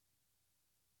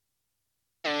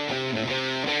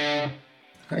Hi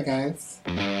guys.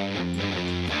 I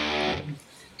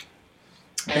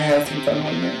had some fun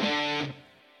on there.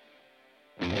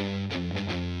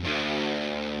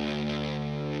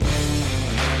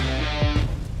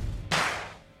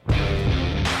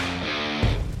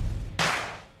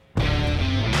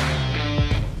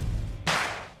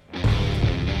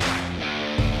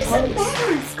 Doesn't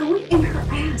matter. It's going in her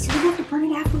ass. You have to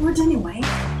burn it afterwards anyway.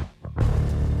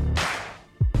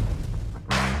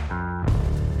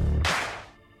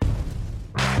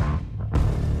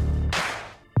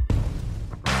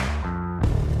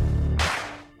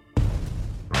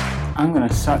 I'm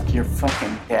gonna suck your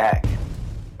fucking dick.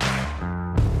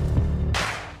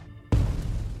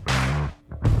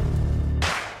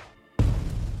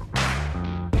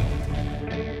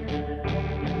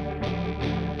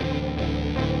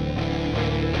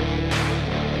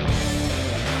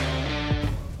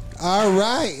 All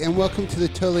right, and welcome to the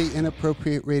Totally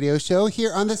Inappropriate Radio Show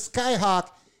here on the Skyhawk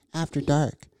After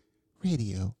Dark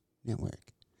Radio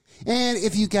Network. And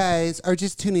if you guys are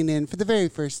just tuning in for the very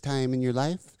first time in your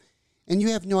life, and you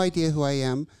have no idea who I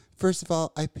am, first of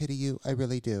all, I pity you. I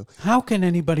really do. How can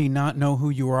anybody not know who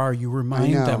you are? You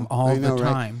remind them all the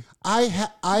time. Right?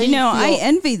 I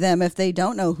envy them if they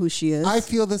don't know who she is. I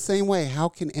feel the same way. How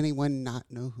can anyone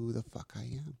not know who the fuck I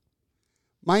am?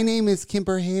 My name is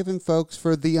Kimber Haven, folks,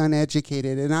 for the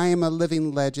uneducated, and I am a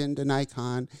living legend, an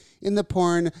icon in the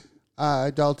porn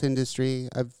adult industry.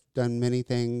 I've done many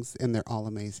things, and they're all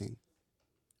amazing.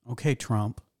 Okay,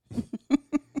 Trump.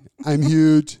 I'm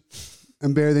huge.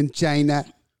 I'm better than China.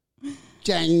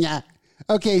 China.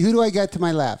 Okay, who do I got to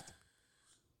my left?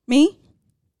 Me?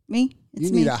 You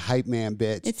need a hype man,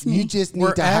 bitch. It's me. You just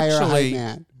need to hire a hype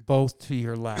man. Both to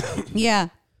your left. Yeah.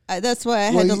 That's why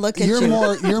I had to look at you.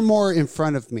 You're more in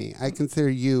front of me. I consider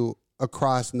you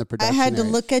across in the production I had to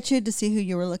area. look at you to see who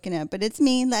you were looking at, but it's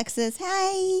me, Lexus.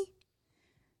 Hi.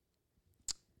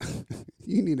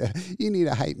 You need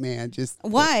a hype man. Just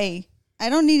why? I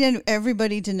don't need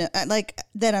everybody to know like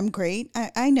that I'm great.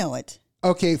 I know it.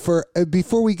 Okay, for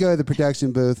before we go to the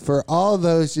production booth, for all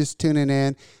those just tuning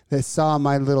in that saw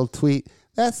my little tweet,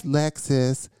 that's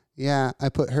Lexus. Yeah, I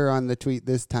put her on the tweet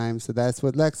this time, so that's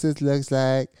what Lexus looks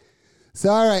like. So,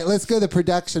 all right, let's go to the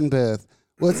production booth.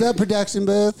 What's up, production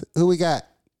booth? Who we got?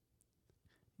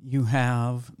 You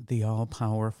have the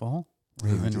all-powerful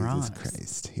Raven Ross. Jesus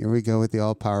Christ. Here we go with the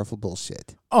all-powerful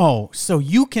bullshit. Oh, so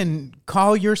you can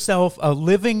call yourself a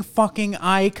living fucking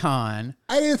icon.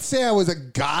 I didn't say I was a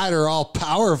god or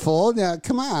all-powerful. Now,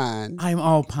 come on. I'm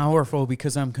all-powerful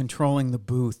because I'm controlling the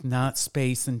booth, not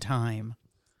space and time.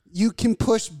 You can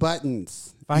push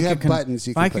buttons. You have buttons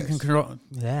you can push. If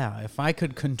I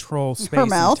could control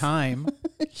space and time,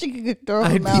 she could control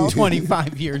her I'd mouth. be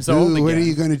 25 years old again. What are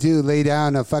you going to do? Lay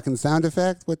down a fucking sound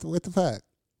effect? What the fuck?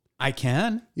 I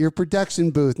can. You're a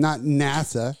production booth, not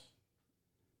NASA.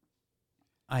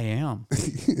 I am.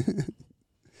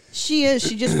 She is.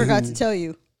 She just forgot to tell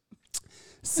you.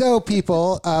 So,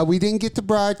 people, we didn't get to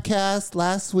broadcast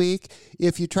last week.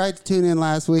 If you tried to tune in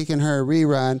last week and heard a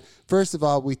rerun, first of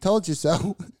all, we told you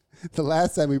so. The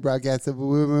last time we broadcasted, we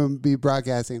wouldn't be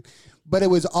broadcasting. But it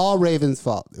was all Raven's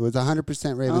fault. It was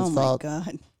 100% Raven's fault. Oh, my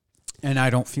God. And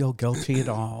I don't feel guilty at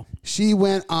all. She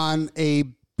went on a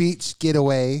beach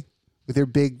getaway with her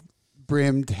big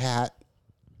brimmed hat.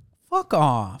 Fuck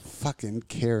off. Fucking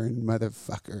Karen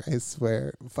motherfucker, I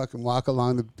swear. Fucking walk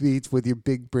along the beach with your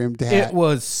big brimmed hat. It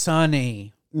was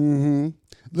sunny. Mm-hmm.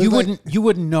 You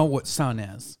wouldn't know what sun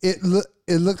is. It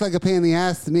looked like a pain in the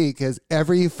ass to me because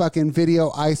every fucking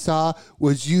video I saw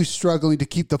was you struggling to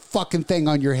keep the fucking thing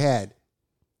on your head.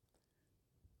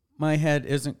 My head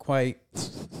isn't quite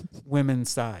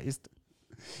women-sized.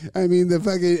 I mean,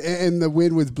 the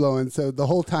wind was blowing, so the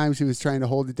whole time she was trying to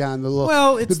hold it down.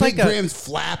 The big brim's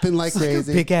flapping like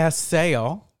crazy. Big ass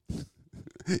sail.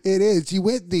 It is. You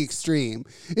went the extreme.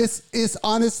 It's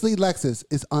honestly, Lexus.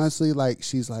 It's honestly like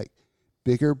she's like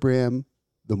bigger brim,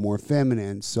 the more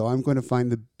feminine. So I'm going to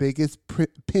find the biggest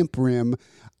pimp rim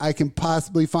I can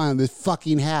possibly find on this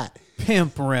fucking hat.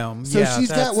 Pimp rim. So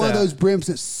she's got one of those brims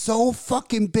that's so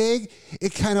fucking big,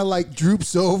 it kind of like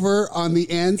droops over on the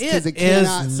ends because it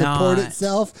cannot support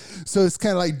itself. So it's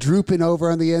kind of like drooping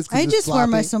over on the ends. I just wear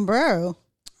my sombrero.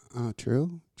 Oh,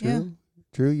 true. Yeah.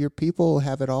 True. Your people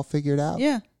have it all figured out.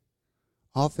 Yeah.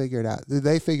 All figured out.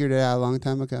 They figured it out a long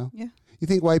time ago. Yeah. You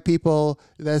think white people,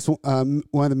 that's one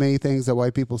of the many things that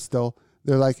white people still,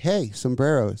 they're like, hey,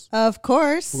 sombreros. Of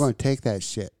course. We're going to take that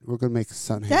shit. We're going to make a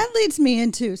sun hat. That leads me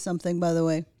into something, by the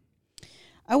way.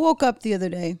 I woke up the other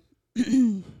day.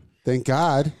 Thank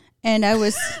God. And I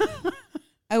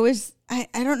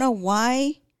don't know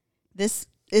why this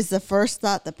is the first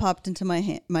thought that popped into my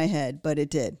head, but it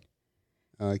did.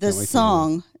 Oh, I can't The wait to hear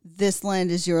song, This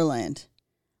Land Is Your Land.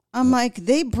 I'm like,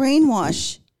 they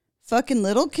brainwash fucking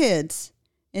little kids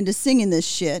into singing this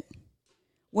shit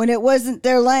when it wasn't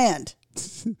their land.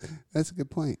 it. That's a good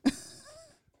point.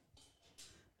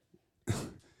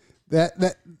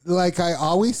 that like I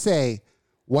always say,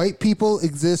 white people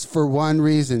exist for one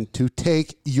reason: to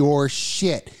take your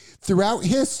shit. Throughout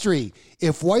history,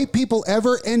 if white people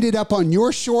ever ended up on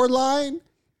your shoreline,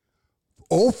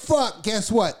 oh fuck,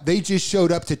 guess what? They just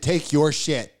showed up to take your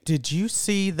shit. Did you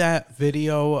see that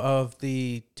video of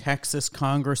the Texas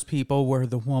Congress people where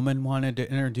the woman wanted to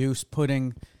introduce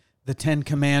putting the 10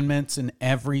 Commandments in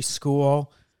every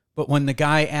school? But when the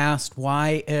guy asked,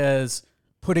 why is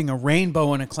putting a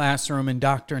rainbow in a classroom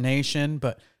indoctrination,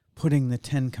 but putting the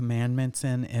 10 Commandments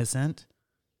in isn't?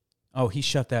 Oh, he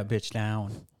shut that bitch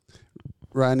down.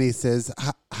 Ronnie says,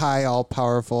 hi,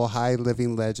 all-powerful, hi,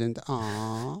 living legend.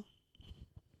 Aww.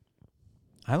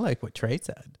 I like what Trey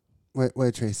said. What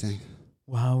did Trey say?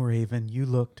 Wow, Raven, you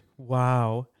looked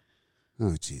wow.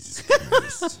 Oh, Jesus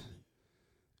Christ.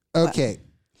 Okay,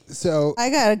 so... I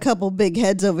got a couple big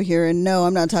heads over here, and no,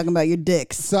 I'm not talking about your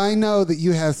dicks. So I know that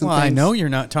you have some Well, things... I know you're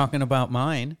not talking about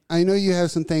mine. I know you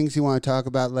have some things you want to talk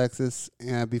about, Lexus,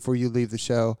 before you leave the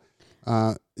show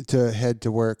to head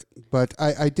to work. But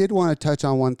I did want to touch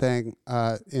on one thing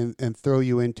and throw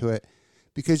you into it,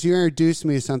 because you introduced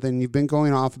me to something, and you've been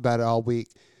going off about it all week.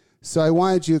 So I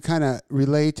wanted you to kind of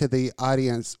relay to the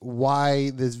audience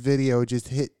why this video just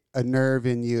hit a nerve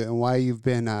in you and why you've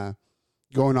been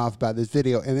going off about this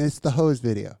video. And it's the hose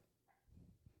video.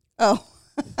 Oh.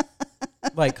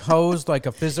 Like hose, like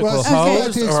a physical Well, she's hose?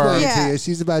 about to explain Or it Yeah. to you.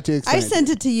 She's about to explain I sent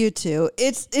it to you too.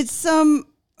 It's some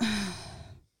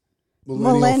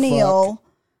millennial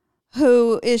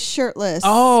who is shirtless.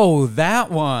 Oh, that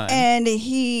one. And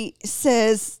he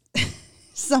says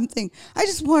something.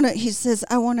 He says,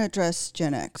 I want to address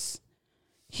Gen X.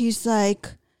 He's like,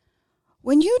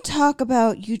 when you talk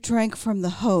about you drank from the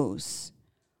hose,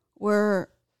 were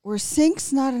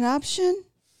sinks not an option?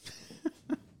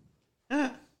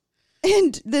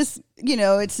 And this,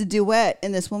 it's a duet,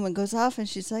 and this woman goes off, and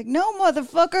she's like, no,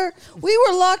 motherfucker, we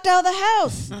were locked out of the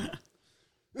house.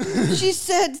 She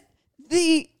said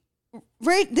the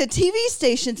TV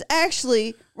stations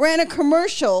actually ran a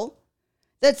commercial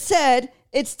that said,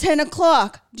 it's 10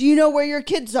 o'clock. Do you know where your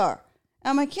kids are?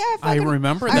 I'm like, yeah, I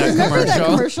remember that I remember that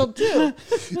commercial. commercial, too.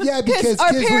 Yeah, because our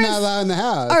kids were parents- not allowed in the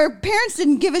house. Our parents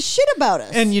didn't give a shit about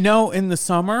us. And in the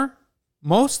summer,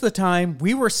 most of the time,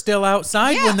 we were still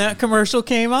outside when that commercial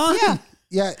came on. yeah.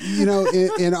 Yeah,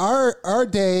 in our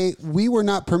day, we were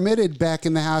not permitted back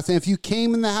in the house. And if you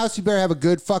came in the house, you better have a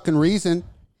good fucking reason.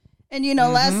 And,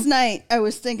 last night I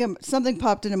was thinking, something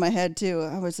popped into my head too.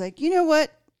 I was like, you know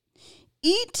what?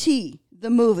 E.T., the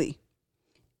movie,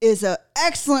 is an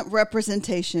excellent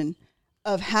representation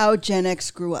of how Gen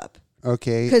X grew up.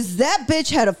 Okay. Because that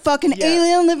bitch had a fucking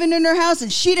alien living in her house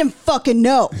and she didn't fucking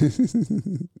know.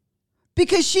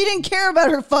 Because she didn't care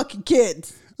about her fucking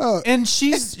kids. Oh, And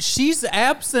she's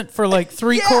absent for like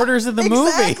three-quarters of the movie.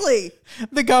 Exactly.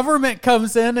 The government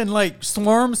comes in and like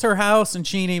swarms her house and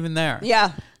she ain't even there.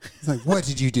 Yeah. it's like, what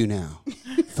did you do now?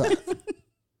 Fuck.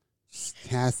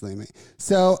 Hassling me.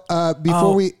 So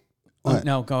before we... What?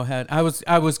 No, go ahead. I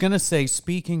was gonna say,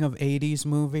 speaking of 80s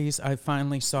movies, I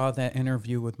finally saw that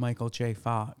interview with Michael J.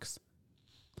 Fox.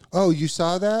 Oh, you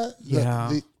saw that?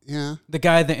 Yeah. Yeah. The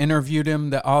guy that interviewed him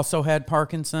that also had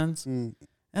Parkinson's.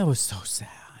 That was so sad.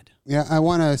 Yeah, I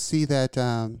want to see that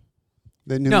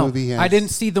the new No, movie. I didn't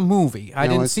see the movie. I No,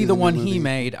 didn't let's see see the the new one movie. he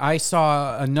made. I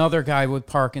saw another guy with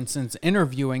Parkinson's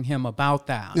interviewing him about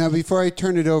that. Now, before I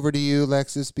turn it over to you,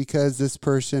 Lexus, because this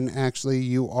person actually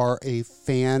you are a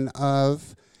fan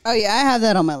of, Oh, yeah, I have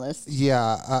that on my list.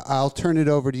 yeah, I'll turn it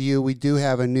over to you. We do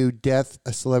have a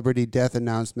celebrity death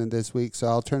announcement this week, so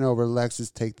I'll turn it over to Lexus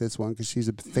to take this one because she's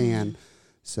a fan.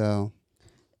 So,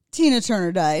 Tina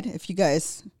Turner died, if you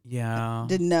guys Yeah.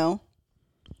 didn't know.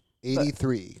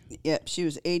 83. Yep, she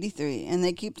was 83. And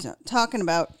they keep talking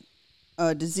about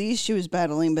a disease she was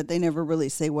battling, but they never really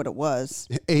say what it was.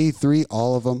 83,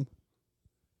 all of them.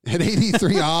 At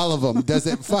 83, all of them. Does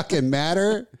it fucking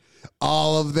matter?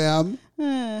 All of them.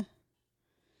 At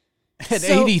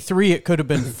So- 83, it could have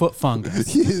been foot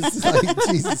fungus. It's like,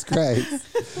 Jesus Christ.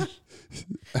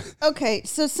 Okay,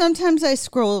 so sometimes I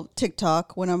scroll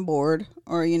TikTok when I'm bored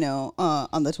or,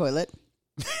 on the toilet.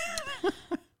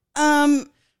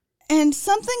 And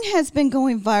something has been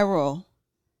going viral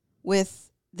with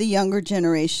the younger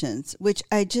generations, which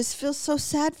I just feel so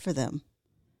sad for them.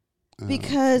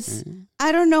 Because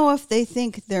I don't know if they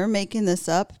think they're making this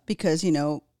up because,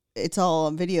 it's all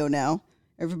on video now.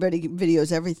 Everybody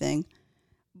videos everything.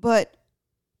 But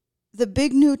the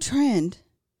big new trend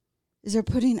is they're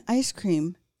putting ice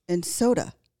cream in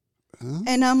soda. Huh?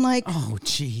 And I'm like, oh,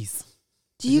 jeez.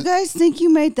 Do you guys think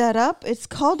you made that up? It's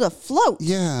called a float.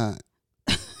 Yeah.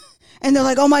 And they're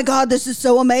like, oh my God, this is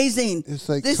so amazing. It's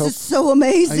like this is so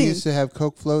amazing. I used to have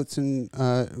Coke floats and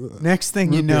next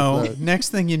thing you know,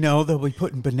 they'll be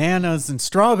putting bananas and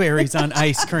strawberries on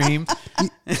ice cream.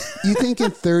 You think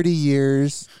in 30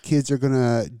 years kids are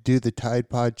gonna do the Tide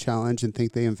Pod challenge and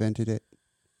think they invented it?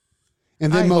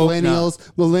 And then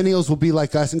millennials will be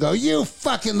like us and go, you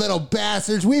fucking little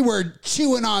bastards, we were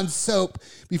chewing on soap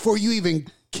before you even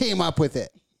came up with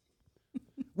it.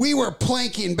 We were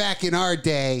planking back in our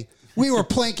day. We were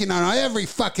planking on every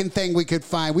fucking thing we could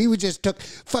find. We would just took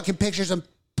fucking pictures and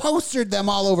posted them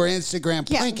all over Instagram,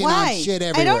 planking on shit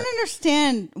everywhere. I don't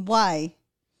understand why,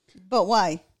 but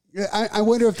why? I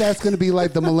wonder if that's going to be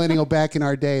like the millennial back in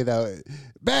our day, though.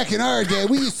 Back in our day,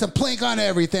 we used to plank on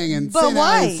everything and send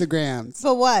out Instagrams.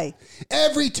 But why?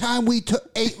 Every time we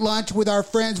ate lunch with our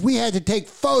friends, we had to take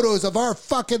photos of our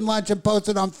fucking lunch and post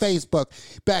it on Facebook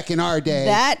back in our day.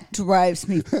 That drives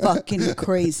me fucking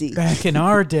crazy. Back in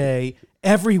our day,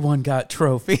 everyone got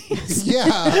trophies.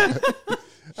 Yeah.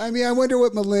 I mean, I wonder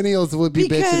what millennials would be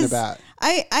bitching about.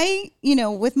 I,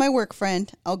 with my work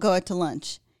friend, I'll go out to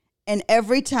lunch. And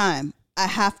every time I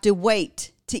have to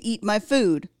wait to eat my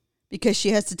food because she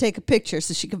has to take a picture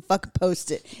so she can fucking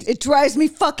post it. It drives me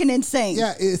fucking insane.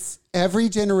 Yeah, it's every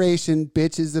generation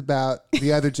bitches about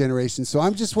the other generation. So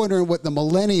I'm just wondering what the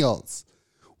millennials,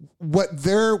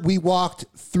 we walked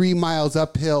 3 miles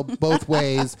uphill both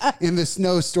ways in the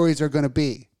snow stories are going to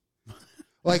be.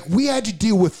 Like, we had to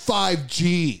deal with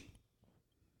 5G.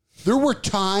 There were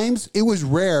times, it was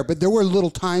rare, but there were little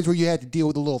times where you had to deal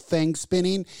with a little thing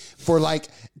spinning for like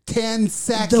 10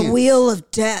 seconds. The wheel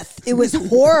of death. It was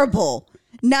horrible.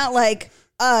 Not like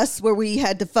us where we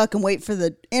had to fucking wait for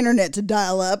the internet to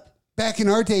dial up. Back in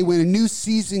our day, when a new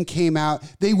season came out,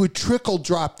 they would trickle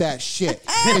drop that shit.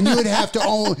 And you would have to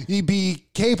only be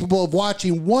capable of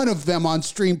watching one of them on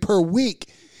stream per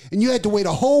week. And you had to wait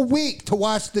a whole week to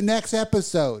watch the next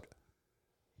episode.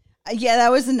 Yeah,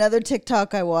 that was another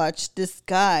TikTok I watched. This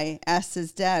guy asked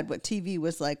his dad what TV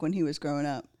was like when he was growing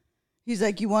up. He's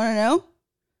like, you want to know?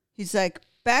 He's like,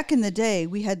 back in the day,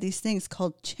 we had these things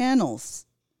called channels.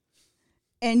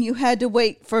 And you had to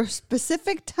wait for a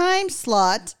specific time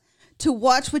slot to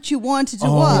watch what you wanted to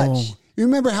watch. You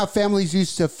remember how families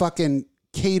used to fucking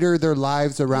cater their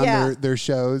lives around their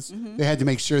shows? Mm-hmm. They had to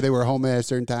make sure they were home at a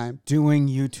certain time. Doing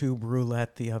YouTube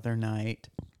roulette the other night,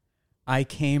 I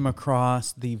came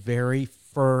across the very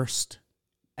first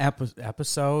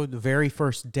episode, the very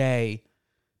first day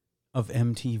of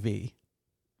MTV.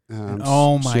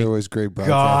 Oh my sure it was great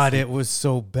God, it was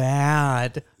so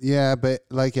bad. Yeah, but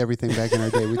like everything back in our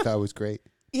day, we thought it was great.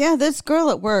 Yeah, this girl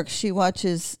at work, she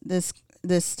watches this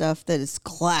stuff that is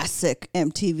classic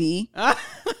MTV.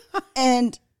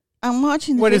 And I'm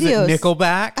watching the videos. What is it,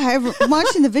 Nickelback? I'm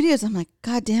watching the videos. I'm like,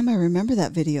 God damn, I remember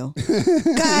that video.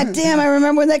 God damn, I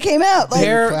remember when that came out. Like,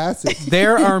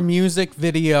 there are music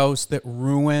videos that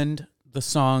ruined the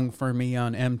song for me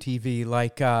on MTV.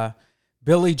 Like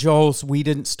Billy Joel's We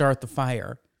Didn't Start the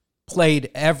Fire.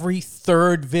 Played every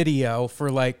third video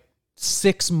for like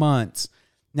 6 months.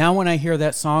 Now when I hear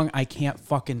that song, I can't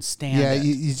fucking stand it. Yeah,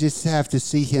 you just have to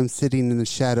see him sitting in the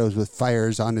shadows with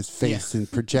fires on his face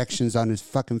and projections on his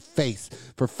fucking face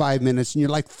for 5 minutes. And you're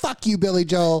like, fuck you, Billy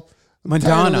Joel. I'm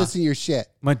tired of listening to your shit.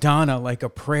 Madonna, like a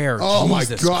prayer. Oh,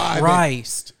 Jesus my God.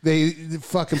 Christ. They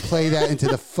fucking play that into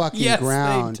the fucking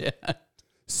ground. They did.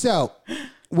 So,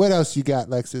 what else you got,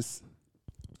 Lexus?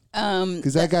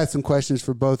 Because I got some questions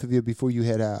for both of you before you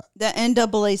head out. The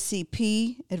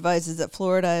NAACP advises that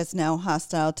Florida is now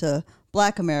hostile to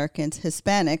Black Americans,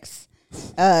 Hispanics,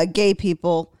 gay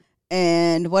people,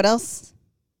 and what else?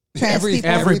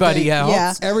 Everybody else.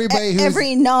 Yeah.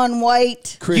 Every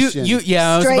non-white Christian.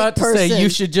 I was about to say, you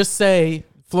should just say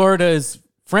Florida is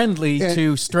friendly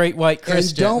to straight white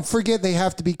Christians. And don't forget they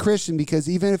have to be Christian, because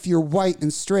even if you're white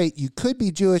and straight, you could be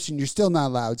Jewish and you're still not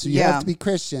allowed. So you have to be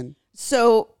Christian.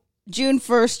 So June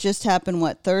 1st just happened,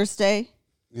 Thursday?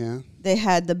 Yeah. They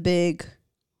had the big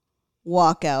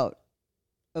walkout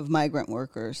of migrant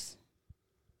workers.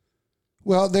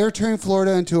 Well, they're turning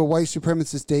Florida into a white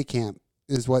supremacist day camp,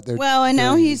 is what they're Well, and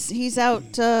now he's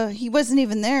out. He wasn't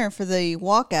even there for the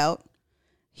walkout.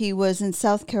 He was in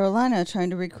South Carolina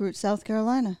trying to recruit South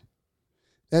Carolina.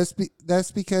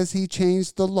 That's because he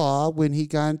changed the law when he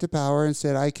got into power and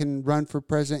said, I can run for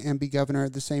president and be governor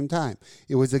at the same time.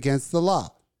 It was against the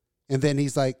law. And then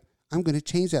he's like, I'm going to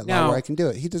change that Now, law where I can do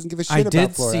it. He doesn't give a I shit did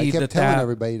about Florida. I see kept that telling that-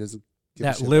 everybody he doesn't give a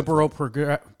That shit about liberal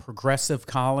progressive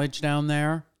college down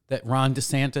there that Ron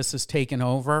DeSantis has taken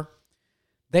over,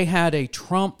 they had a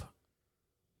Trumper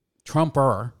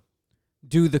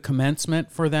do the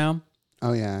commencement for them.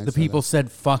 Oh, yeah. I The saw people that.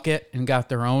 said fuck it and got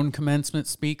their own commencement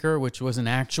speaker, which was an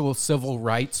actual civil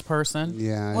rights person.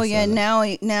 Yeah. I Well, saw yeah.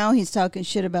 that. Now he's talking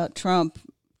shit about Trump,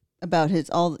 about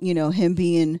him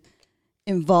being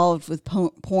involved with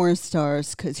porn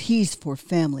stars because he's for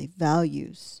family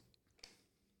values.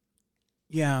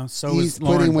 Yeah, so He's is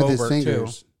Lauren pudding with Boebert, his too.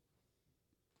 fingers.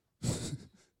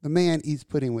 The man eats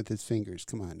pudding with his fingers.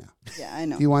 Come on now. Yeah, I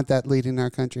know. Do you want that leading our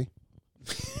country?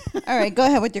 All right, go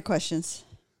ahead with your questions.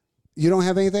 You don't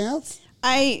have anything else?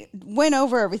 I went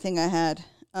over everything I had.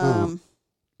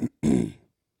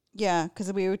 Yeah,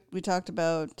 because we talked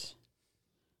about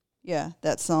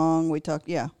that song. We talked.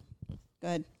 Yeah, go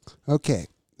ahead. Okay.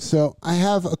 So I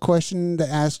have a question to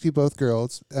ask you both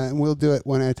girls, and we'll do it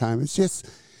one at a time. It's just,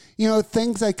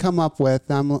 things I come up with.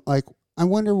 I'm like, I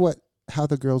wonder how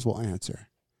the girls will answer.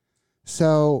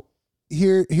 So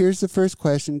here's the first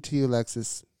question to you,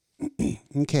 Alexis.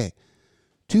 Okay.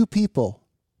 2 people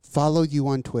follow you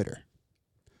on Twitter.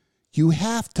 You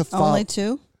have to follow. Only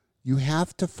 2? You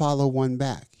have to follow one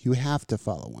back. You have to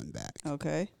follow one back.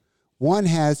 Okay. One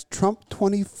has Trump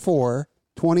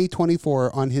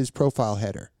 2024 on his profile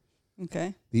header.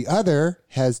 Okay. The other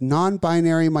has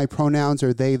non-binary, my pronouns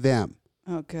are they, them.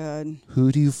 Oh, God.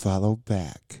 Who do you follow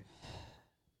back?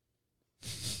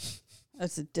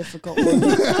 That's a difficult one.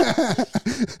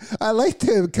 I like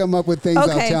to come up with things I'll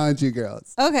Okay. challenge you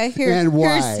girls. Okay, And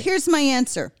why? here's my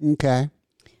answer. Okay.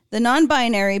 The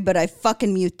non-binary, but I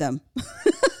fucking mute them.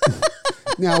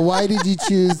 Now, why did you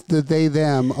choose the they,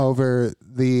 them over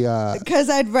the Because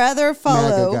I'd rather MAGA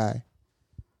follow guy?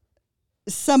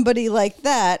 somebody like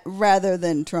that rather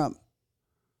than Trump,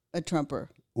 a Trumper.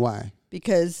 Why?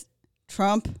 Because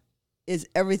Trump is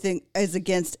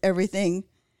against everything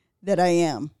that I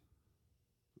am.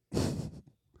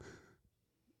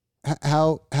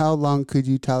 How long could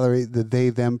you tolerate the they,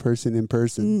 them person in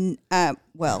person?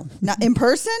 Well, not in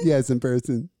person. Yes, in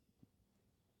person.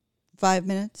 5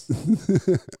 minutes.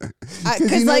 Because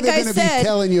Because like they're I gonna said, be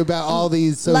telling you about all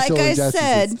these social like I injustices.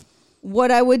 said,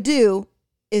 what I would do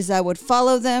is I would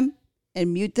follow them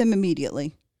and mute them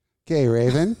immediately. Okay,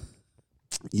 Raven,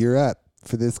 you're up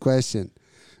for this question.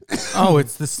 Oh,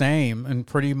 it's the same. And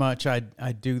pretty much I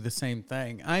do the same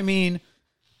thing. I mean,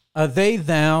 they,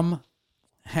 them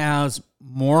has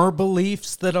more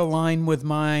beliefs that align with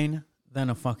mine than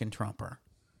a fucking Trumper.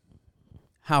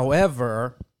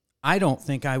 However, I don't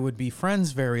think I would be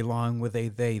friends very long with a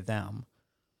they, them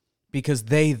because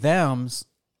they, thems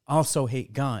also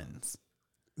hate guns.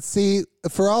 See,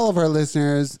 for all of our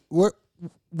listeners, we're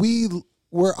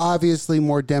obviously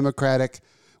more democratic.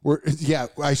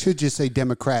 I should just say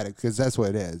democratic because that's what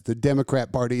it is. The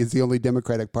Democrat Party is the only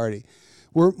Democratic Party.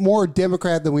 We're more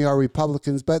Democrat than we are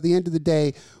Republicans, but at the end of the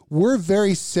day, we're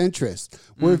very centrist.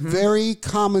 We're very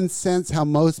common sense how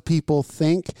most people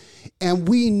think, and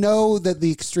we know that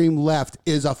the extreme left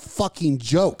is a fucking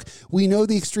joke. We know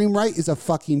the extreme right is a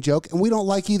fucking joke, and we don't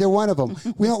like either one of them.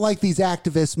 We don't like these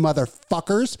activist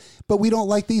motherfuckers, but we don't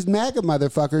like these MAGA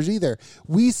motherfuckers either.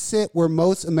 We sit where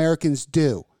most Americans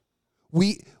do.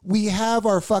 We have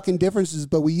our fucking differences,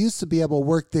 but we used to be able to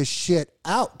work this shit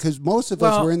out because most of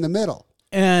us were in the middle.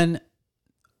 And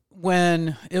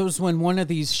when one of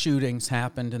these shootings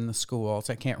happened in the schools,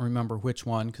 I can't remember which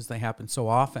one because they happen so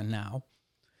often now.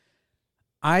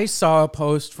 I saw a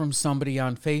post from somebody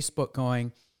on Facebook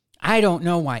going, I don't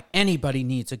know why anybody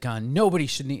needs a gun. Nobody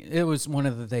should need. It was one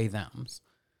of the they, thems.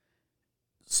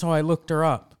 So I looked her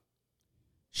up.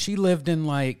 She lived in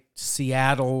like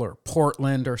Seattle or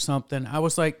Portland or something. I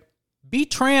was like, be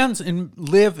trans and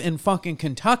live in fucking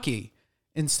Kentucky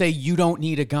and say you don't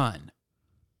need a gun.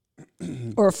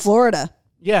 Or Florida.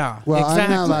 Yeah, Well, exactly. I'm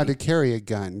not allowed to carry a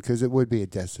gun because it would be a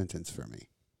death sentence for me.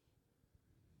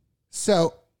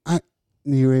 So,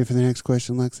 you ready for the next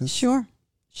question, Lexus? Sure.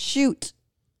 Shoot.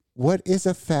 What is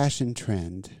a fashion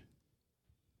trend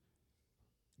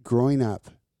growing up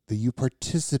that you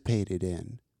participated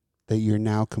in that you're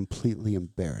now completely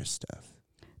embarrassed of?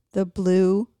 The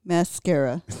blue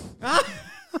mascara.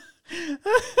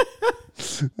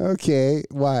 Okay,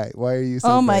 why? Why are you so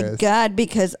Oh my embarrassed? God,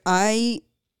 because I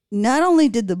not only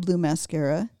did the blue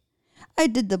mascara, I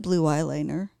did the blue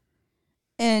eyeliner.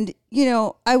 And,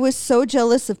 I was so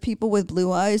jealous of people with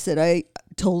blue eyes that I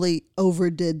totally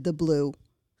overdid the blue.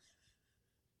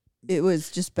 It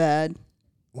was just bad.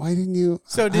 Why didn't you?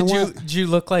 So did you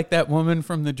look like that woman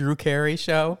from the Drew Carey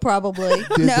show? Probably.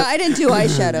 No, I didn't do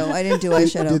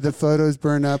eyeshadow. Did the photos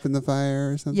burn up in the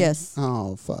fire or something? Yes.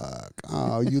 Oh, fuck.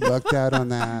 Oh, you lucked out on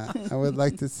that. I would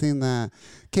like to see that.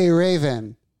 Okay,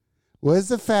 Raven, what is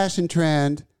the fashion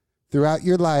trend throughout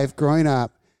your life growing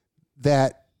up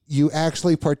that you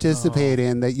actually participate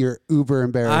in that you're uber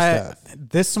embarrassed of?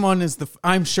 This one is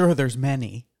I'm sure there's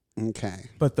many. Okay.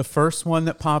 But the first one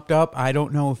that popped up, I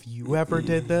don't know if you ever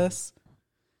did this,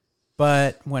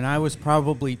 but when I was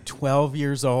probably 12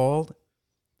 years old,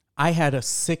 I had a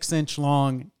 6-inch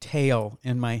long tail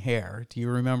in my hair. Do you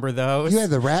remember those? You had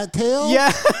the rat tail?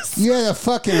 Yes. You had a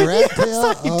fucking rat tail?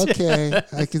 I did. Okay.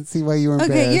 I can see why you were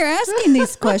embarrassed. Okay, you're asking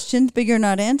these questions, but you're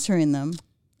not answering them.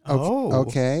 Oh.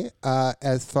 Okay.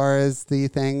 As far as the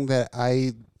thing that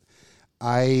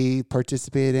I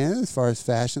participate in, as far as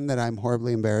fashion that I'm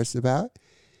horribly embarrassed about,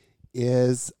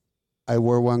 is I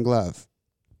wore one glove.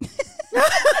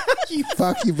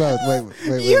 Fuck you both.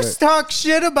 Wait. You talk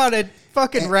shit about a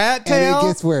fucking rat tail? And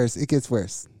it gets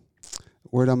worse.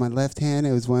 Wore it on my left hand.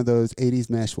 It was one of those 80s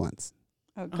mesh ones.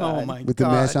 Oh, Oh God. my With God.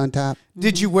 the mesh on top.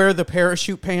 Did you wear the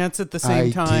parachute pants at the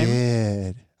same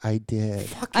time? I did.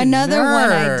 Fucking Another one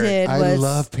I nerd. did I was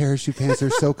love parachute pants. They're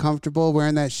so comfortable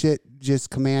wearing that shit just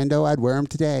commando. I'd wear them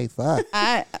today. Fuck.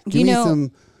 Give me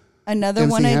some another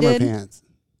MC one I Hammer did pants.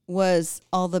 was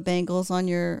all the bangles on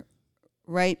your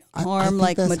right I arm think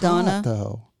like that's Madonna. hot,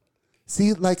 though.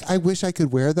 See, like I wish I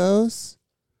could wear those,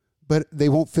 but they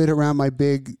won't fit around my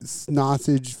big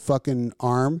sausage fucking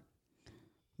arm.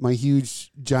 My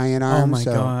huge giant arm. my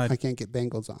so God. I can't get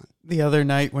bangles on. The other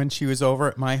night when she was over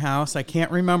at my house, I can't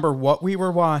remember what we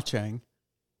were watching,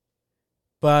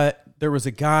 but there was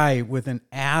a guy with an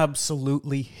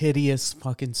absolutely hideous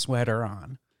fucking sweater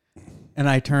on. And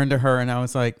I turned to her and I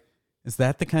was like, is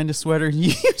that the kind of sweater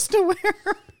you used to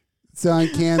wear? So on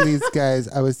Candy's guys,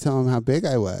 I was telling them how big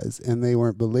I was, and they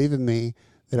weren't believing me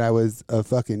that I was a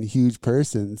fucking huge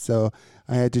person. So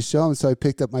I had to show them. So I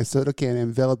picked up my soda can and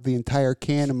enveloped the entire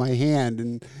can in my hand,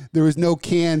 and there was no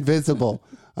can visible.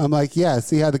 I'm like, yeah,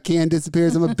 see how the can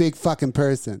disappears? I'm a big fucking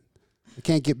person. I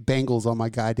can't get bangles on my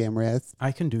goddamn wrist.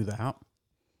 I can do that.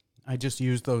 I just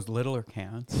use those littler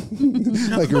cans.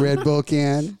 Like a Red Bull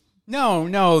can.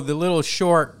 No, the little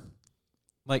short,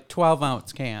 like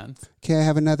 12-ounce cans. Okay, I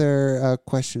have another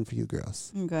question for you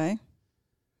girls. Okay.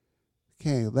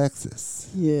 Okay,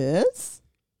 Alexis, Yes.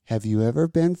 have you ever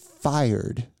been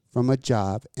fired from a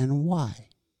job, and why?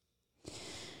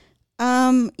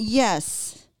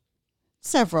 Yes.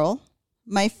 Several.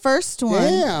 My first one.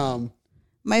 Damn.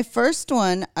 My first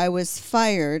one, I was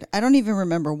fired. I don't even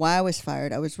remember why I was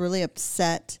fired. I was really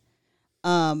upset.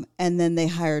 And then they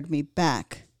hired me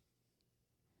back.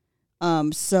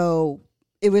 So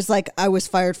it was like I was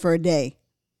fired for a day.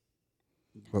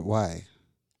 But why?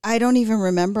 I don't even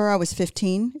remember. I was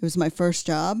 15. It was my first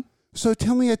job. So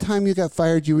tell me a time you got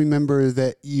fired you remember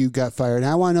that you got fired.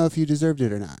 I want to know if you deserved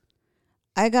it or not.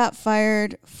 I got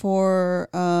fired for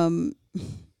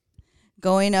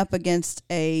going up against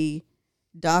a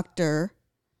doctor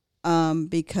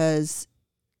because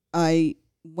I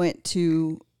went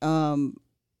to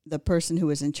the person who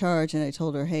was in charge and I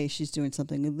told her, hey, she's doing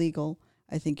something illegal.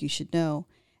 I think you should know.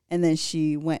 And then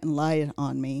she went and lied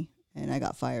on me and I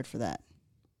got fired for that.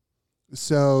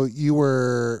 So you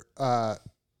were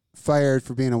fired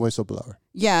for being a whistleblower.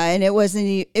 Yeah, and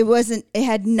it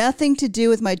had nothing to do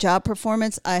with my job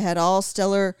performance. I had all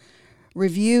stellar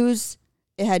reviews.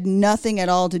 It had nothing at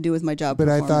all to do with my job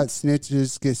performance. But I thought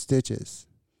snitches get stitches.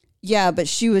 Yeah, but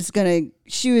she was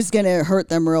gonna hurt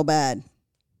them real bad.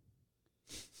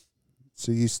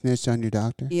 So you snitched on your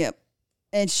doctor? Yep.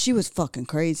 And she was fucking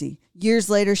crazy. Years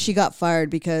later, she got fired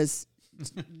because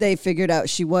they figured out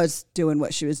she was doing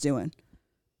what she was doing.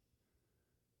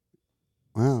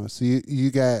 Wow. So you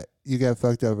got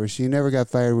fucked over. She never got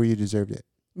fired where you deserved it.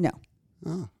 No.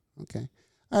 Oh, okay.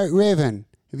 All right, Raven.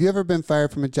 Have you ever been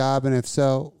fired from a job? And if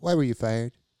so, why were you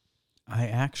fired? I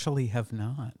actually have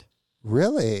not.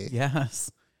 Really?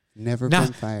 Yes. Never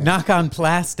been fired. Knock on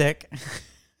plastic.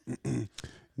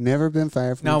 Never been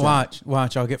fired from a Now job.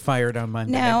 watch. I'll get fired on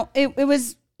Monday. Now, it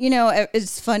was,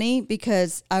 it's funny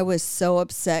because I was so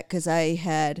upset because I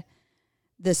had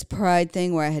this pride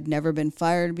thing where I had never been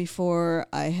fired before.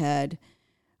 I had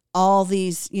all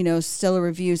these, stellar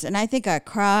reviews. And I think I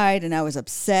cried and I was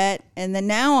upset. And then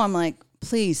now I'm like,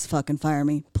 please fucking fire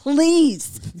me.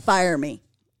 Please fire me.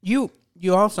 You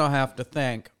also have to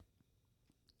think,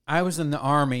 I was in the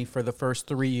Army for the first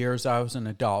 3 years I was an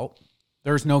adult.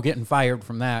 There's no getting fired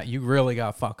from that. You really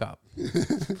got to fuck up.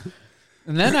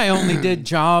 And then I only did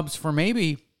jobs for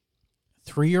maybe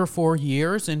 3 or 4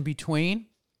 years in between.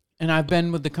 And I've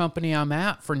been with the company I'm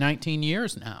at for 19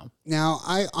 years now. Now,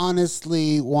 I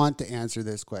honestly want to answer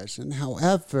this question.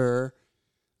 However,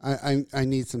 I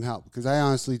need some help because I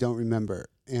honestly don't remember.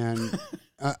 And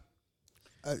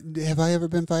have I ever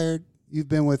been fired? You've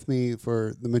been with me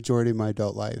for the majority of my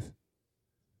adult life.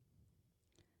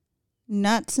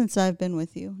 Not since I've been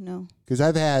with you, no. Because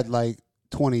I've had like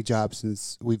 20 jobs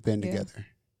since we've been together.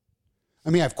 I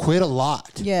mean, I've quit a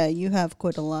lot. Yeah, you have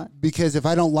quit a lot. Because if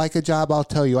I don't like a job, I'll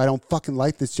tell you, I don't fucking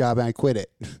like this job and I quit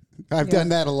it. I've done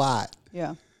that a lot.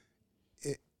 Yeah.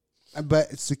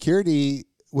 But security,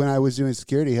 when I was doing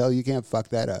security, hell, you can't fuck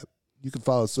that up. You can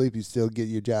fall asleep, you still get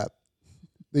your job.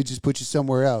 They just put you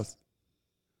somewhere else.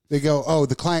 They go, oh,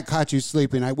 the client caught you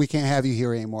sleeping. We can't have you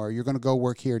here anymore. You're going to go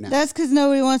work here now. That's because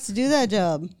nobody wants to do that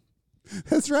job.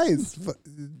 That's right.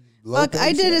 Look,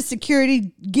 I did a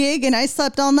security gig and I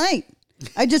slept all night.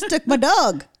 I just took my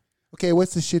dog. Okay,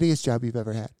 what's the shittiest job you've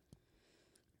ever had?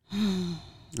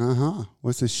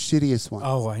 What's the shittiest one?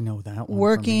 Oh, I know that one.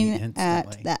 Working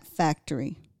at that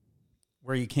factory.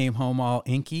 Where you came home all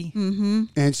inky? Mm-hmm.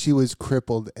 And she was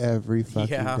crippled every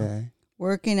fucking day.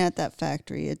 Working at that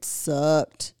factory, it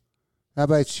sucked. How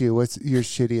about you? What's your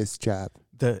shittiest job?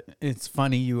 It's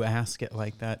funny you ask it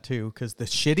like that, too, because the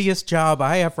shittiest job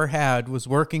I ever had was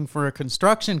working for a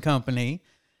construction company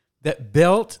that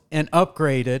built and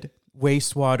upgraded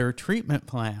wastewater treatment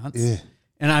plants. Yeah.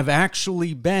 And I've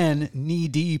actually been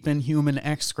knee-deep in human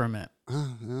excrement.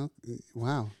 Oh,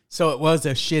 wow. So it was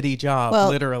a shitty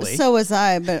job, literally. So was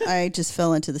I, but I just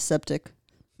fell into the septic.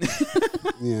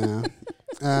 Yeah.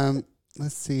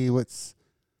 Let's see.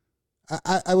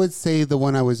 I would say the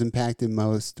one I was impacted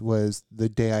most was the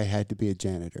day I had to be a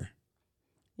janitor.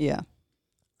 Yeah.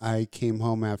 I came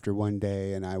home after one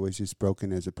day and I was just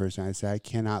broken as a person. I said, I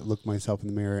cannot look myself in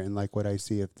the mirror and like what I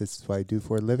see if this is what I do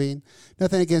for a living.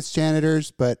 Nothing against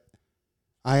janitors, but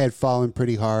I had fallen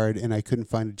pretty hard and I couldn't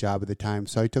find a job at the time.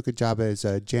 So I took a job as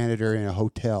a janitor in a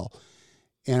hotel.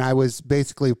 And I was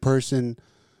basically a person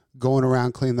going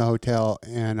around cleaning the hotel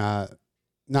and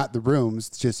not the rooms,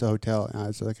 just the hotel. And I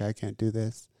was like, I can't do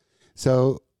this.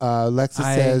 So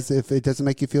Lexus says, if it doesn't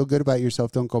make you feel good about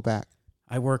yourself, don't go back.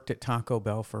 I worked at Taco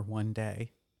Bell for one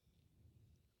day.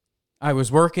 I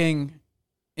was working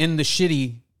in the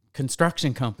shitty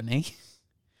construction company,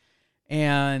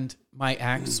 and my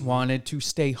ex wanted to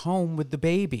stay home with the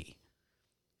baby.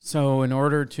 So in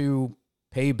order to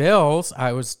pay bills,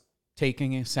 I was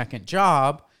taking a second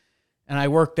job, and I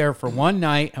worked there for one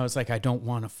night. I was like, I don't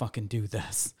want to fucking do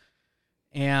this.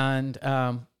 And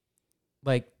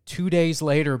like 2 days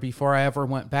later, before I ever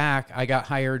went back, I got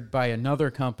hired by another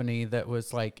company that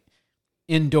was like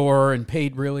indoor and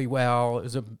paid really well. It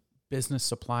was a business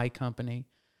supply company.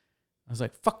 I was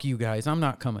like, fuck you guys. I'm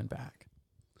not coming back.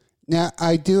 Now,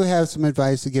 I do have some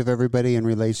advice to give everybody in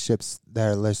relationships that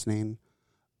are listening.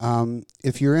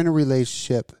 If you're in a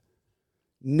relationship,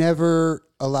 never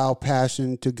allow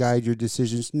passion to guide your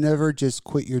decisions. Never just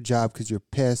quit your job because you're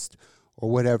pissed or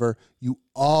whatever. You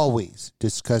always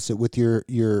discuss it with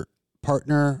your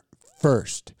partner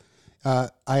first. I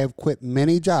have quit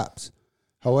many jobs.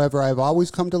 However, I've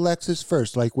always come to Lexus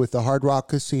first, like with the Hard Rock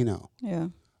Casino. Yeah.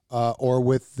 Or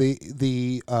with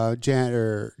the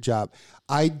janitor job.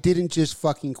 I didn't just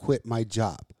fucking quit my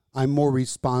job. I'm more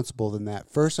responsible than that.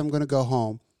 First, I'm going to go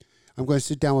home. I'm going to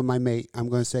sit down with my mate. I'm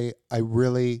going to say, I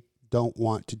really don't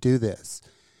want to do this.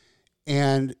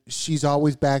 And she's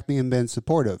always backed me and been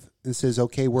supportive and says,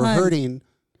 okay, we're hurting.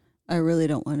 I really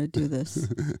don't want to do this.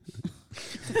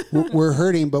 We're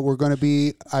hurting, but we're going to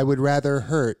be, I would rather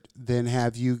hurt than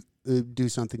have you do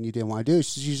something you didn't want to do.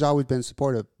 She's always been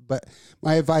supportive. But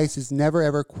my advice is never,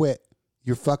 ever quit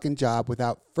your fucking job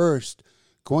without first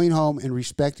going home and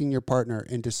respecting your partner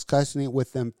and discussing it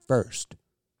with them first.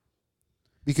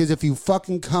 Because if you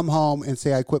fucking come home and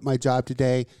say, I quit my job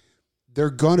today, they're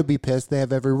going to be pissed. They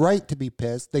have every right to be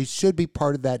pissed. They should be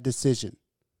part of that decision.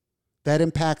 That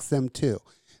impacts them too.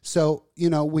 So,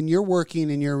 when you're working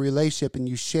in your relationship and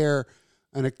you share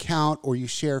an account or you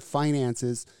share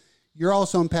finances, you're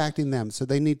also impacting them. So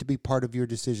they need to be part of your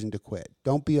decision to quit.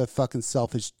 Don't be a fucking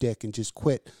selfish dick and just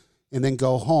quit and then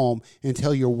go home and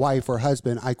tell your wife or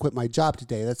husband, I quit my job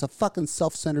today. That's a fucking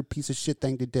self-centered piece of shit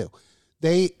thing to do.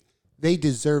 They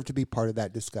deserve to be part of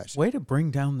that discussion. Way to bring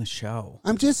down the show.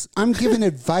 I'm giving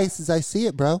advice as I see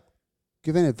it, bro.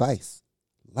 Giving advice.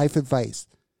 Life advice.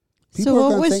 So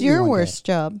what was your worst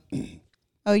job?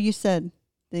 Oh, you said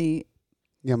my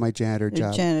janitor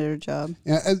job. Janitor job.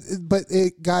 Yeah, but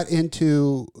it got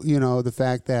into, the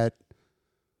fact that,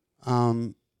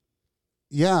 they're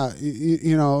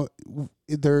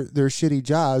shitty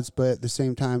jobs, but at the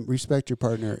same time, respect your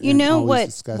partner. You know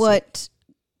what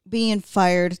being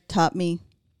fired taught me?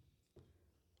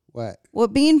 What?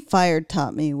 What being fired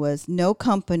taught me was no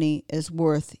company is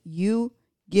worth you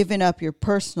giving up your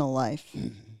personal life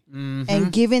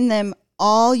and giving them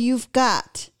all you've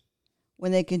got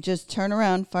when they can just turn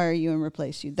around, fire you, and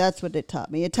replace you. That's what it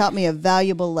taught me. It taught me a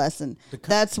valuable lesson.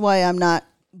 That's why I'm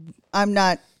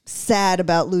not sad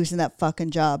about losing that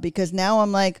fucking job, because now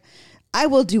I'm like, I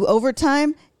will do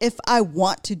overtime if I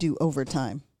want to do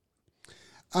overtime.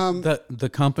 The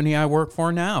company I work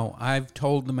for now, I've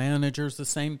told the managers the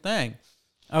same thing.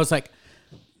 I was like,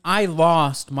 I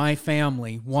lost my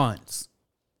family once.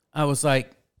 I was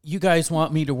like, you guys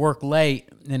want me to work late,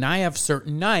 and I have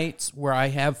certain nights where I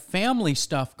have family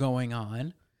stuff going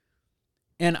on,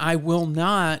 and I will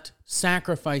not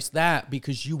sacrifice that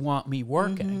because you want me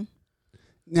working.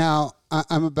 Now,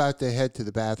 I'm about to head to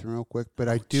the bathroom real quick, but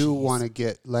I do want to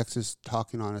get Lexus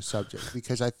talking on a subject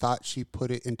because I thought she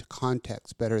put it into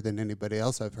context better than anybody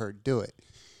else I've heard do it.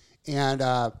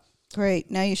 And Great.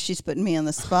 Now she's putting me on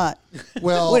the spot.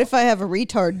 well, What if I have a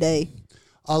retard day?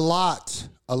 a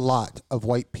lot of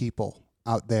white people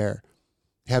out there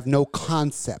have no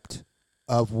concept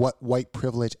of what white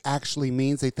privilege actually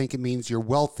means. They think it means you're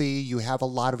wealthy, you have a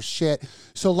lot of shit.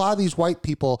 So a lot of these white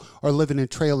people are living in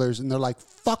trailers and they're like,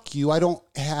 fuck you, I don't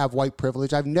have white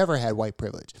privilege. I've never had white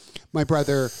privilege. My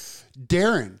brother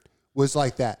Darren was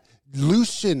like that.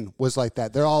 Lucian was like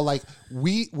that. They're all like,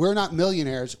 we're not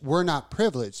millionaires, we're not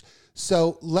privileged.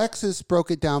 So Lexus broke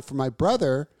it down for my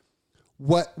brother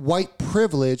what white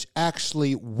privilege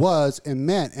actually was and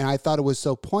meant. And I thought it was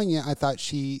so poignant. I thought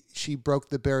she broke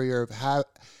the barrier of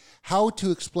how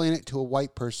to explain it to a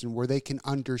white person where they can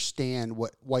understand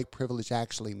what white privilege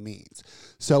actually means.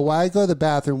 So while I go to the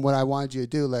bathroom, what I wanted you to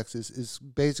do, Lexus, is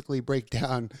basically break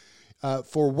down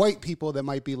for white people that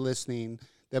might be listening,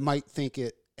 that might think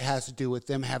it has to do with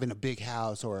them having a big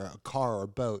house or a car or a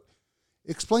boat.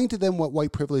 Explain to them what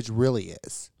white privilege really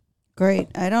is. Great.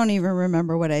 I don't even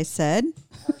remember what I said.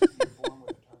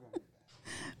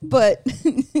 But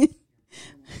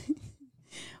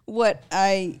what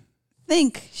I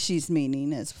think she's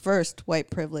meaning is, first, white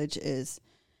privilege is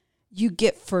you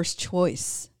get first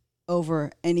choice over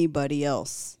anybody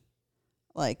else.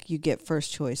 Like, you get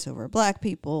first choice over black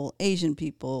people, Asian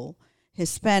people,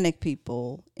 Hispanic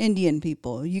people, Indian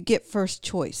people. You get first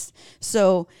choice.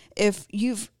 So if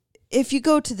you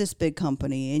go to this big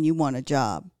company and you want a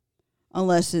job,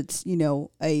 unless it's,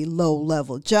 a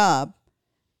low-level job,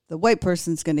 the white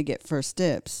person's going to get first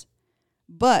dibs.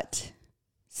 But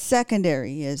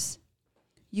secondary is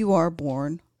you are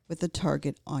born with a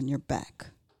target on your back.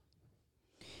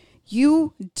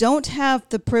 You don't have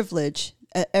the privilege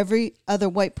every other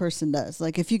white person does.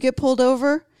 Like, if you get pulled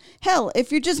over, hell, if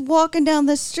you're just walking down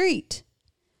the street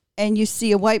and you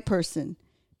see a white person,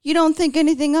 you don't think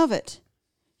anything of it.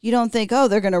 You don't think, oh,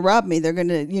 they're going to rob me. They're going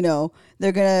to,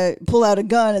 they're going to pull out a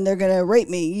gun and they're going to rape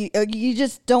me. You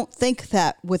just don't think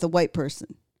that with a white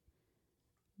person.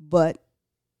 But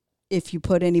if you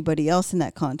put anybody else in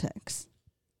that context,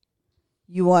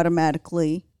 you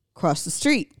automatically cross the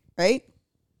street, right?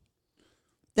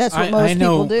 That's what most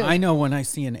people do. I know when I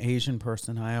see an Asian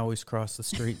person, I always cross the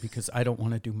street because I don't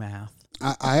want to do math.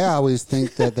 I always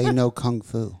think that they know Kung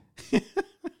Fu.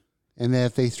 And that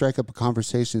if they strike up a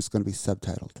conversation, it's going to be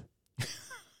subtitled.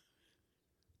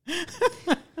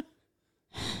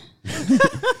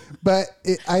 But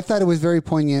I thought it was very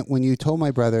poignant when you told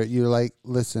my brother, you're like,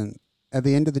 listen, at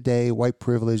the end of the day, white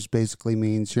privilege basically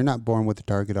means you're not born with a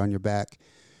target on your back.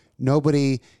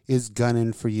 Nobody is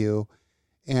gunning for you.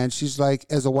 And she's like,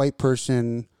 as a white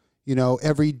person,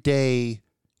 every day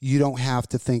you don't have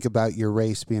to think about your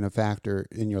race being a factor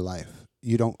in your life.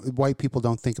 White people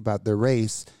don't think about their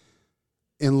race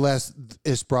unless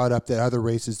it's brought up that other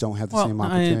races don't have the same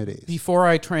opportunities. Before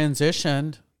I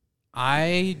transitioned,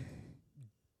 because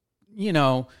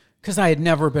I had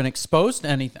never been exposed to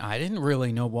anything, I didn't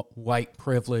really know what white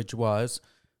privilege was.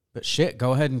 But shit,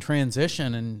 go ahead and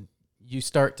transition and you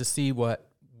start to see what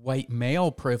white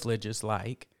male privilege is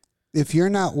like. If you're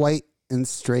not white and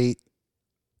straight,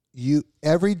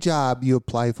 every job you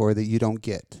apply for that you don't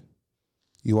get,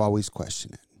 you always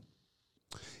question it.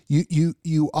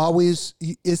 You always,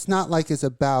 it's not like it's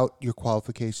about your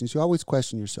qualifications. You always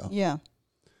question yourself. Yeah.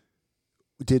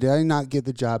 Did I not get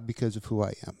the job because of who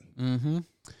I am? Mm-hmm.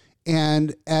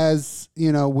 And as,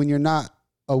 when you're not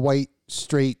a white,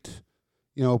 straight,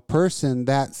 person,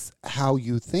 that's how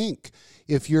you think.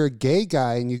 If you're a gay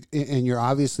guy and you're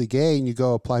obviously gay and you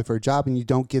go apply for a job and you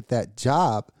don't get that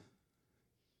job,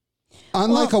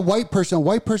 Unlike a white person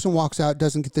walks out,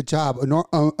 doesn't get the job.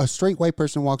 A straight white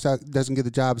person walks out, doesn't get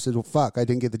the job, says, well, fuck, I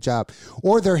didn't get the job.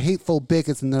 Or they're hateful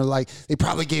bigots and they're like, they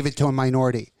probably gave it to a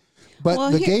minority.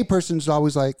 But the gay person's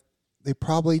always like, they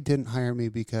probably didn't hire me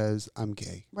because I'm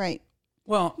gay. Right.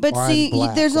 Well, but see,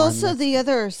 black, there's also the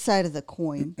other side of the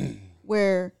coin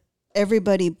where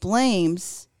everybody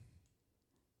blames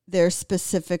their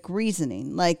specific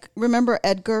reasoning. Like, remember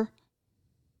Edgar?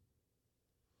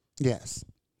 Yes.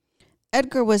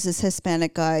 Edgar was this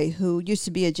Hispanic guy who used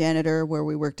to be a janitor where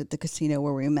we worked at the casino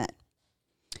where we met.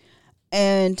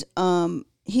 And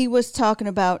he was talking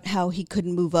about how he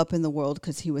couldn't move up in the world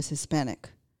because he was Hispanic.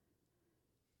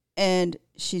 And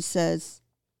she says,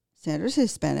 Sandra's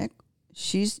Hispanic.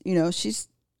 She's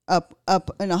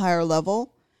up in a higher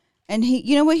level. And he,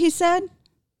 you know what he said?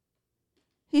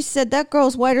 He said, that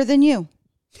girl's whiter than you.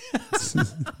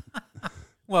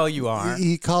 well, you are.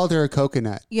 He called her a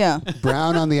coconut. Yeah.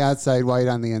 Brown on the outside, white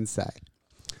on the inside.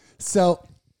 So,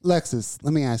 Lexus,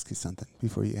 let me ask you something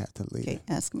before you have to leave. Okay,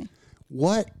 ask me.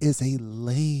 What is a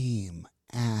lame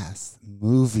ass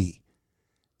movie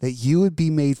that you would be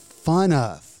made fun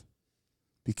of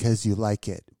because you like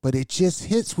it, but it just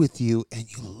hits with you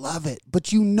and you love it,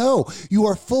 but you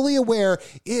are fully aware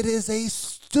it is a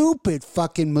stupid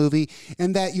fucking movie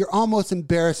and that you're almost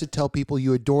embarrassed to tell people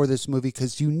you adore this movie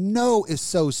because it's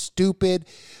so stupid,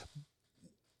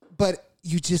 but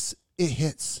it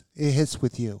hits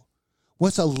with you.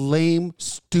 What's a lame,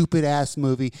 stupid ass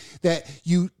movie that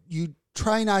you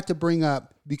try not to bring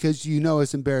up because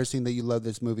it's embarrassing that you love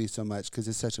this movie so much because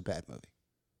it's such a bad movie?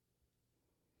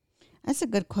 That's a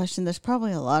good question. There's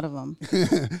probably a lot of them.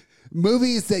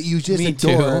 Movies that you just Me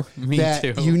adore, too. Me that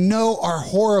too. are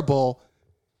horrible,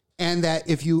 and that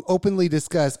if you openly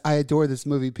discuss, I adore this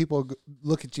movie, people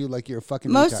look at you like you're a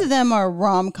fucking Most retard. of them are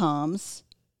rom-coms.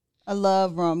 I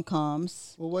love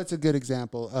rom-coms. Well, what's a good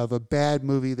example of a bad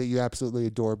movie that you absolutely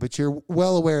adore, but you're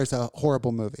well aware it's a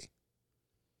horrible movie?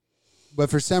 But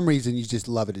for some reason, you just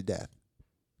love it to death.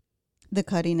 The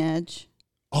Cutting Edge.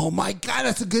 Oh my God,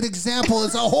 that's a good example.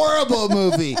 It's a horrible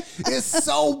movie. It's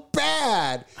so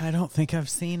bad. I don't think I've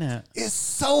seen it. It's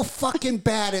so fucking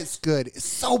bad. It's good. It's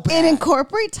so bad. It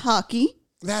incorporates hockey.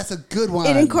 That's a good one.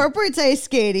 It incorporates ice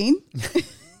skating.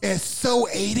 It's so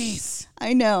 80s.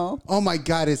 I know. Oh my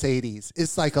God, it's 80s.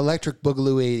 It's like Electric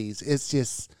Boogaloo 80s.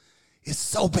 It's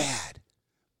so bad.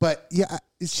 But yeah,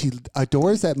 she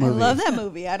adores that movie. I love that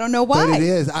movie. I don't know why. But it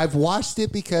is. I've watched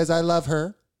it because I love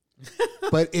her.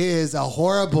 But it is a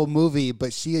horrible movie,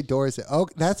 but she adores it. Oh,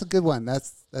 that's a good one.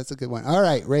 That's a good one. All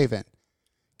right, Raven.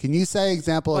 Can you say an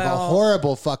example of a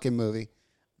horrible fucking movie?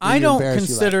 I don't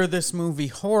consider this movie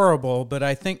horrible, but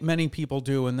I think many people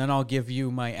do, and then I'll give you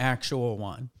my actual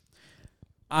one.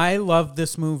 I love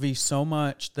this movie so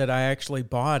much that I actually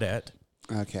bought it.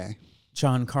 Okay.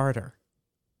 John Carter.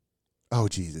 Oh,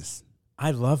 Jesus. I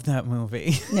love that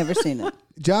movie. Never seen it.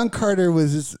 John Carter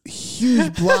was this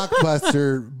huge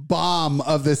blockbuster bomb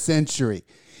of the century.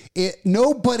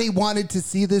 Nobody wanted to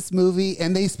see this movie,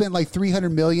 and they spent like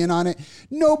 $300 million on it.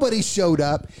 Nobody showed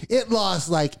up. It lost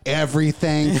like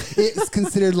everything. It's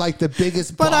considered like the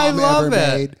biggest bomb ever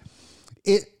made.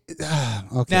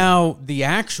 Okay. Now, the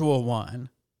actual one,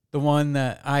 the one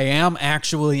that I am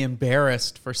actually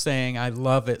embarrassed for saying I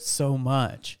love it so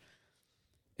much,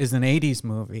 is an 80s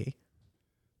movie.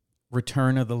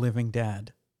 Return of the Living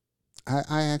Dead.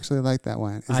 I actually like that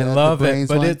one. I love it,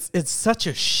 but it's such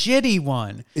a shitty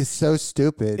one. It's so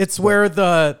stupid. It's where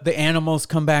the animals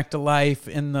come back to life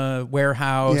in the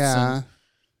warehouse. Yeah.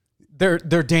 And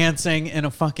they're dancing in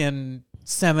a fucking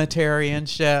cemetery and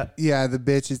shit. Yeah, the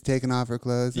bitch is taking off her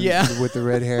clothes with the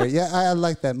red hair. Yeah, I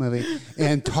like that movie.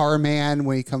 And Tarman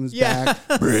when he comes back.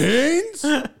 Brains?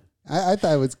 I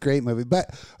thought it was a great movie.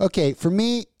 But, okay, for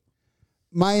me,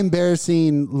 my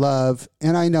embarrassing love,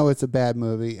 and I know it's a bad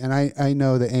movie, and I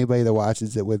know that anybody that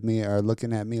watches it with me are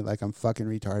looking at me like I'm fucking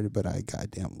retarded, but I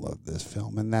goddamn love this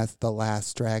film, and that's The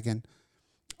Last Dragon.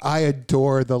 I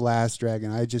adore The Last Dragon.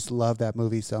 I just love that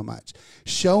movie so much.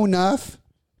 Show Enough,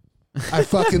 I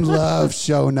fucking love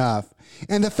Show Enough.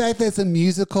 And the fact that it's a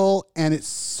musical, and it's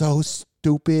so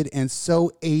stupid and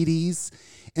so 80s,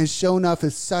 and Show Enough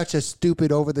is such a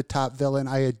stupid, over-the-top villain,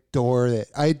 I adore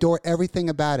it. I adore everything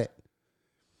about it.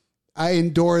 I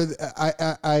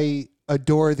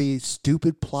adore the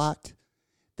stupid plot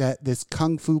that this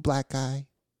kung fu black guy,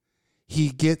 he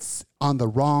gets on the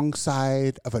wrong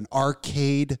side of an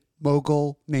arcade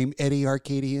mogul named Eddie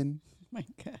Arcadian. Oh my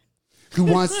God. Who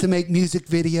wants to make music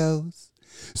videos.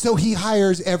 So he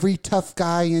hires every tough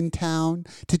guy in town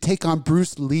to take on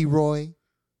Bruce Leroy.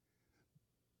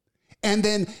 And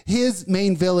then his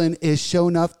main villain is show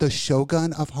enough the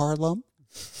Shogun of Harlem.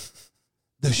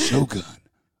 The Shogun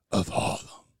of Harlem.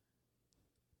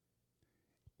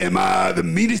 Am I the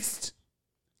meanest?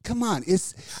 Come on.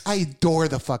 I adore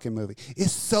the fucking movie.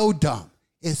 It's so dumb.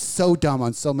 It's so dumb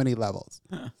on so many levels.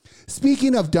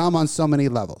 Speaking of dumb on so many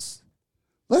levels,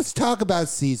 let's talk about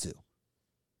Sisu.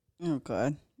 Oh,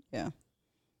 God. Yeah.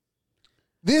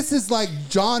 This is like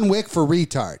John Wick for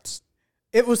retards.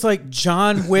 It was like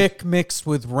John Wick mixed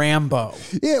with Rambo.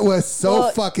 It was so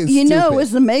fucking stupid. You know, it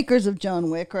was the makers of John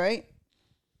Wick, right?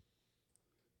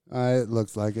 It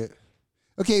looks like it.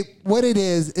 Okay, what it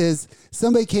is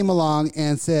somebody came along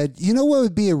and said, you know what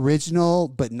would be original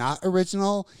but not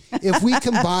original? If we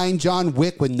combine John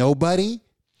Wick with nobody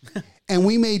and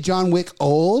we made John Wick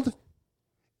old,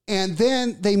 and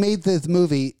then they made this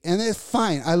movie, and it's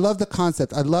fine. I love the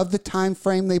concept. I love the time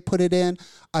frame they put it in.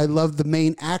 I love the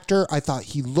main actor. I thought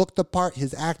he looked the part.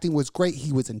 His acting was great.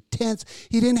 He was intense.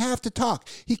 He didn't have to talk.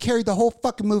 He carried the whole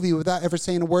fucking movie without ever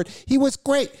saying a word. He was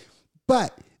great.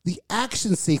 But the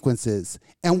action sequences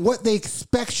and what they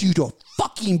expect you to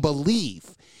fucking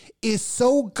believe is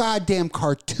so goddamn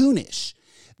cartoonish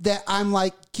that I'm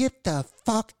like, get the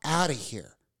fuck out of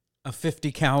here. A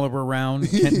 50 caliber round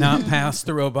cannot pass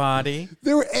through a body.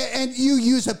 And you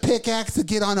use a pickaxe to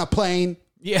get on a plane.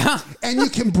 Yeah. And you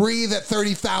can breathe at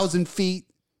 30,000 feet.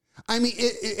 I mean,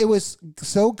 it was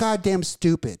so goddamn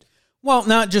stupid. Well,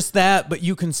 not just that, but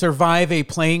you can survive a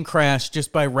plane crash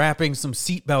just by wrapping some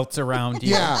seatbelts around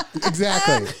you. Yeah,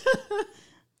 exactly.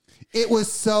 It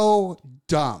was so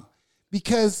dumb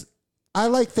because I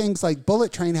like things like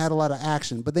Bullet Train had a lot of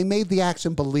action, but they made the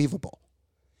action believable.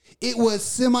 It was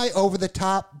semi over the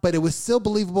top, but it was still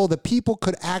believable that people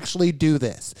could actually do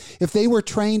this. If they were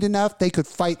trained enough, they could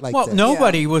fight like this. Well,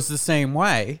 nobody was the same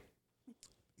way.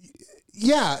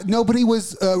 Yeah, nobody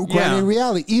was grounded in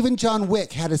reality. Even John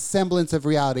Wick had a semblance of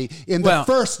reality in the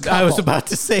first couple. I was about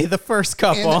to say the first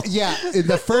couple. In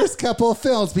the first couple of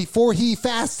films before he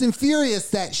Fast and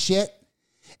Furious that shit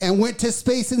and went to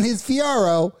space in his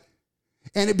Fiaro,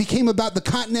 and it became about the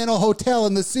Continental Hotel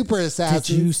and the Super Assassins.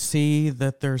 Did you see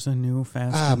that there's a new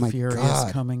Fast and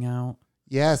Furious coming out?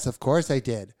 Yes, of course I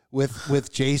did.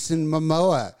 With Jason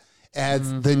Momoa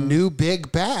as the new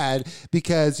big bad,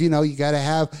 because you gotta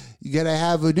have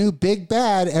a new big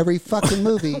bad every fucking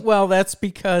movie. Well, that's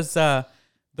because The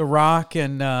Rock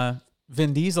and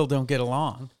Vin Diesel don't get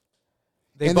along.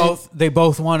 They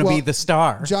both want to be the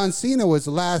star. John Cena was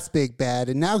the last big bad,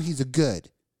 and now he's a good.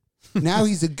 Now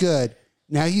he's a good.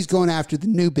 Now he's going after the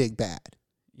new big bad.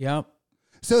 Yep.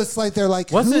 So it's like they're like,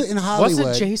 who in Hollywood?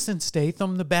 Wasn't Jason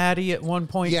Statham the baddie at one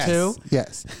point too?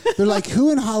 Yes. They're like,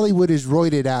 who in Hollywood is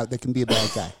roided out that can be a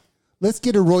bad guy? Let's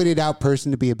get a roided out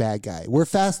person to be a bad guy. We're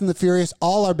Fast and the Furious.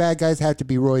 All our bad guys have to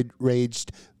be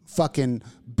raged fucking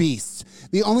beasts.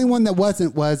 The only one that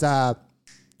wasn't was the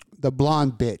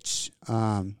blonde bitch.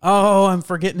 I'm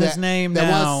forgetting his name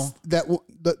now.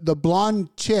 The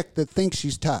blonde chick that thinks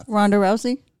she's tough. Ronda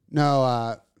Rousey?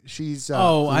 No, she's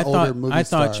I older movie thought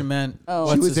star. you meant.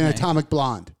 She was in Atomic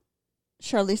Blonde.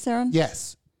 Charlize Theron?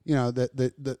 Yes.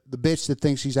 The bitch that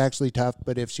thinks she's actually tough,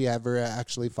 but if she ever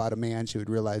actually fought a man, she would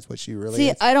realize what she really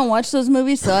is. See, I don't watch those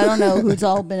movies, so I don't know who's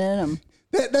all been in them.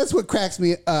 That's what cracks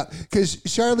me up, because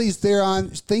Charlize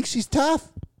Theron thinks she's tough.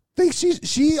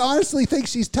 She honestly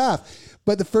thinks she's tough.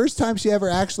 But the first time she ever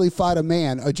actually fought a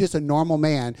man, or just a normal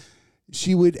man,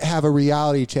 she would have a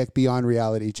reality check beyond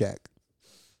reality check.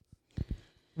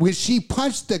 When she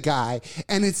punched the guy,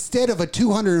 and instead of a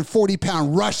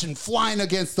 240-pound Russian flying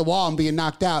against the wall and being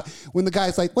knocked out, when the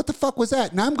guy's like, what the fuck was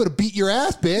that? Now I'm going to beat your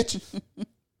ass, bitch.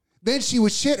 Then she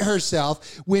would shit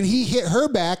herself when he hit her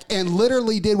back and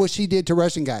literally did what she did to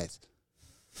Russian guys.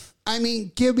 I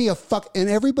mean, give me a fuck. And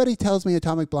everybody tells me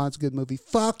Atomic Blonde's a good movie.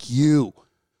 Fuck you.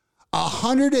 A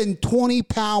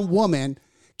 120-pound woman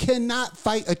cannot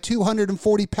fight a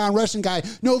 240-pound Russian guy,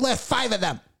 no less 5 of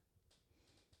them.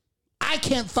 I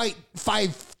can't fight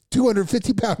 5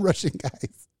 250-pound Russian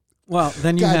guys. Well,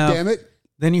 then you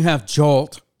Then you have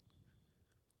Jolt,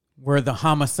 where the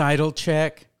homicidal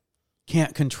chick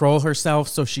can't control herself,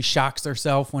 so she shocks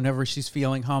herself whenever she's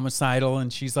feeling homicidal,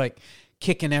 and she's like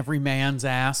kicking every man's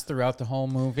ass throughout the whole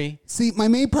movie. See, my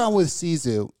main problem with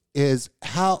Sisu is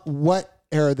what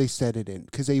era they set it in,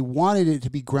 because they wanted it to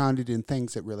be grounded in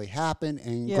things that really happened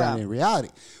and grounded in reality.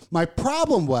 My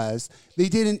problem was they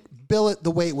didn't bill it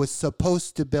the way it was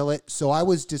supposed to bill it, so I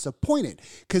was disappointed,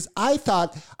 because I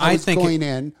thought I think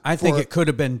it could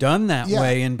have been done that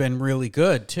way and been really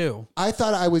good too. I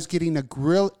thought I was getting a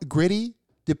gritty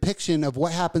depiction of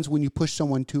what happens when you push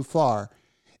someone too far,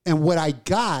 and what I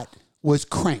got was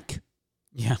Crank.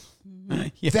 Yeah.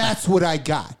 Yeah. That's what I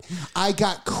got. I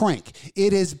got Crank.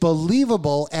 It is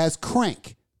believable as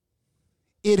Crank.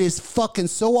 It is fucking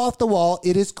so off the wall.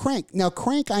 It is Crank. Now,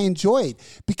 Crank I enjoyed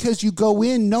because you go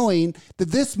in knowing that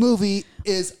this movie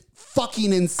is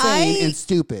fucking insane and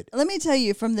stupid. Let me tell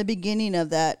you, from the beginning of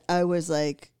that, I was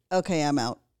like, okay, I'm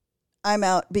out. I'm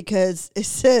out because it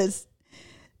says,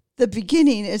 the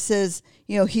beginning, it says,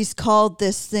 you know, he's called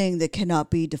this thing that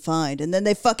cannot be defined. And then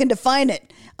they fucking define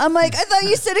it. I'm like, I thought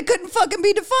you said it couldn't fucking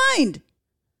be defined.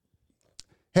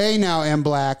 Hey now, M.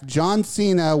 Black. John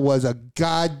Cena was a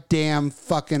goddamn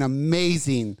fucking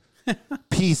amazing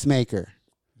Peacemaker.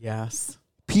 Yes.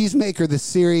 Peacemaker, the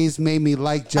series, made me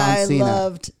like John Cena. I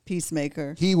loved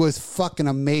Peacemaker. He was fucking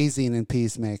amazing in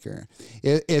Peacemaker.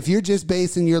 If you're just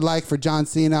basing your like for John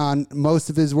Cena on most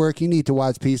of his work, you need to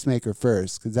watch Peacemaker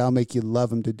first because that'll make you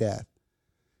love him to death.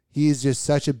 He is just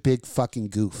such a big fucking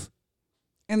goof.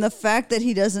 And the fact that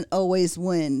he doesn't always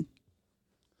win.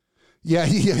 Yeah,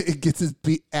 he gets his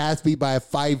ass beat by a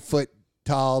 5 foot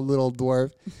tall little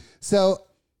dwarf. So,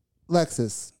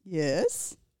 Lexus.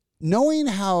 Yes. Knowing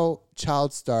how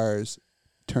child stars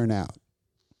turn out,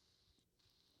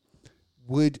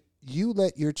 would you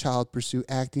let your child pursue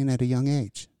acting at a young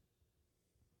age?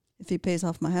 If he pays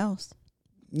off my house.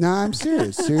 No, I'm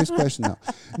serious. Serious question, though.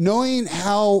 Knowing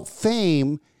how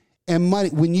fame and money,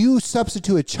 when you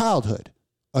substitute a childhood,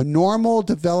 a normal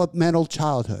developmental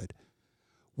childhood,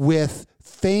 with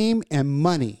fame and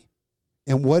money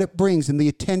and what it brings and the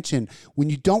attention, when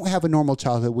you don't have a normal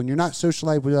childhood, when you're not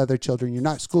socialized with other children, you're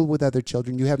not schooled with other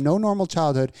children, you have no normal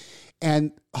childhood,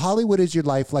 and Hollywood is your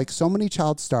life like so many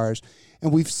child stars,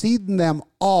 and we've seen them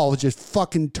all just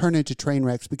fucking turn into train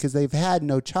wrecks because they've had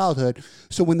no childhood.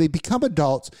 So when they become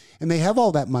adults and they have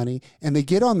all that money and they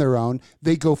get on their own,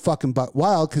 they go fucking butt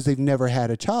wild because they've never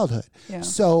had a childhood. Yeah.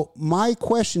 So my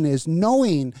question is,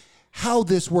 knowing how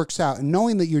this works out and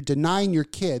knowing that you're denying your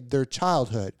kid their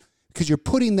childhood because you're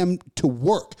putting them to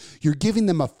work, you're giving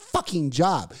them a fucking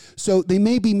job. So they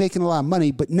may be making a lot of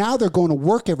money, but now they're going to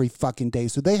work every fucking day.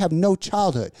 So they have no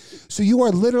childhood. So you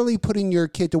are literally putting your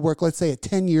kid to work, let's say at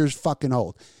 10 years fucking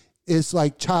old. It's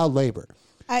like child labor.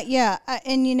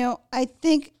 And you know, I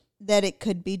think that it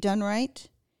could be done right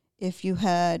if you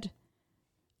had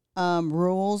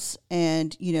rules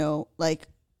and, you know, like,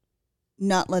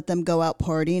 not let them go out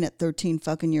partying at 13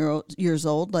 fucking years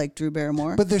old like Drew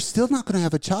Barrymore. But they're still not going to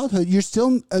have a childhood.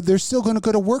 They're still going to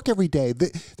go to work every day.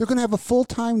 They're going to have a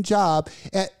full-time job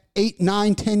at 8,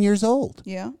 9, 10 years old.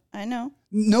 Yeah, I know.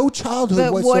 No childhood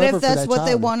but whatsoever. But what if that's what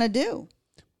they childhood. want to do?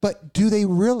 But do they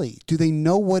really? Do they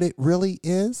know what it really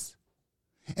is?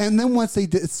 And then once they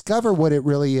discover what it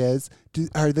really is,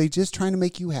 are they just trying to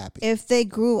make you happy? If they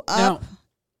grew up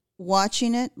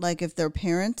watching it, like if their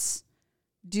parents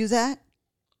do that,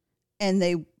 and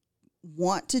they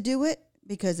want to do it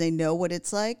because they know what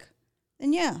it's like,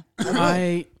 then yeah.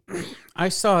 I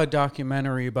saw a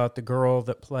documentary about the girl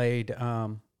that played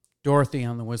Dorothy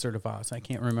on The Wizard of Oz. I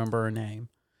can't remember her name.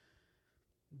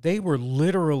 They were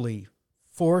literally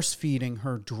force-feeding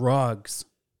her drugs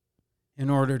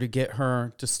in order to get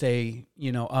her to stay,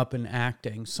 you know, up and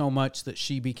acting so much that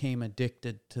she became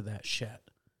addicted to that shit.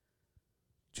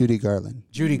 Judy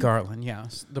Garland,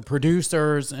 yes. The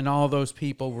producers and all those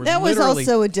people were that was literally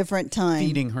also a different time.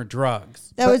 feeding her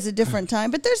drugs. That was a different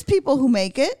time. But there's people who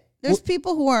make it. There's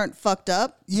people who aren't fucked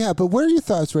up. Yeah, but what are your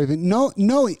thoughts, Raven?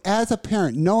 No, as a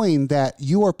parent, knowing that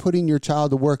you are putting your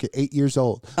child to work at 8 years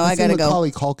old. I gotta go.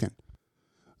 Macaulay Culkin.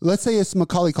 Let's say it's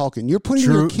Macaulay Culkin. You're putting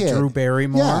your kid. Drew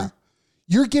Barrymore. Yeah.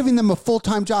 You're giving them a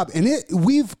full-time job. And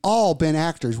we've all been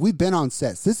actors. We've been on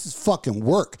sets. This is fucking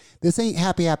work. This ain't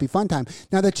happy, happy fun time.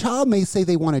 Now, the child may say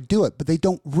they want to do it, but they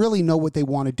don't really know what they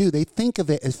want to do. They think of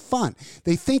it as fun.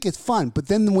 They think it's fun. But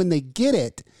then when they get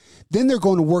it, then they're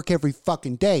going to work every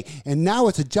fucking day. And now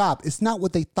it's a job. It's not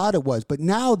what they thought it was. But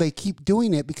now they keep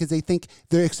doing it because they think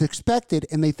it's expected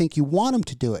and they think you want them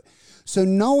to do it. So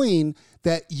knowing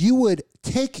that you would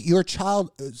take your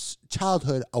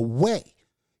childhood away,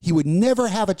 he would never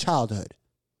have a childhood.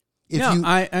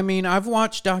 I mean, I've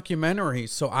watched documentaries,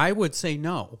 so I would say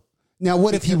no. Now,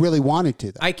 what if he really wanted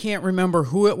to, though? I can't remember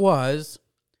who it was,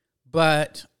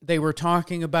 but they were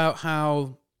talking about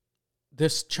how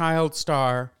this child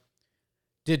star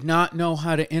did not know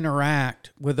how to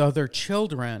interact with other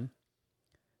children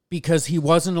because he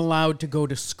wasn't allowed to go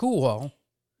to school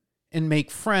and make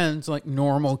friends like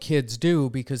normal kids do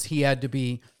because he had to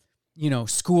be, you know,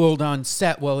 schooled on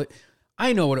set. Well,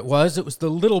 I know what it was. It was the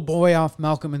little boy off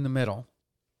Malcolm in the Middle.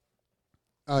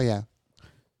 Oh, yeah.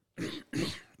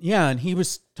 Yeah, and he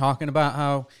was talking about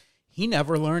how he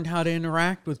never learned how to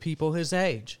interact with people his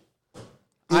age.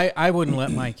 I wouldn't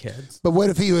let my kids. But what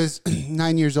if he was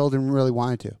 9 years old and really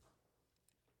wanted to?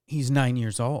 He's 9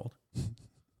 years old.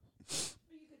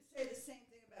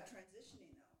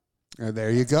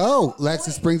 There you go.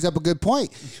 Lexus brings up a good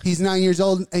point. He's 9 years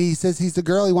old and he says he's a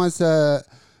girl. He wants to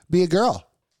be a girl.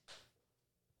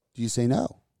 Do you say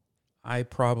no? I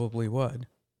probably would.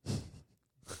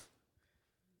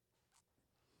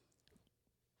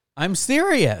 I'm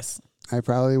serious. I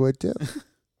probably would too.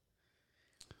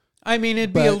 I mean,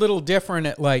 it'd be a little different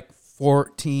at like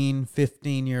 14,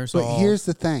 15 years old. But here's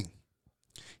the thing.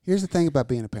 Here's the thing about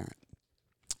being a parent.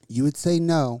 You would say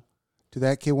no to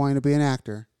that kid wanting to be an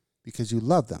actor because you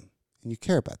love them and you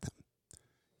care about them.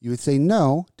 You would say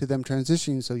no to them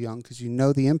transitioning so young because you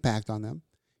know the impact on them.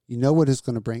 You know what it's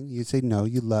going to bring. You'd say no,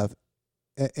 you love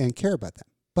and care about them.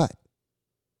 But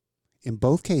in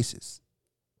both cases,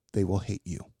 they will hate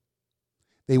you.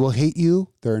 They will hate you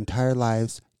their entire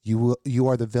lives. You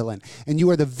are the villain. And you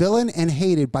are the villain and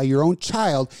hated by your own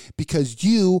child because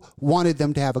you wanted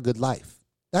them to have a good life.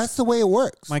 That's the way it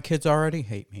works. My kids already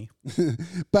hate me.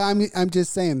 But I'm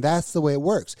just saying that's the way it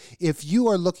works. If you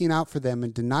are looking out for them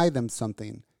and deny them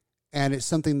something, and it's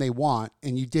something they want,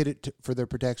 and you did it for their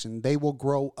protection, they will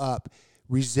grow up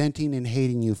resenting and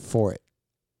hating you for it.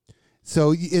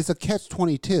 So it's a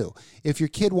catch-22. If your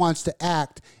kid wants to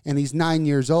act and he's 9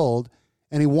 years old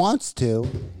and he wants to,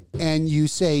 and you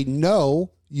say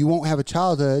no, you won't have a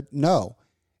childhood, no,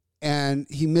 and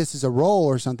he misses a role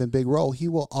or something, big role, he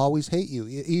will always hate you.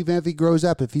 Even if he grows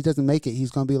up, if he doesn't make it,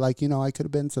 he's going to be like, I could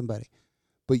have been somebody.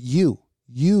 But you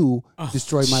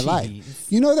destroyed my life.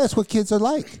 That's what kids are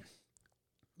like.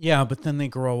 Yeah, but then they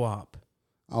grow up.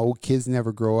 Oh, kids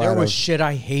never grow out. There was shit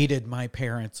I hated my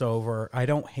parents over. I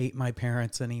don't hate my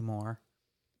parents anymore.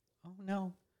 Oh,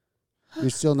 no. You're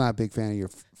still not a big fan of your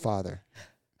father.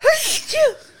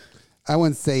 I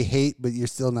wouldn't say hate, but you're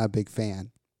still not a big fan.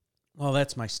 Well,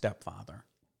 that's my stepfather.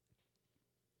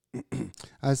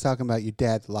 I was talking about your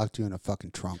dad that locked you in a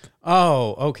fucking trunk.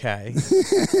 Oh, okay.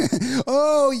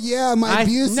 Oh, yeah, my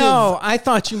abusive. No, I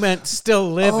thought you meant still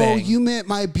living. Oh, you meant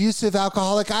my abusive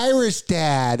alcoholic Irish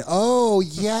dad. Oh,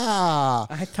 yeah.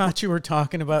 I thought you were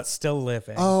talking about still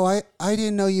living. Oh, I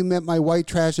didn't know you meant my white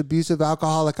trash abusive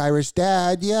alcoholic Irish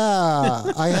dad.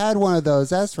 Yeah, I had one of those.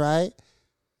 That's right.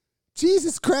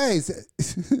 Jesus Christ.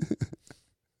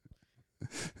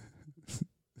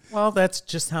 Well, that's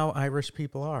just how Irish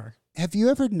people are. Have you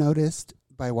ever noticed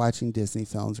by watching Disney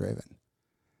films, Raven,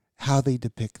 how they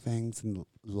depict things in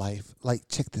life? Like,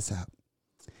 check this out.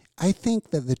 I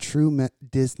think that the true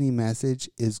Disney message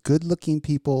is good-looking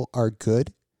people are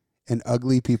good and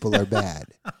ugly people are bad.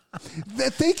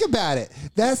 Think about it.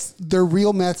 That's their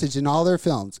real message in all their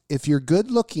films. If you're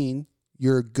good-looking,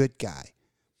 you're a good guy.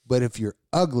 But if you're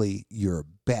ugly, you're a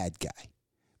bad guy.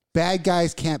 Bad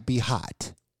guys can't be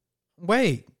hot.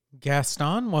 Wait,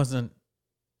 Gaston wasn't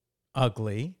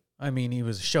ugly. I mean, he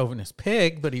was a chauvinist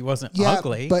pig, but he wasn't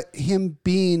ugly. But him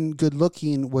being good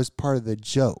looking was part of the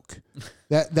joke.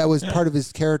 That was part of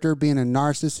his character, being a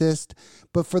narcissist.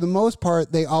 But for the most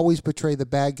part, they always portray the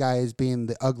bad guy as being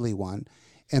the ugly one,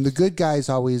 and the good guy is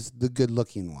always the good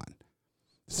looking one.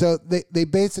 So they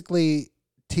basically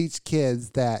teach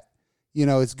kids that,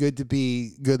 it's good to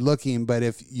be good looking, but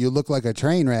if you look like a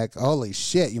train wreck, holy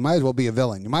shit, you might as well be a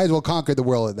villain. You might as well conquer the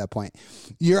world at that point.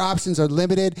 Your options are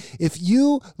limited. If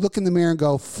you look in the mirror and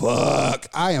go, fuck,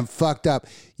 I am fucked up,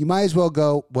 you might as well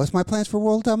go, what's my plans for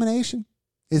world domination?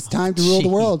 It's time to rule the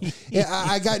world.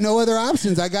 I got no other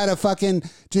options. I got to fucking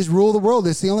just rule the world.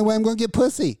 It's the only way I'm going to get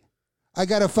pussy. I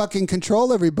got to fucking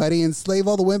control everybody and enslave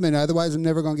all the women. Otherwise, I'm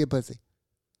never going to get pussy.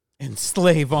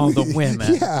 Enslave all the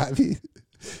women? Yeah. I mean,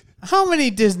 how many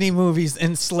Disney movies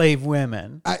enslave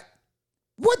women?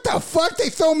 What the fuck? They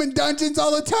throw them in dungeons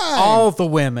all the time. All the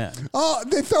women. Oh,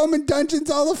 they throw them in dungeons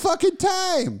all the fucking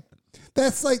time.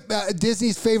 That's like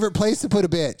Disney's favorite place to put a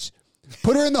bitch.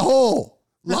 Put her in the hole.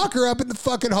 Lock her up in the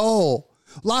fucking hole.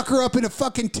 Lock her up in a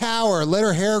fucking tower. Let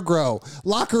her hair grow.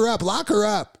 Lock her up. Lock her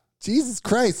up. Jesus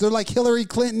Christ. They're like Hillary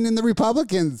Clinton and the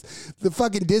Republicans. The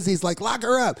fucking Disney's like, lock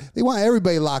her up. They want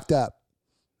everybody locked up.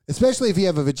 Especially if you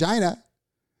have a vagina.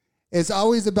 It's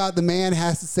always about the man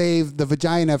has to save the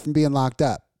vagina from being locked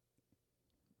up.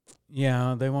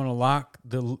 Yeah, they want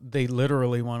to they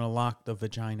literally want to lock the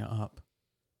vagina up.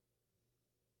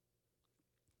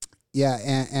 Yeah,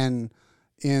 and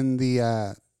in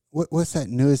the, what's that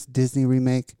newest Disney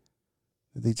remake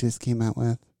that they just came out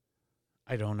with?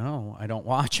 I don't know. I don't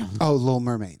watch them. Oh, Little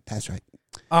Mermaid. That's right.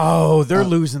 Oh, they're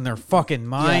losing their fucking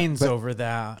minds yeah, over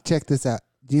that. Check this out.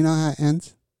 Do you know how it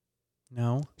ends?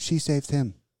 No. She saves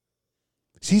him.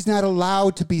 She's not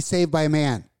allowed to be saved by a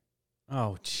man.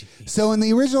 Oh, jeez. So in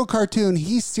the original cartoon,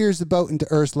 he steers the boat into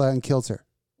Ursula and kills her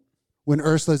when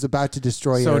Ursula's about to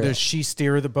destroy So Ariel. does she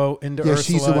steer the boat into Yeah, Ursula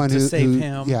she's the one to who save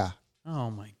him? Yeah. Oh,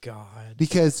 my God.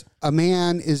 Because a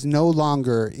man is no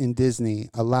longer in Disney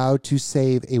allowed to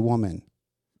save a woman.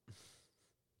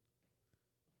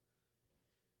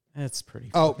 That's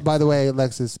pretty. Oh, by the way,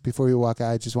 Alexis, before you walk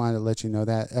out, I just wanted to let you know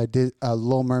that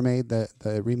Little Mermaid,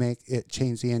 the remake, it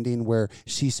changed the ending where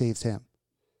she saves him.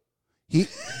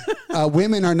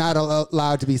 Women are not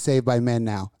allowed to be saved by men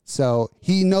now. So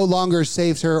he no longer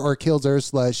saves her or kills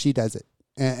Ursula. She does it.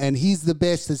 And he's the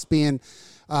bitch that's being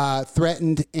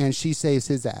threatened, and she saves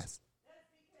his ass.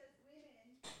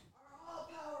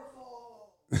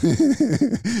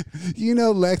 You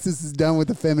know, Lexus is done with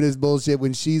the feminist bullshit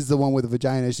when she's the one with the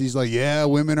vagina. She's like, yeah,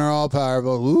 women are all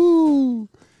powerful. Ooh.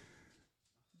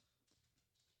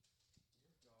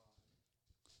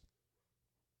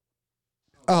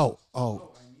 Oh.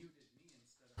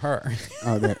 Her.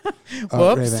 Oh, there.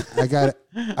 Whoops. Raven, I got it.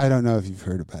 I don't know if you've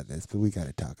heard about this, but we got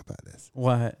to talk about this.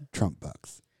 What? Trump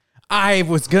bucks. I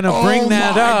was going to bring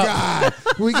that up.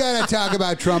 God. We got to talk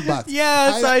about Trump bucks.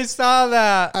 Yes, I saw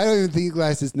that. I don't even think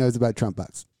Glasses knows about Trump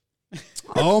bucks.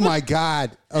 Oh, my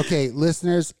God. Okay,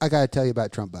 listeners, I got to tell you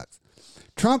about Trump bucks.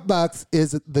 Trump bucks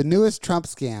is the newest Trump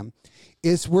scam.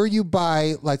 It's where you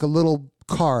buy like a little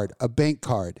card, a bank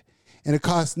card, and it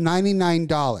costs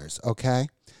 $99, okay?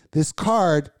 This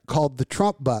card called the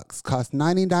Trump bucks costs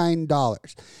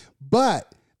 $99.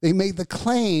 But they make the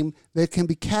claim that it can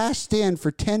be cashed in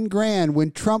for 10 grand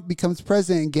when Trump becomes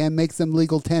president again, makes them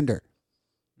legal tender.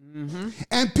 Mm-hmm.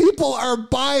 And people are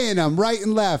buying them right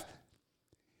and left.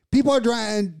 People are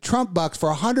trying Trump bucks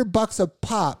for $100 a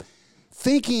pop,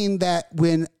 thinking that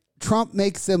when Trump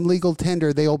makes them legal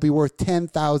tender, they'll be worth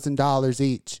 $10,000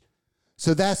 each.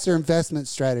 So that's their investment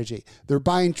strategy. They're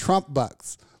buying Trump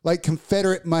bucks like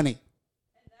Confederate money.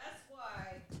 And that's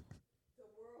why the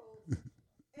world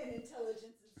and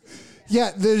intelligence is doing that.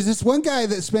 Yeah, there's this one guy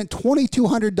that spent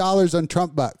 $2,200 on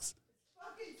Trump bucks.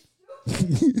 Fucking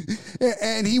stupid.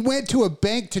 And he went to a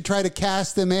bank to try to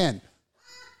cash them in.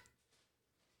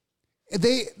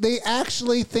 They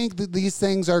actually think that these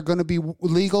things are going to be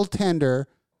legal tender.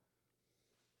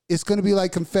 It's going to be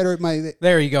like Confederate money.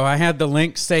 There you go. I had the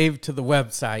link saved to the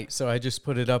website, so I just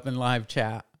put it up in live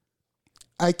chat.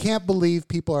 I can't believe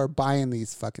people are buying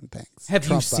these fucking things. Have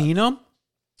you seen them?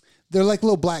 They're like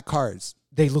little black cards.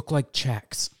 They look like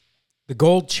checks. The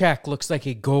gold check looks like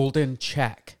a golden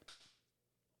check.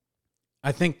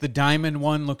 I think the diamond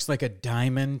one looks like a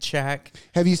diamond check.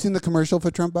 Have you seen the commercial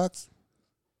for Trump bucks?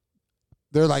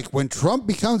 They're like, when Trump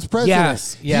becomes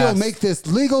president, he'll make this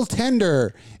legal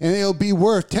tender and it'll be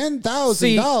worth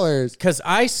 $10,000. Because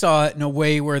I saw it in a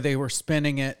way where they were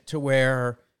spinning it to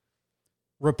where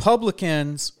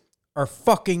Republicans are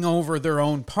fucking over their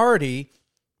own party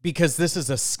because this is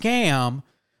a scam,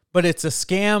 but it's a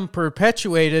scam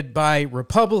perpetuated by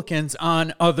Republicans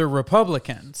on other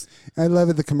Republicans. I love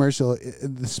it. The commercial,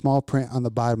 the small print on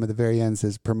the bottom of the very end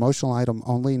says promotional item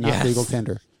only, not legal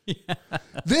tender. Yeah.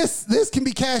 This can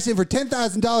be cashed in for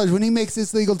 $10,000 when he makes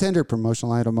this legal tender.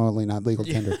 Promotional item only, not legal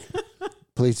tender.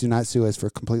 Please do not sue us for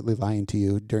completely lying to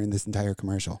you during this entire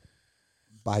commercial.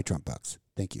 Buy Trump bucks.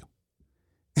 Thank you.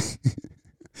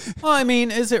 Well, I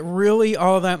mean, is it really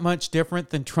all that much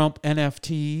different than Trump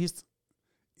NFTs?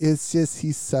 It's just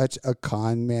he's such a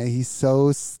con man. He's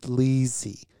so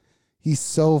sleazy. He's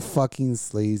so fucking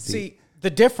sleazy. See, the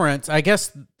difference, I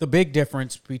guess the big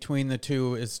difference between the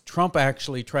two is Trump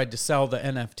actually tried to sell the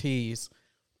NFTs.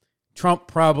 Trump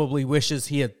probably wishes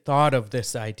he had thought of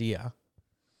this idea.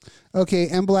 Okay,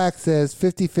 M. Black says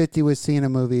 50-50 with Cena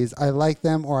movies. I like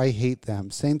them or I hate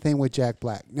them. Same thing with Jack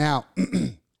Black. Now...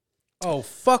 Oh,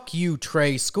 fuck you,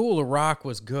 Trey. School of Rock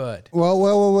was good.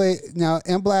 Well, wait. Now,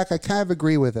 M. Black, I kind of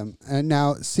agree with him. And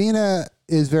now, Cena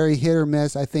is very hit or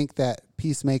miss. I think that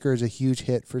Peacemaker is a huge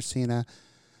hit for Cena.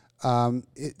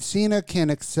 Cena can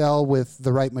excel with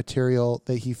the right material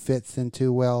that he fits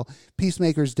into well.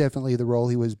 Peacemaker is definitely the role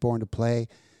he was born to play.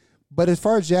 But as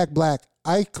far as Jack Black,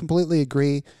 I completely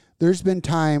agree. There's been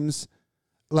times,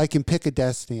 like in Pick of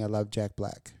Destiny, I love Jack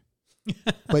Black.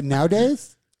 But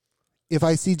nowadays... if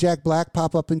I see Jack Black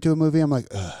pop up into a movie, I'm like,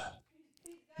 ugh.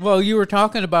 Well, you were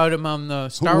talking about him on the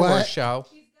Star Wars show.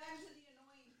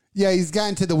 Yeah, he's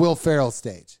gotten to the Will Ferrell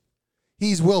stage.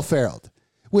 He's Will Ferrelled,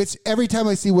 which every time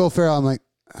I see Will Ferrell, I'm like,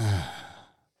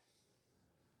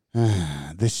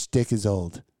 this shtick is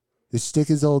old. This shtick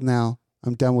is old now.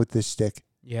 I'm done with this shtick.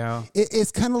 Yeah.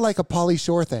 It's kind of like a Pauly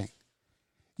Shore thing.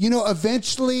 You know,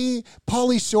 eventually,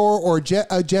 Pauly Shore or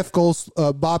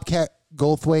Bobcat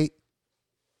Goldthwait,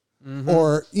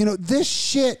 or, you know, this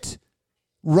shit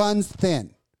runs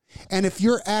thin. And if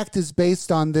your act is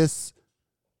based on this,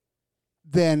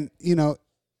 then,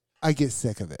 I get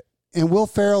sick of it. And Will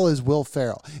Ferrell is Will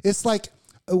Ferrell. It's like,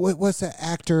 what's that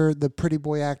actor, the pretty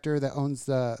boy actor that owns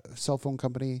the cell phone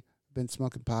company, been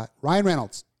smoking pot? Ryan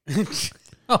Reynolds.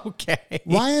 Okay.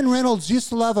 Ryan Reynolds, used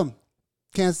to love him.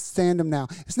 Can't stand him now.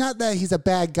 It's not that he's a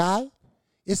bad guy.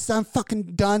 I'm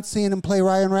fucking done seeing him play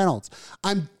Ryan Reynolds.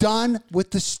 I'm done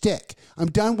with the shtick. I'm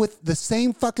done with the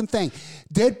same fucking thing.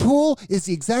 Deadpool is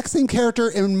the exact same character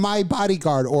in My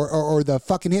Bodyguard or the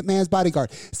fucking Hitman's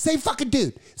Bodyguard. Same fucking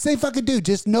dude.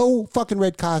 Just no fucking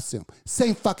red costume.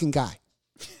 Same fucking guy.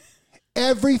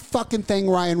 Every fucking thing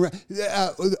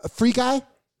Free Guy?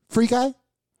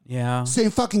 Yeah.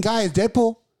 Same fucking guy as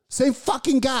Deadpool. Same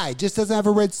fucking guy. Just doesn't have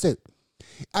a red suit.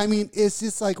 I mean, it's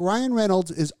just like Ryan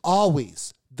Reynolds is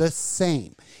always the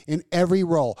same in every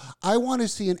role. I want to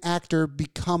see an actor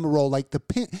become a role like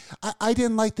I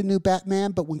didn't like the new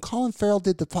Batman, but when Colin Farrell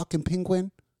did the fucking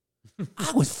Penguin,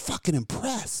 I was fucking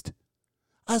impressed.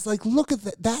 I was like, look at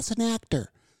that. That's an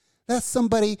actor. That's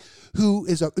somebody who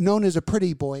is known as a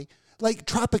pretty boy, like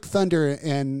Tropic Thunder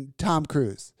and Tom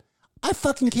Cruise. I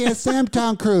fucking can't stand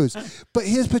Tom Cruise, but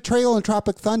his portrayal in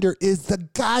Tropic Thunder is the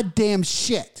goddamn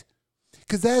shit.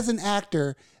 Because that is an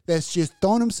actor that's just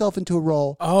thrown himself into a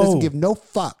role, doesn't give no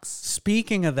fucks.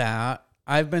 Speaking of that,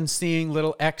 I've been seeing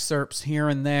little excerpts here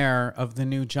and there of the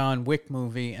new John Wick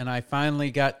movie, and I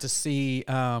finally got to see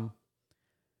the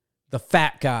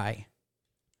fat guy.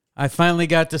 I finally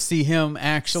got to see him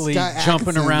actually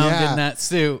jumping around in that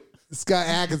suit. Scott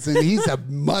Adkison, he's a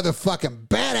motherfucking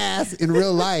badass in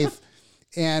real life.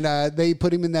 And they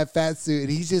put him in that fat suit.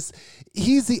 And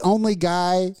he's the only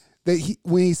guy that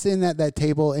when he's sitting at that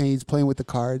table and he's playing with the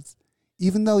cards,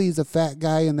 even though he's a fat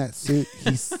guy in that suit,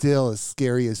 he's still as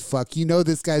scary as fuck. You know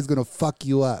this guy's going to fuck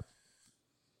you up.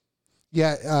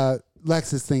 Yeah,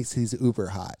 Lexus thinks he's uber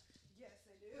hot. Yes,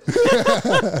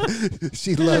 I do.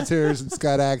 She loves her some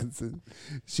Scott Adkison.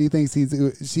 She thinks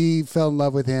she fell in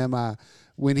love with him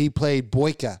when he played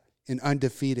Boyka in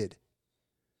Undefeated.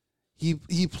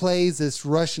 He plays this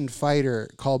Russian fighter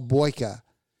called Boyka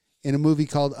in a movie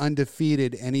called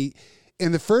Undefeated. And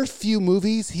in the first few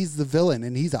movies, he's the villain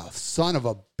and he's a son of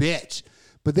a bitch.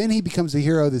 But then he becomes the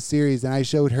hero of the series. And I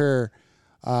showed her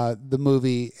the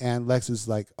movie and Lex was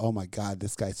like, oh my God,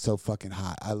 this guy's so fucking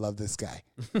hot. I love this guy.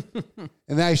 And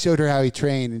then I showed her how he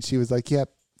trained and she was like, yep,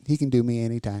 he can do me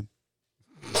anytime.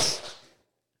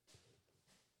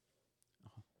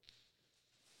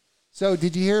 So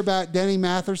did you hear about Danny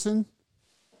Matheson?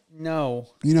 No.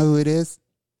 You know who it is?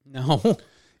 No.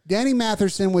 Danny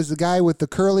Matheson was the guy with the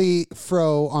curly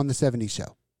fro on the 70s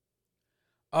show.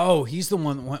 Oh, he's the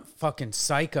one that went fucking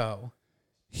psycho.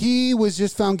 He was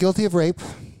just found guilty of rape.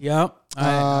 Yep.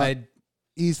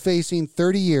 He's facing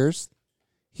 30 years.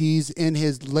 He's in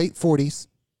his late 40s.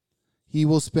 He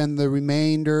will spend the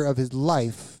remainder of his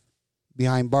life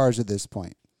behind bars at this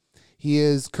point. He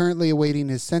is currently awaiting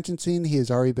his sentencing. He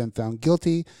has already been found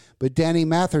guilty. But Danny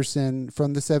Matheson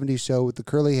from the 70s show with the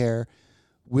curly hair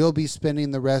will be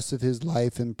spending the rest of his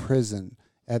life in prison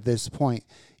at this point.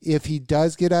 If he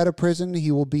does get out of prison, he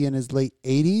will be in his late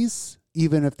 80s.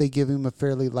 Even if they give him a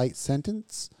fairly light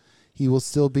sentence, he will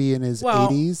still be in his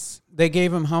 80s. They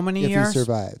gave him how many years? If he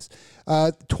survives.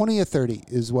 20 or 30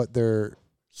 is what they're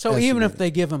estimating. Even if they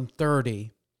give him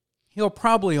 30... he'll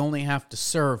probably only have to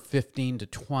serve 15 to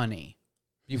 20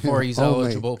 before he's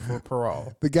eligible for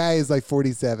parole. The guy is like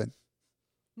 47.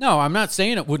 No, I'm not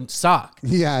saying it wouldn't suck.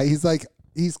 Yeah,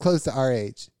 he's close to our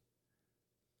age.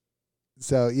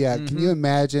 So, yeah, Can you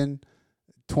imagine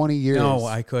 20 years? No,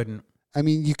 I couldn't. I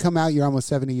mean, you come out, you're almost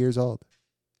 70 years old.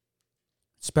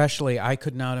 Especially, I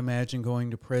could not imagine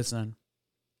going to prison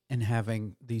and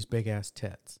having these big-ass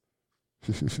tits.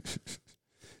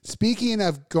 Speaking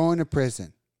of going to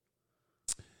prison,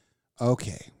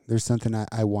 okay, there's something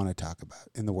I want to talk about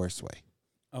in the worst way.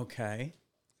 Okay.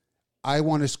 I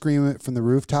want to scream it from the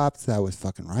rooftops. That was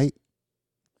fucking right.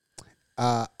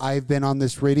 I've been on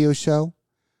this radio show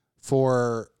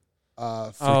for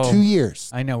 2 years.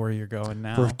 I know where you're going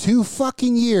now. For 2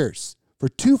 fucking years. For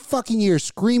 2 fucking years,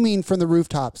 screaming from the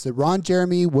rooftops that Ron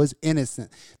Jeremy was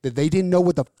innocent, that they didn't know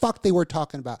what the fuck they were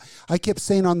talking about. I kept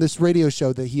saying on this radio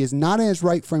show that he is not in his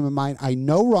right frame of mind. I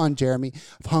know Ron Jeremy.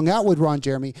 I've hung out with Ron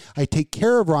Jeremy. I take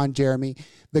care of Ron Jeremy.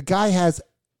 The guy has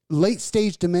late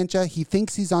stage dementia. He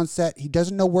thinks he's on set. He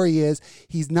doesn't know where he is.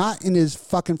 He's not in his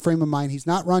fucking frame of mind. He's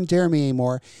not Ron Jeremy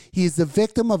anymore. He's the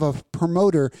victim of a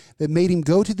promoter that made him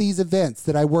go to these events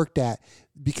that I worked at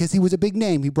because he was a big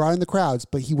name. He brought in the crowds,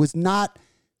 but he was not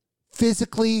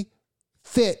physically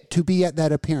fit to be at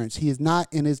that appearance. He is not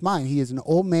in his mind. He is an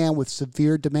old man with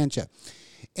severe dementia.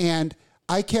 And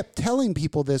I kept telling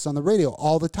people this on the radio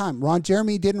all the time. Ron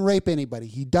Jeremy didn't rape anybody.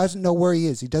 He doesn't know where he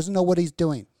is. He doesn't know what he's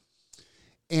doing.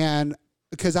 And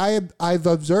because I've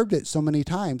observed it so many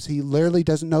times, he literally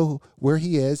doesn't know where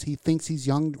he is. He thinks he's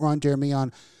young Ron Jeremy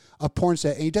on a porn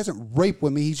set, and he doesn't rape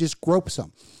women. He just gropes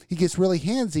them. He gets really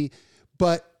handsy,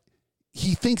 but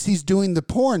he thinks he's doing the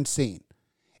porn scene.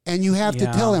 And you have to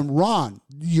tell him, Ron,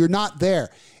 you're not there.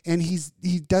 And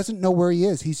he doesn't know where he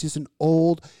is. He's just an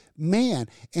old man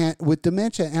and with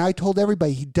dementia. And I told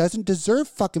everybody he doesn't deserve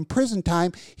fucking prison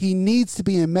time. He needs to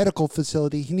be in a medical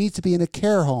facility. He needs to be in a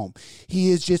care home.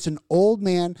 He is just an old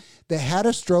man that had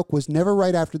a stroke, was never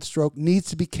right after the stroke, needs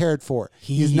to be cared for.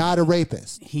 He is not a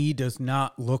rapist. He does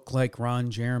not look like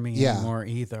Ron Jeremy anymore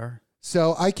either.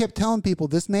 So I kept telling people,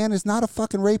 this man is not a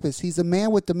fucking rapist. He's a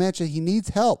man with dementia. He needs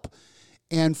help.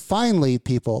 And finally,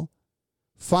 people,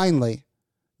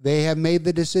 they have made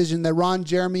the decision that Ron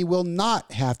Jeremy will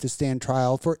not have to stand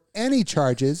trial for any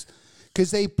charges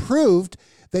because they proved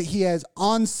that he has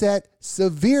onset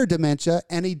severe dementia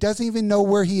and he doesn't even know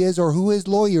where he is or who his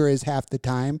lawyer is half the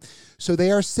time. So they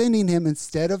are sending him,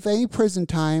 instead of any prison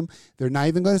time, they're not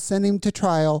even going to send him to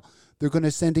trial. They're going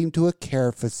to send him to a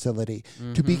care facility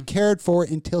to be cared for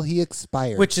until he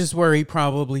expires. Which is where he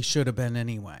probably should have been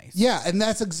anyways. Yeah, and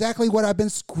that's exactly what I've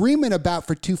been screaming about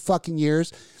for 2 fucking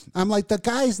years. I'm like, the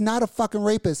guy's not a fucking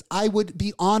rapist. I would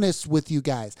be honest with you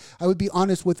guys.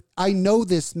 I know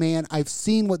this man. I've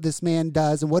seen what this man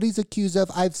does and what he's accused of.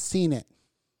 I've seen it.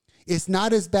 It's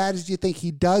not as bad as you think.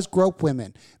 He does grope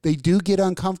women. They do get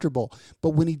uncomfortable. But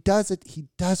when he does it, he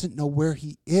doesn't know where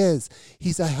he is.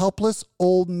 He's a helpless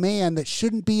old man that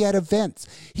shouldn't be at events.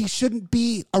 He shouldn't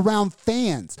be around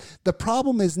fans. The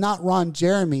problem is not Ron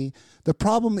Jeremy. The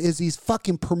problem is these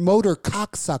fucking promoter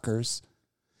cocksuckers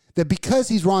that because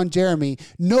he's Ron Jeremy,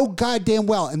 know goddamn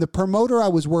well, and the promoter I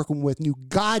was working with knew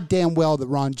goddamn well that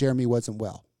Ron Jeremy wasn't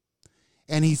well.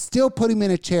 And he still put him in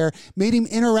a chair, made him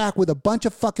interact with a bunch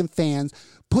of fucking fans,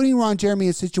 putting Ron Jeremy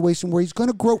in a situation where he's going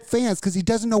to grope fans because he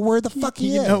doesn't know where the fuck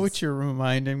he is. You know what you're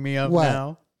reminding me of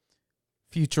now?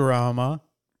 Futurama.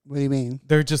 What do you mean?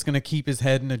 They're just going to keep his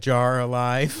head in a jar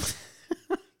alive.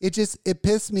 It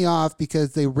pissed me off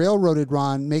because they railroaded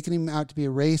Ron, making him out to be a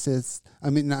racist. I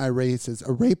mean, not a racist,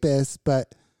 a rapist.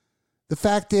 But the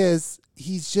fact is,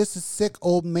 he's just a sick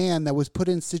old man that was put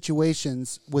in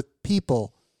situations with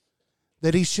people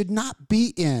that he should not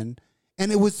be in,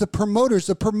 and it was the promoters.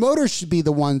 The promoters should be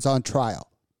the ones on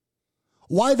trial.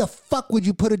 Why the fuck would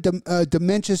you put a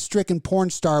dementia-stricken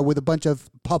porn star with a bunch of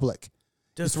public?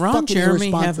 Does Ron Jeremy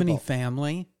have any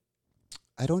family?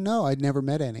 I don't know. I'd never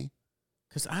met any.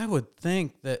 Because I would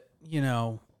think that,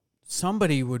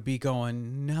 somebody would be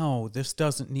going, no, this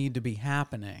doesn't need to be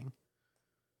happening.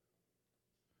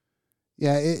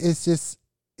 Yeah, it's just...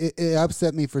 It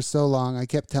upset me for so long. I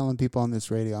kept telling people on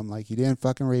this radio, I'm like, he didn't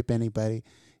fucking rape anybody.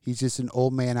 He's just an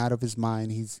old man out of his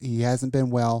mind. He hasn't been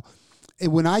well.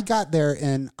 And when I got there,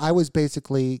 and I was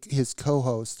basically his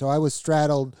co-host, so I was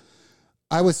saddled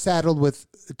with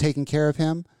taking care of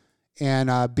him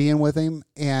and being with him,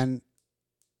 and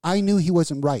I knew he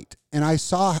wasn't right, and I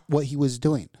saw what he was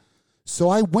doing. So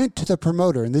I went to the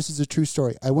promoter, and this is a true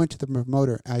story. I went to the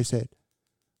promoter, and I said,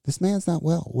 this man's not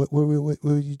well. What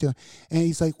are you doing? And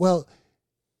he's like, well,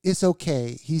 it's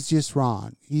okay. He's just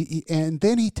Ron. And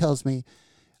then he tells me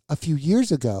a few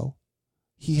years ago,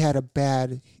 he had a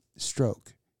bad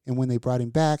stroke. And when they brought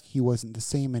him back, he wasn't the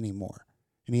same anymore.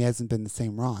 And he hasn't been the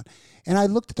same Ron. And I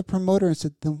looked at the promoter and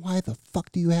said, then why the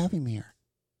fuck do you have him here?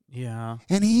 Yeah.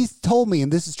 And he's told me,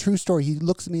 and this is a true story, he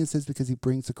looks at me and says, because he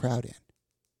brings the crowd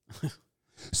in.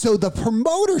 So the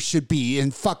promoter should be in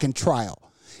fucking trial.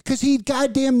 Because he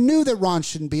goddamn knew that Ron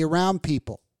shouldn't be around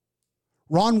people.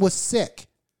 Ron was sick.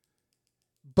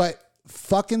 But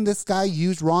fucking this guy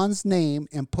used Ron's name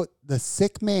and put the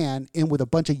sick man in with a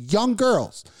bunch of young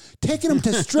girls. Taking him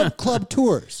to strip club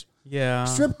tours. Yeah.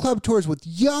 Strip club tours with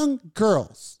young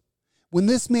girls. When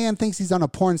this man thinks he's on a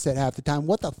porn set half the time,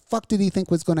 what the fuck did he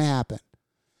think was going to happen?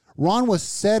 Ron was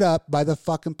set up by the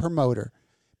fucking promoter.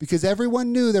 Because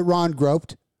everyone knew that Ron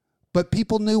groped. But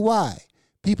people knew why.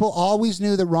 People always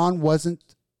knew that Ron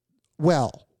wasn't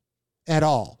well at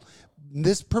all.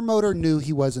 This promoter knew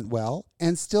he wasn't well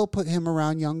and still put him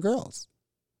around young girls.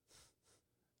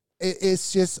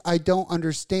 It's just, I don't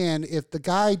understand. If the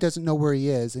guy doesn't know where he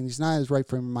is and he's not in his right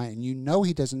frame of mind and you know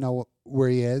he doesn't know where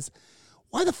he is,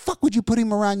 why the fuck would you put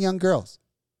him around young girls?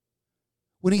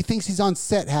 When he thinks he's on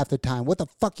set half the time, what the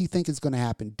fuck you think is going to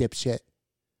happen, dipshit?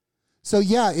 So,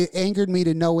 yeah, it angered me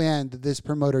to no end that this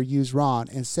promoter used Ron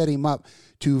and set him up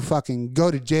to fucking go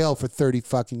to jail for 30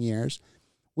 fucking years.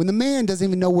 when the man doesn't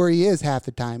even know where he is half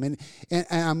the time. And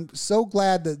I'm so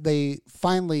glad that they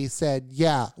finally said,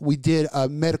 yeah, we did a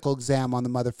medical exam on the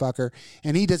motherfucker,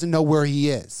 and he doesn't know where he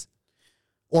is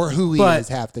or who he is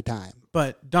half the time.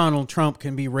 But Donald Trump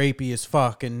can be rapey as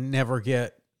fuck and never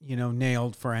get,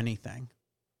 nailed for anything.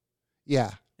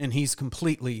 Yeah. And he's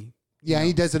completely... Yeah,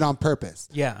 he does it on purpose.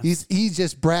 Yeah. He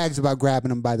just brags about grabbing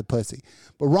him by the pussy.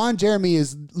 But Ron Jeremy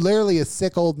is literally a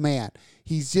sick old man.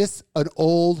 He's just an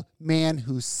old man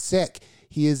who's sick.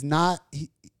 He is not,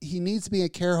 he needs to be in a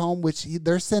care home, which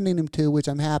they're sending him to, which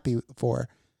I'm happy for.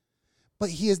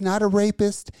 But he is not a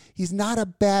rapist. He's not a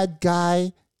bad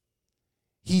guy.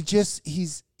 He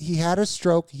had a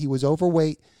stroke. He was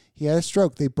overweight. He had a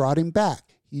stroke. They brought him back.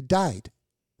 He died.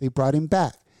 They brought him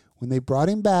back. When they brought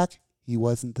him back, he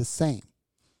wasn't the same.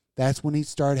 That's when he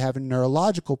started having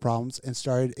neurological problems and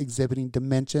started exhibiting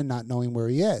dementia, not knowing where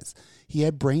he is. He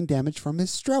had brain damage from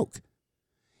his stroke.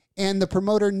 And the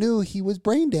promoter knew he was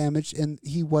brain damaged and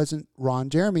he wasn't Ron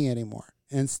Jeremy anymore.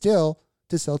 And still,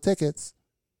 to sell tickets,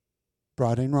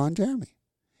 brought in Ron Jeremy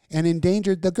and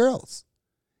endangered the girls.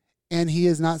 And he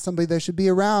is not somebody that should be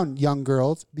around young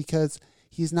girls because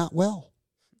he's not well.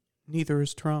 Neither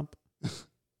is Trump.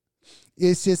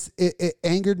 It's just, it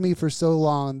angered me for so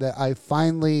long that I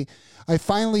finally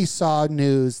saw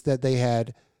news that they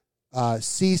had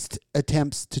ceased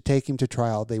attempts to take him to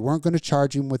trial. They weren't going to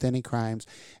charge him with any crimes,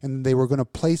 and they were going to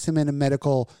place him in a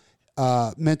mental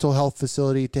health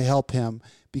facility to help him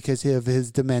because of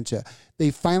his dementia. They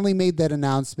finally made that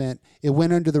announcement. It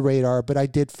went under the radar, but I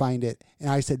did find it, and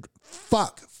I said,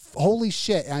 fuck, holy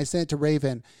shit. And I sent it to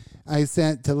Raven. I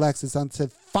sent it to Lexus and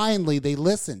said, finally, they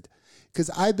listened. Because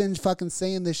I've been fucking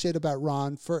saying this shit about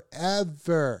Ron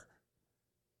forever.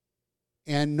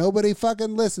 And nobody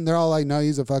fucking listened. They're all like, no,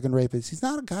 he's a fucking rapist. He's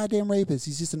not a goddamn rapist.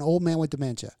 He's just an old man with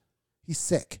dementia. He's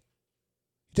sick.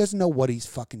 He doesn't know what he's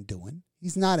fucking doing.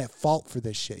 He's not at fault for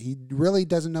this shit. He really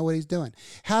doesn't know what he's doing.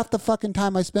 Half the fucking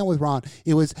time I spent with Ron,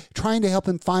 it was trying to help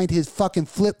him find his fucking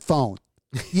flip phone.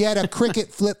 He had a Cricket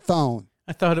flip phone.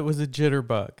 I thought it was a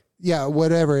jitterbug. Yeah,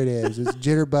 whatever it is. It's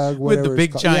jitterbug, whatever with the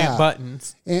big it's giant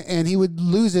buttons. And he would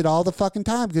lose it all the fucking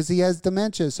time because he has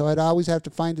dementia. So I'd always have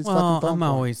to find his fucking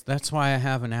phone. That's why I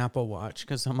have an Apple Watch,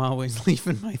 because I'm always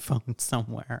leaving my phone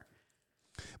somewhere.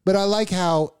 But I like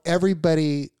how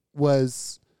everybody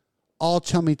was all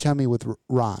chummy with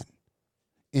Ron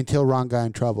until Ron got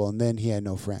in trouble, and then he had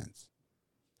no friends.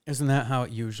 Isn't that how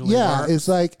it usually works? It's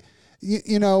like,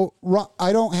 Ron,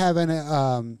 I don't have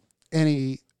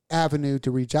any avenue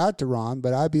to reach out to Ron,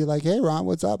 but I'd be like, hey, Ron,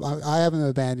 what's up? I haven't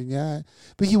abandoned you.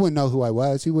 But he wouldn't know who I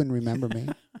was. He wouldn't remember me.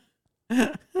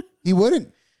 He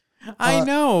wouldn't. I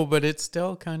know, but it's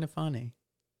still kind of funny.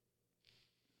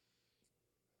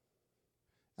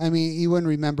 I mean, he wouldn't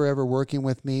remember ever working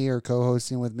with me or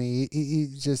co-hosting with me.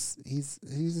 He's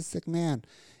a sick man.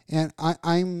 And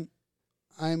I'm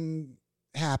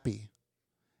happy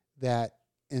that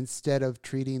instead of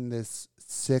treating this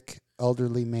sick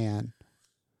elderly man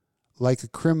like a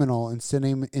criminal and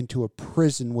sending him into a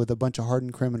prison with a bunch of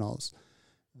hardened criminals,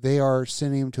 they are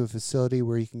sending him to a facility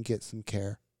where he can get some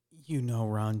care.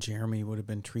 Ron Jeremy would have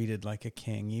been treated like a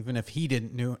king. Even if he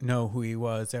didn't know who he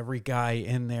was, every guy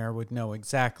in there would know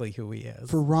exactly who he is.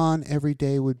 For Ron, every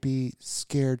day would be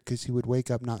scared because he would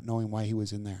wake up not knowing why he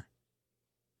was in there.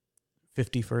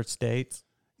 50 First Dates?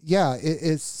 Yeah,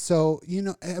 it's so,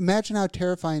 imagine how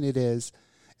terrifying it is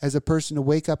as a person to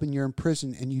wake up and you're in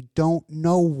prison and you don't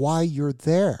know why you're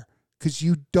there because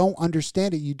you don't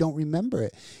understand it. You don't remember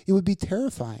it. It would be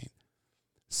terrifying.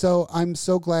 So I'm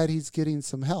so glad he's getting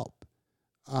some help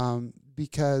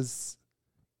because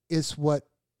it's what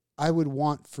I would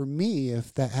want for me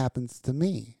if that happens to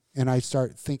me. And I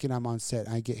start thinking I'm on set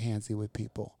and I get handsy with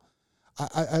people.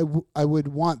 I would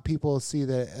want people to see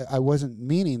that I wasn't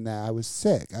meaning that. I was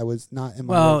sick. I was not in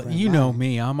my Well, you know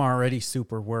me. I'm already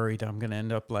super worried I'm going to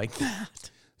end up like that.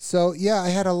 So, yeah, I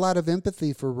had a lot of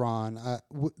empathy for Ron.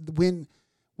 When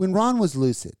Ron was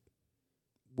lucid,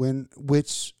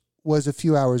 which was a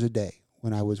few hours a day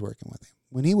when I was working with him.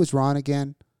 When he was Ron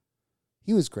again,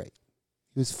 he was great.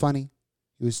 He was funny.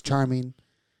 He was charming.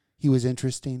 He was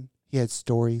interesting. He had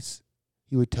stories.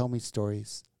 He would tell me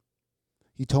stories.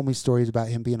 He told me stories about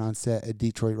him being on set at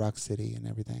Detroit Rock City and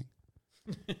everything.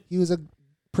 He was a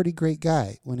pretty great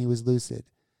guy when he was lucid.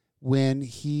 When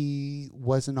he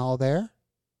wasn't all there,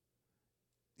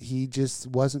 he just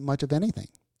wasn't much of anything.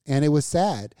 And it was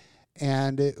sad.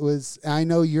 And I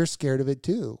know you're scared of it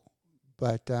too.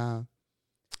 But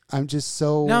I'm just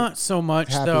so not so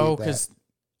much though, because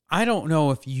I don't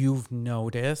know if you've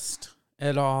noticed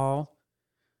at all,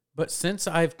 but since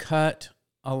I've cut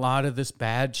a lot of this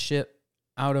bad shit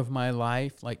out of my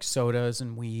life, like sodas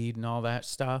and weed and all that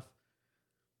stuff,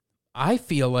 I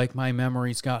feel like my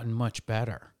memory's gotten much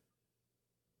better.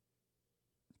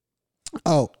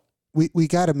 Oh, we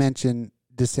got to mention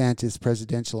DeSantis'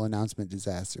 presidential announcement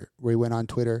disaster, where he went on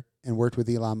Twitter and worked with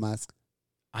Elon Musk.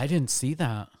 I didn't see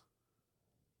that.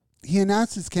 He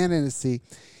announced his candidacy.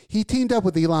 He teamed up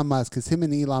with Elon Musk because him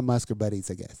and Elon Musk are buddies,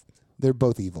 I guess. They're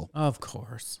both evil. Of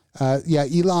course. Yeah,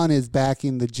 Elon is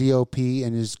backing the GOP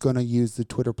and is going to use the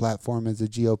Twitter platform as a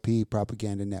GOP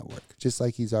propaganda network, just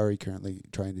like he's already currently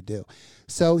trying to do.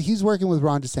 So he's working with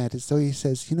Ron DeSantis. So he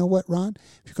says, you know what, Ron?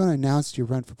 If you're going to announce your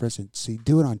run for presidency,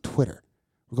 do it on Twitter.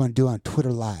 We're going to do it on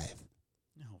Twitter Live.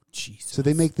 Oh, Jesus. So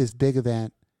they make this big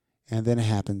event, and then it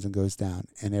happens and goes down,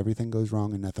 and everything goes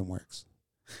wrong and nothing works.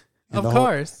 And of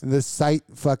course. And the site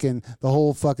the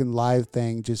whole fucking live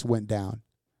thing just went down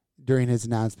during his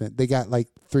announcement. They got like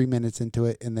 3 minutes into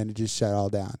it, and then it just shut all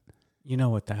down. You know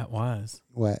what that was?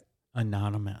 What?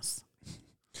 Anonymous.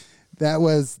 That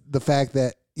was the fact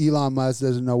that Elon Musk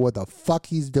doesn't know what the fuck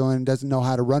he's doing, doesn't know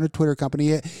how to run a Twitter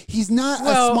company. He's not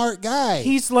a smart guy.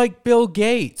 He's like Bill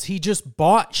Gates. He just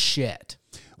bought shit.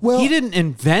 Well, he didn't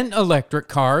invent electric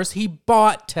cars. He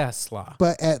bought Tesla.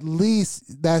 But at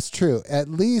least, that's true. At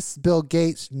least Bill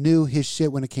Gates knew his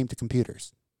shit when it came to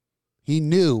computers. He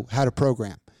knew how to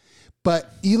program.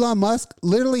 But Elon Musk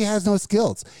literally has no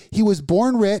skills. He was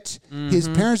born rich. Mm-hmm. His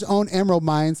parents owned emerald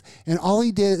mines, and all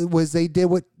he did was they did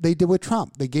what they did with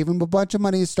Trump. They gave him a bunch of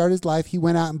money to start his life. He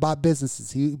went out and bought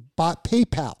businesses. He bought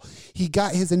PayPal. He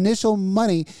got his initial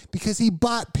money because he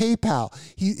bought PayPal.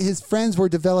 His friends were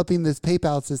developing this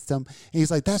PayPal system, and he's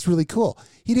like, "That's really cool."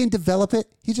 He didn't develop it.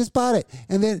 He just bought it,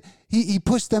 and then he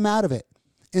pushed them out of it.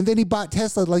 And then he bought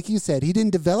Tesla, like you said. He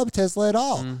didn't develop Tesla at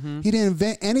all. Mm-hmm. He didn't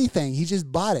invent anything. He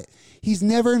just bought it. He's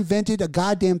never invented a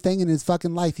goddamn thing in his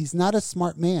fucking life. He's not a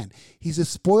smart man. He's a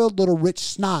spoiled little rich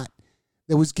snot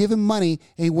that was given money,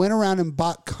 and he went around and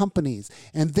bought companies.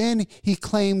 And then he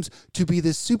claims to be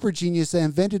this super genius that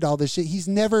invented all this shit. He's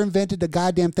never invented a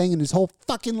goddamn thing in his whole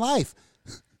fucking life.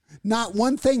 Not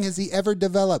one thing has he ever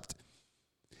developed.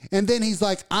 And then he's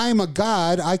like, I'm a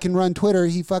god. I can run Twitter.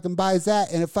 He fucking buys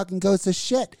that, and it fucking goes to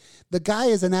shit. The guy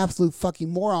is an absolute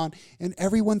fucking moron, and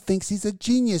everyone thinks he's a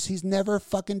genius. He's never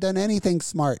fucking done anything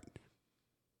smart.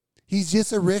 He's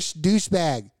just a rich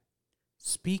douchebag.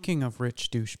 Speaking of rich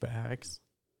douchebags,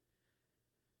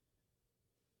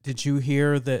 did you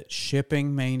hear that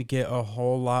shipping may get a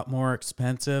whole lot more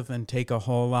expensive and take a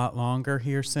whole lot longer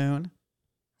here soon?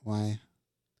 Why?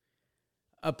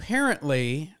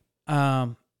 Apparently,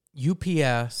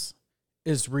 UPS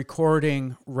is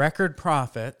recording record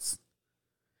profits.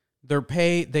 They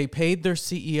paid their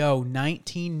CEO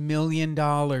 $19 million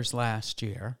last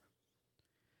year,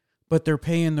 but they're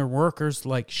paying their workers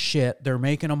like shit. They're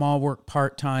making them all work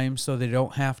part-time so they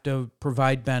don't have to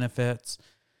provide benefits.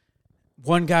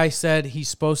 One guy said he's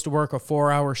supposed to work a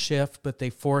 4-hour shift, but they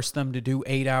forced them to do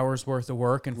 8 hours worth of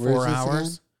work in 4 hours.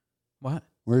 Again? What?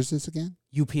 Where's this again?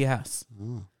 UPS.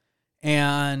 Oh.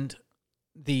 And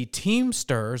the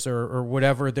Teamsters or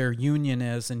whatever their union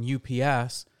is in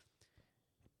UPS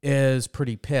is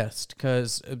pretty pissed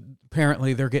because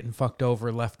apparently they're getting fucked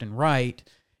over left and right.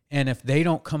 And if they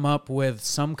don't come up with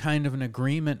some kind of an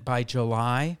agreement by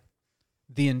July,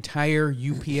 the entire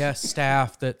UPS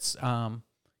staff that's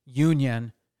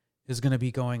union is going to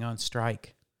be going on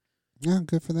strike. Yeah,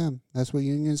 good for them. That's what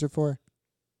unions are for.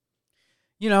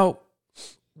 You know,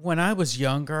 when I was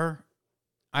younger,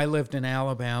 I lived in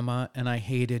Alabama and I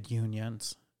hated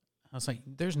unions. I was like,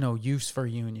 there's no use for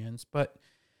unions. But,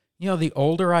 you know, the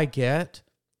older I get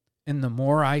and the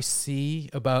more I see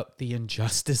about the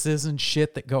injustices and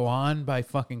shit that go on by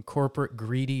fucking corporate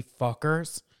greedy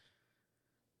fuckers,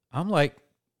 I'm like,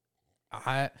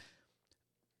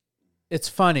 it's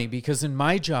funny because in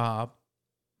my job,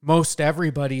 most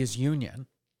everybody is union.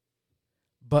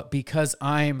 But because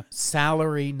I'm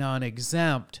salary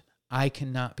non-exempt, I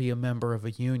cannot be a member of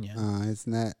a union.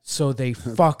 Isn't that? So they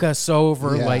fuck us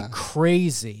over like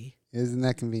crazy. Isn't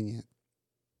that convenient?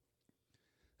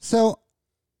 So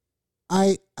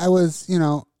I was,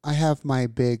 I have my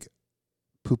big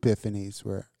poopiphanies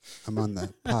where I'm on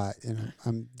the pot and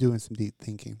I'm doing some deep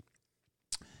thinking.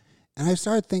 And I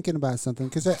started thinking about something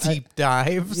because deep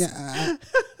dives. Yeah.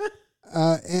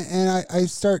 And I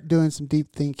start doing some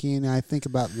deep thinking. And I think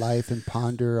about life and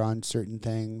ponder on certain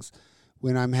things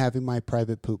when I'm having my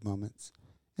private poop moments.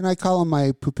 And I call them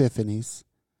my poopiphanies.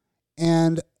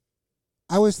 And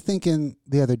I was thinking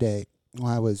the other day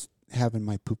while I was having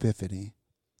my poopiphany,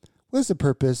 what's the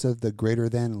purpose of the greater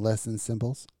than and less than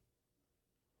symbols?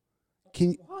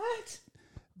 What?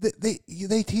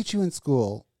 They teach you in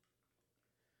school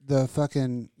the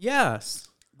fucking Yes.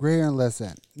 greater and less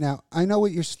than. Now, I know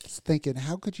what you're thinking.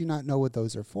 How could you not know what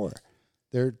those are for?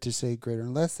 They're to say greater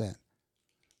and less than.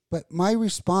 But my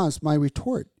response, my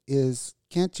retort is,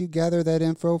 can't you gather that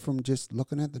info from just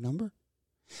looking at the number?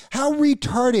 How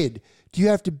retarded do you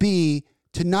have to be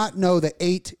to not know that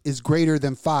 8 is greater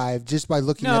than 5 just by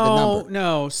looking at the number?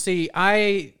 No. See,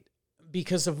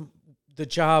 because of the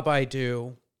job I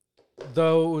do,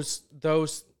 those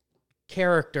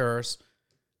characters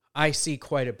I see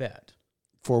quite a bit.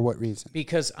 For what reason?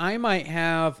 Because I might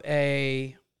have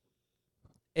a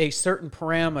certain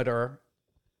parameter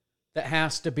that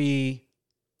has to be,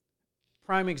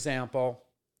 prime example,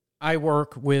 I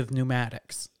work with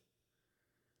pneumatics.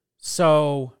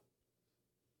 So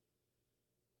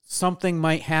something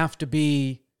might have to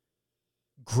be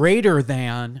greater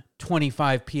than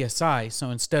 25 psi. So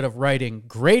instead of writing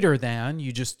greater than,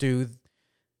 you just do,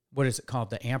 what is it called?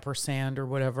 The ampersand or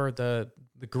whatever, the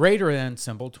greater than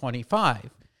symbol, 25.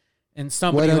 And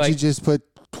somebody Why don't you just put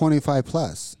 25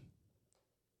 plus?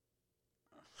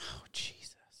 Oh,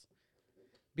 Jesus.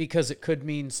 Because it could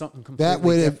mean something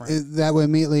completely different. That would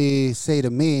immediately say to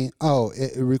me, oh,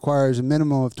 it requires a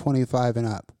minimum of 25 and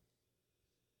up.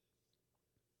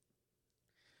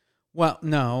 Well,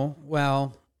 no.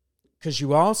 Well, because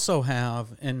you also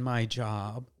have, in my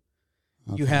job,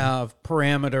 you have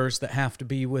parameters that have to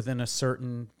be within a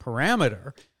certain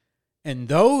parameter. And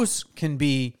those can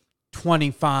be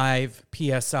 25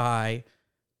 psi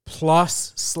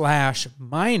plus /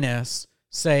 minus,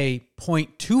 say,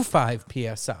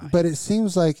 0.25 psi. But it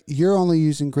seems like you're only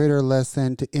using greater or less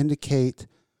than to indicate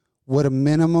what a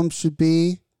minimum should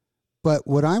be. But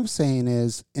what I'm saying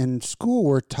is, in school,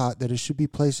 we're taught that it should be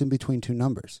placed in between two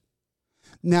numbers.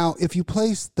 Now, if you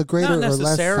place the greater or less sign... Not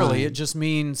necessarily. It just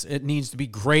means it needs to be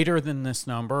greater than this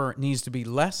number, or it needs to be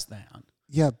less than.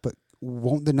 Yeah, but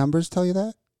won't the numbers tell you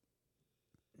that?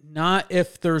 Not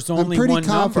if there's only one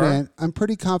number. I'm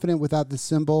pretty confident without the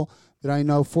symbol that I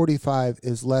know 45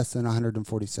 is less than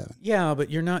 147. Yeah,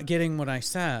 but you're not getting what I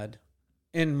said.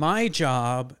 In my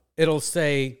job, it'll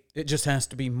say it just has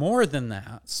to be more than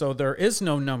that. So there is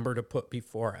no number to put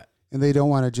before it. And they don't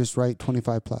want to just write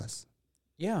 25 plus.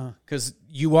 Yeah, because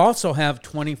you also have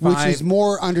 25. Which is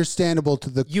more understandable to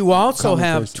the You also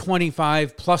have person.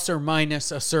 25 plus or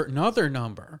minus a certain other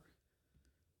number.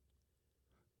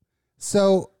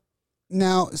 So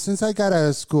now, since I got out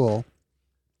of school,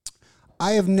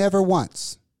 I have never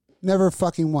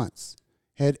fucking once,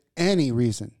 had any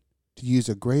reason to use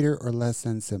a greater or less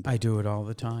than symbol. I do it all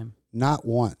the time. Not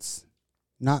once.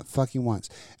 Not fucking once.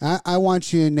 I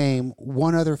want you to name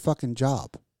one other fucking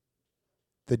job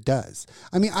that does.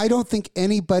 I mean, I don't think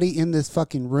anybody in this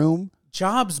fucking room...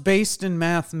 Jobs based in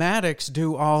mathematics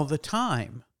do all the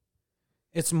time.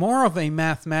 It's more of a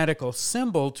mathematical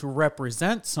symbol to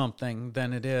represent something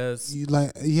than it is.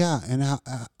 And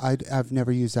I've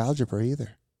never used algebra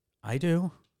either. I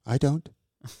do. I don't.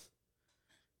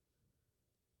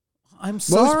 I'm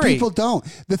sorry. Most people don't.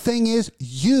 The thing is,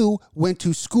 you went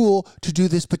to school to do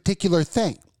this particular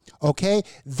thing. Okay?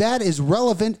 That is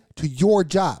relevant to your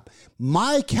job.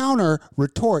 My counter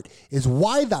retort is,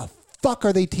 why the fuck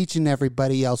are they teaching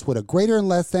everybody else what a greater and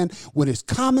less than, when it's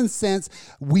common sense?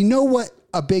 We know what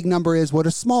a big number is, what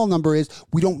a small number is.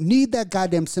 We don't need that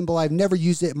goddamn symbol. I've never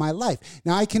used it in my life.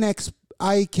 Now, I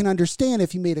can understand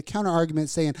if you made a counter argument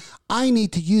saying, I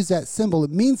need to use that symbol.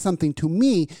 It means something to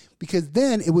me, because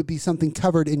then it would be something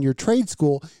covered in your trade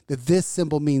school that this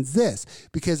symbol means this.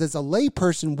 Because as a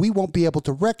layperson, we won't be able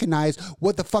to recognize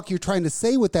what the fuck you're trying to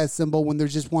say with that symbol when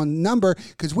there's just one number,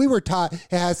 because we were taught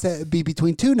it has to be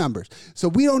between two numbers. So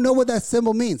we don't know what that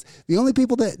symbol means. The only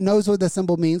people that knows what that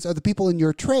symbol means are the people in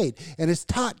your trade, and it's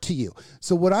taught to you.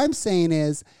 So what I'm saying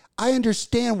is, I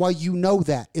understand why you know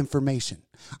that information.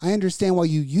 I understand why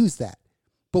you use that.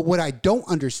 But what I don't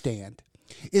understand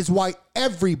is why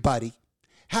everybody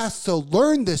has to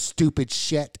learn this stupid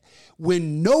shit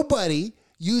when nobody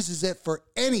uses it for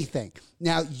anything.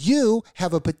 Now, you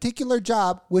have a particular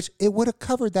job, which it would have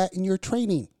covered that in your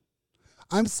training.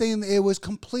 I'm saying it was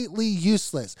completely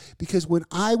useless, because when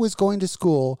I was going to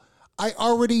school, I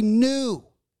already knew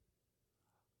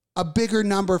a bigger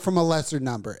number from a lesser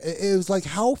number. It was like,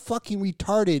 how fucking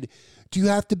retarded do you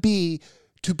have to be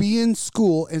in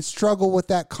school and struggle with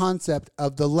that concept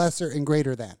of the lesser and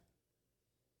greater than?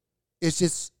 It's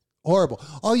just horrible.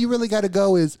 All you really got to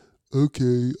go is,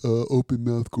 okay, open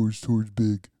mouth goes towards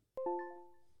big.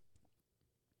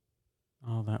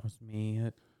 Oh, that was me.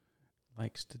 It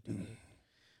likes to do it.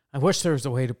 I wish there was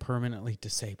a way to permanently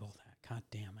disable that. God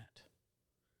damn it.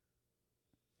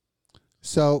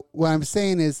 So what I'm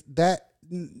saying is that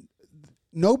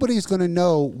nobody's going to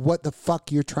know what the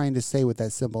fuck you're trying to say with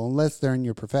that symbol unless they're in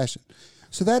your profession.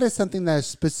 So that is something that is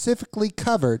specifically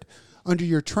covered under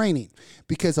your training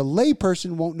because a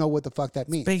layperson won't know what the fuck that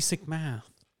means. Basic math.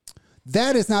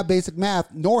 That is not basic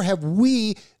math, nor have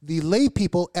we, the lay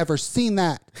people, ever seen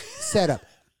that setup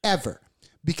ever.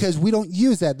 Because we don't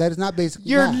use that. That is not basic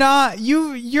math.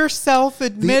 You yourself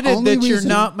admitted that you're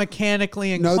not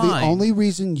mechanically inclined. No, the only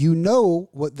reason you know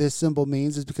what this symbol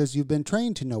means is because you've been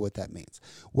trained to know what that means.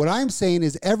 What I'm saying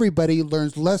is everybody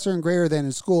learns lesser and greater than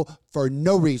in school for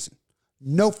no reason.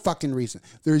 No fucking reason.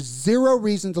 There's zero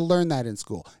reason to learn that in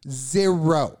school.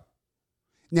 Zero.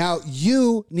 Now,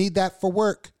 you need that for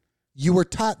work. You were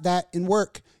taught that in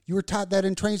work. You were taught that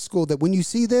in trade school, that when you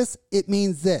see this, it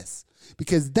means this.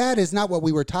 Because that is not what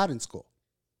we were taught in school.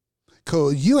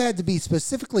 You had to be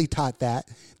specifically taught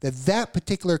that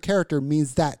particular character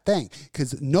means that thing.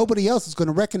 Because nobody else is going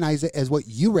to recognize it as what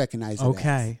you recognize it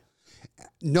as.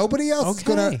 Nobody else is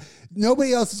going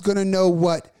to know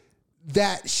what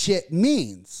that shit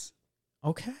means.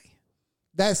 Okay.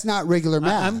 That's not regular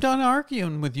math. I'm done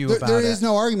arguing with you about it. There is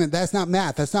no argument. That's not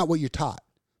math. That's not what you're taught.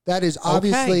 That is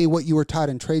obviously what you were taught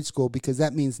in trade school because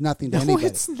that means nothing to anybody. No,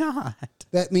 it's not.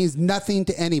 That means nothing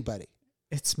to anybody.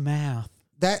 It's math.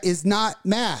 That is not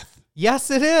math. Yes,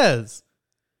 it is.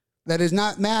 That is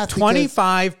not math.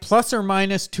 25 plus or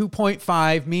minus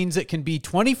 2.5 means it can be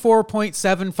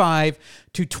 24.75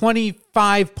 to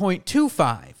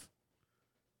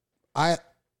 25.25.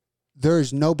 There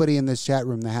is nobody in this chat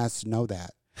room that has to know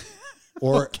that.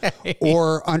 Or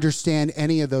understand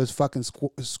any of those fucking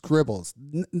scribbles.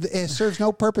 It serves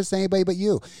no purpose to anybody but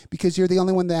you because you're the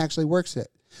only one that actually works it.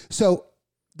 So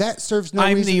that serves no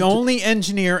reason. I'm the only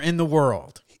engineer in the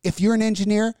world. If you're an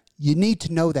engineer, you need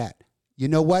to know that. You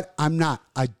know what? I'm not.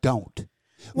 I don't.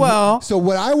 Well, so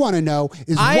what I want to know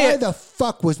is why the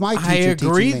fuck was my teacher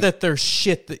teaching me? I agree that there's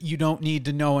shit that you don't need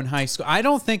to know in high school. I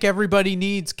don't think everybody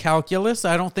needs calculus.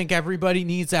 I don't think everybody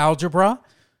needs algebra.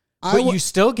 But you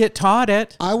still get taught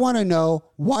it. I want to know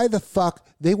why the fuck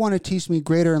they want to teach me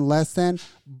greater and less than,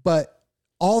 but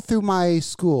all through my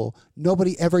school,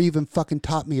 nobody ever even fucking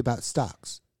taught me about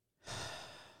stocks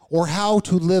or how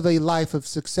to live a life of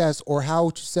success or how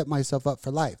to set myself up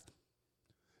for life.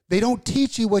 They don't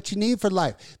teach you what you need for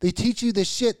life. They teach you the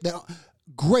shit that,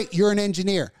 great, you're an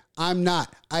engineer. I'm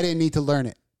not. I didn't need to learn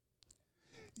it.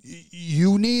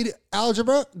 You need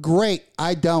algebra? Great.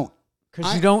 I don't.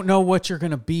 Because you don't know what you're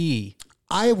going to be.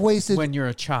 I have wasted when you're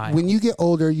a child. When you get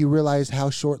older, you realize how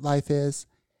short life is.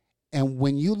 And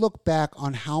when you look back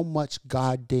on how much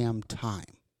goddamn time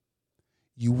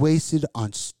you wasted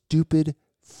on stupid,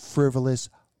 frivolous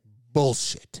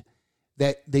bullshit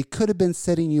that they could have been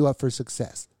setting you up for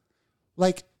success.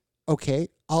 Like, okay,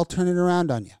 I'll turn it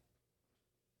around on you.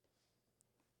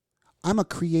 I'm a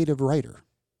creative writer.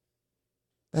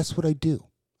 That's what I do.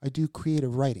 I do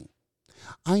creative writing.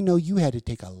 I know you had to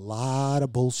take a lot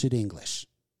of bullshit English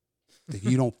that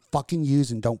you don't fucking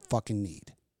use and don't fucking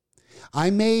need.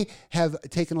 I may have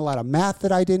taken a lot of math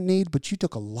that I didn't need, but you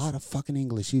took a lot of fucking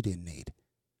English you didn't need.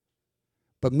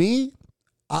 But me,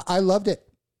 I loved it.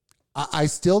 I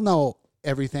still know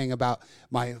everything about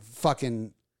my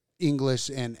fucking English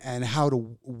and how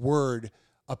to word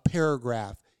a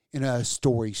paragraph in a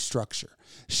story structure.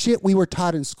 Shit we were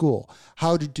taught in school,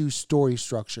 how to do story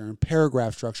structure and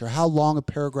paragraph structure, how long a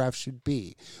paragraph should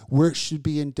be, where it should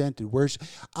be indented.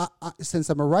 Since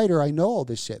I'm a writer, I know all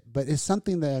this shit, but it's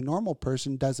something that a normal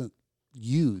person doesn't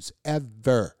use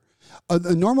ever.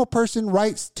 A normal person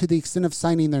writes to the extent of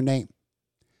signing their name.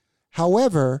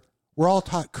 However, we're all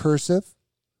taught cursive.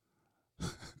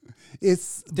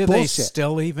 It's Do bullshit. They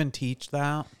still even teach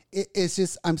that? It's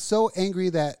just, I'm so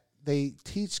angry that they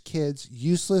teach kids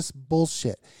useless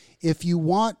bullshit. If you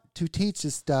want to teach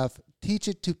this stuff, teach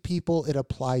it to people it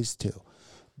applies to.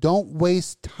 Don't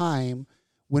waste time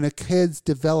when a kid's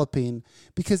developing,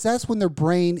 because that's when their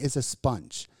brain is a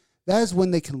sponge. That is when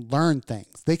they can learn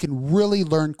things. They can really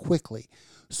learn quickly.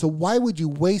 So why would you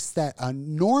waste that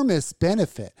enormous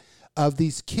benefit of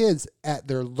these kids at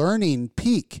their learning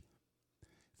peak,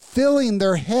 filling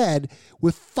their head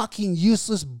with fucking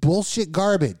useless bullshit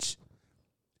garbage?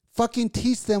 Fucking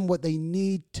teach them what they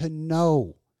need to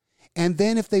know. And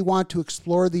then if they want to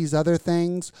explore these other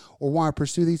things or want to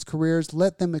pursue these careers,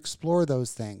 let them explore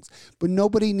those things. But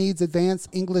nobody needs advanced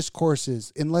English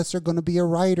courses unless they're going to be a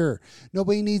writer.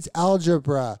 Nobody needs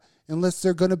algebra unless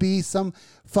they're going to be some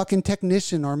fucking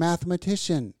technician or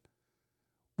mathematician.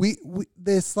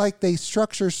 It's like they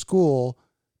structure school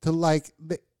to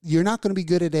you're not going to be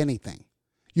good at anything.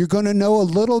 You're going to know a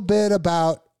little bit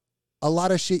about a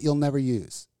lot of shit you'll never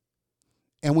use.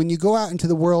 And when you go out into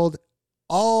the world,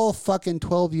 all fucking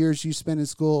 12 years you spend in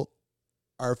school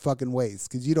are fucking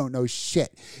waste because you don't know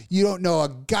shit. You don't know a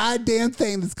goddamn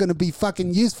thing that's going to be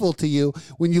fucking useful to you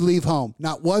when you leave home.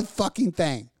 Not one fucking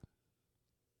thing.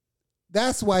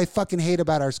 That's why I fucking hate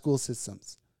about our school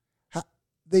systems.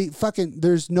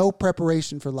 There's no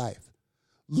preparation for life.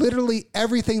 Literally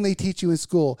everything they teach you in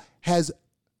school has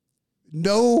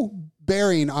no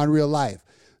bearing on real life.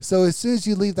 So as soon as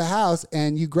you leave the house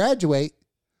and you graduate,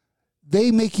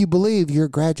 they make you believe you're a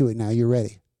graduate now. You're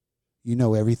ready. You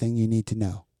know everything you need to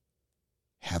know.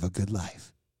 Have a good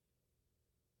life.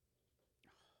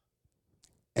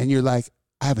 And you're like,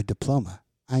 I have a diploma.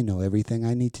 I know everything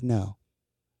I need to know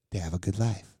to have a good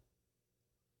life.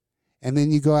 And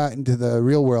then you go out into the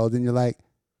real world and you're like,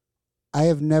 I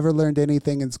have never learned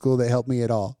anything in school that helped me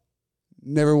at all.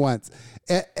 Never once.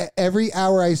 Every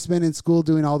hour I spent in school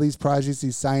doing all these projects,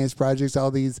 these science projects,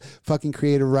 all these fucking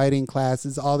creative writing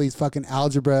classes, all these fucking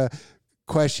algebra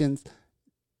questions,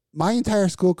 my entire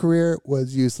school career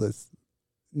was useless.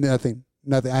 Nothing.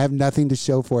 I have nothing to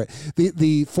show for it.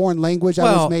 The foreign language I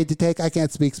was made to take, I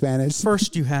can't speak Spanish.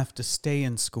 First, you have to stay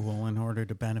in school in order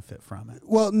to benefit from it.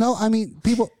 Well, no, I mean,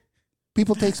 people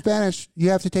take Spanish.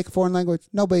 You have to take a foreign language.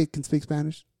 Nobody can speak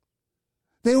Spanish.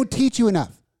 They don't teach you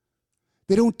enough.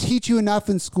 They don't teach you enough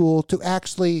in school to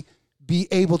actually be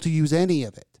able to use any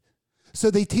of it. So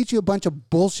they teach you a bunch of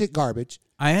bullshit garbage.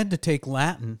 I had to take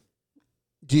Latin.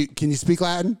 Can you speak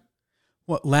Latin?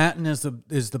 Well, Latin is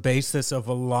the basis of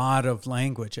a lot of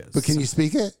languages. But can you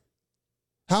speak it?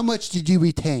 How much did you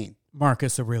retain?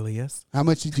 Marcus Aurelius. How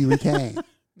much did you retain?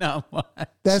 No.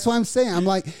 That's what I'm saying. I'm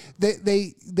like,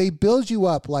 they build you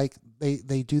up like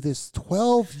they do this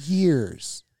 12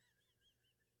 years.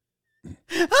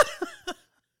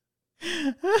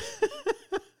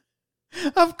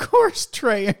 Of course,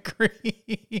 Trey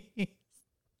agrees.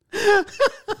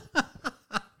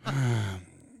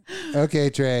 Okay,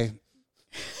 Trey.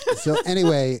 So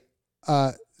anyway,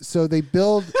 so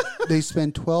they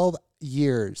spend 12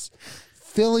 years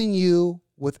filling you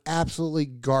with absolutely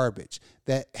garbage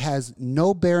that has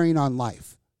no bearing on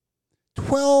life.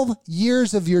 12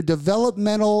 years of your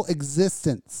developmental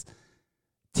existence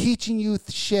teaching you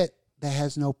shit that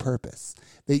has no purpose,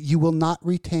 that you will not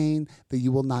retain, that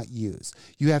you will not use.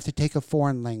 You have to take a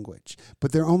foreign language,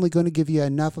 but they're only going to give you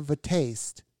enough of a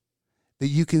taste that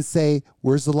you can say,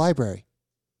 where's the library?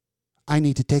 I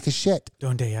need to take a shit.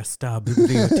 Donde está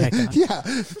biblioteca? Yeah,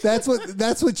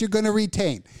 that's what you're going to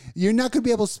retain. You're not going to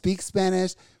be able to speak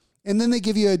Spanish. And then they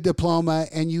give you a diploma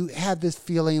and you have this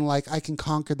feeling like I can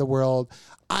conquer the world.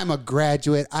 I'm a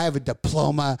graduate. I have a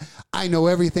diploma. I know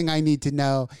everything I need to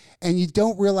know. And you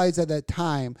don't realize at that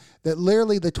time that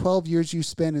literally the 12 years you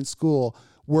spent in school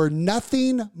were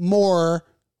nothing more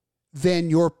than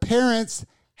your parents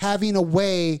having a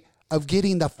way of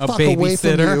getting the fuck away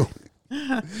from you.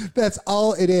 That's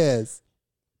all it is.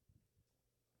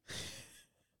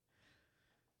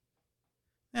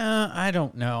 I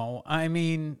don't know. I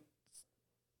mean,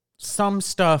 some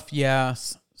stuff,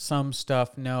 yes. Some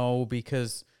stuff, no.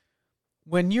 Because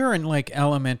when you're in like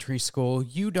elementary school,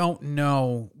 you don't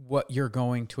know what you're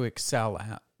going to excel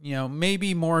at. You know,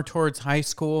 maybe more towards high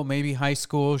school. Maybe high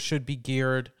school should be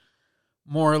geared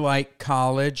more like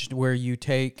college, where you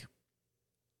take,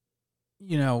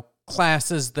 you know,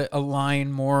 classes that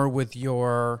align more with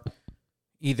your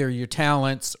either your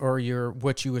talents or your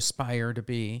what you aspire to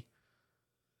be.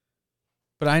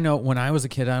 But I know when I was a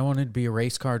kid, I wanted to be a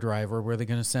race car driver. Were they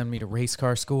going to send me to race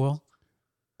car school?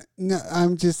 No,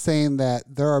 I'm just saying that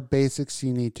there are basics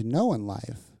you need to know in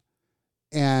life,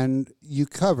 and you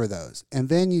cover those. And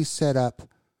then you set up,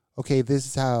 okay, this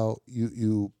is how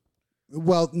you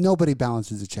well, nobody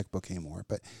balances a checkbook anymore,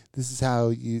 but this is how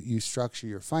you structure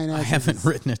your finances. I haven't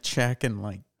written a check in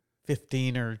like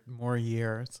 15 or more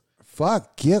years.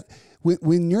 Fuck,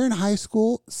 when you're in high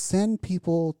school, send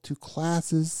people to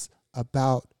classes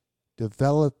about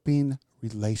developing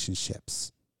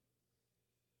relationships.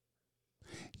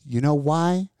 You know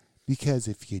why? Because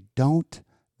if you don't,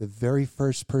 the very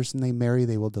first person they marry,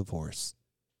 they will divorce.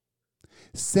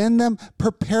 Send them,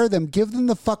 prepare them, give them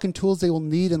the fucking tools they will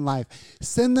need in life.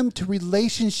 Send them to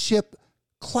relationship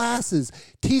classes.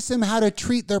 Teach them how to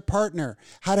treat their partner,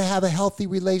 how to have a healthy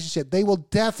relationship. They will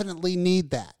definitely need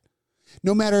that.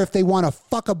 No matter if they want to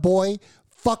fuck a boy,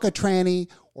 fuck a tranny,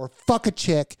 or fuck a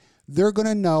chick, they're going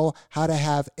to know how to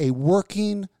have a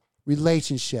working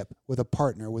relationship with a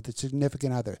partner, with a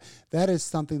significant other. That is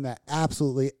something that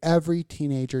absolutely every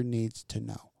teenager needs to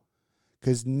know.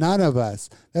 Because none of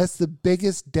us, that's the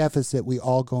biggest deficit we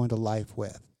all go into life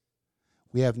with.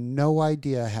 We have no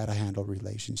idea how to handle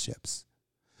relationships.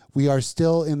 We are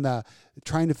still in the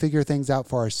trying to figure things out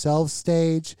for ourselves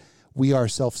stage. We are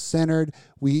self-centered.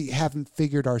 We haven't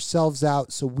figured ourselves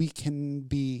out, so we can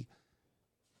be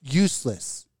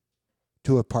useless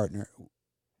to a partner.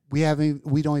 We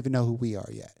don't even know who we are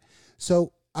yet.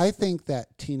 So I think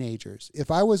that teenagers, if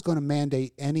I was going to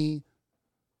mandate any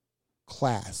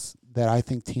class that I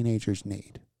think teenagers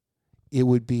need, it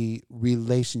would be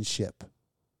relationship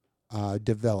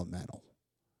developmental.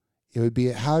 It would be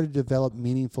how to develop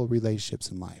meaningful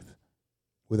relationships in life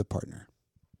with a partner.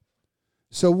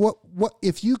 So what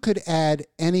if you could add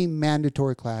any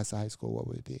mandatory class to high school, what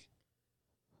would it be?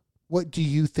 What do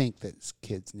you think that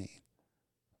kids need?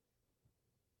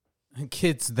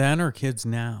 Kids then or kids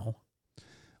now?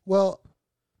 Well,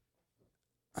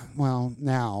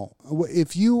 now,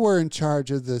 if you were in charge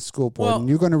of the school board and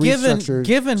you're going to restructure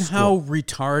given school, how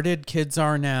retarded kids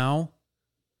are now,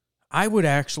 I would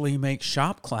actually make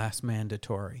shop class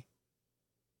mandatory.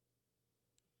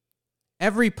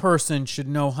 Every person should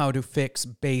know how to fix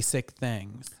basic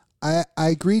things. I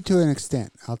agree to an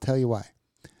extent. I'll tell you why.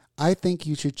 I think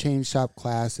you should change shop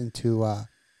class into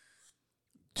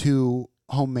to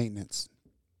home maintenance.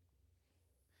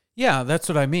 Yeah, that's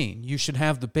what I mean. You should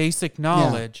have the basic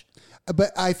knowledge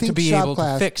But I think to be shop able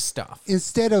class, to fix stuff.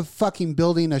 instead of fucking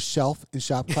building a shelf in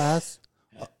shop class,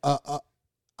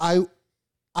 I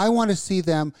want to see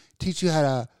them teach you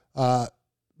how to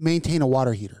maintain a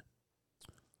water heater.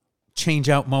 Change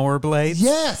out mower blades?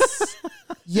 Yes.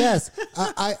 Yes.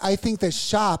 I think that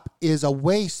shop is a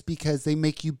waste because they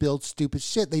make you build stupid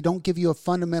shit. They don't give you a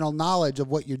fundamental knowledge of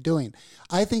what you're doing.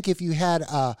 I think if you had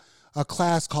a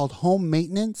class called home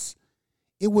maintenance,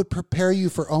 it would prepare you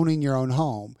for owning your own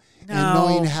home and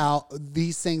knowing how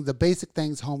these things, the basic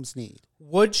things homes need.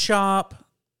 Wood shop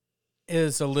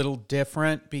is a little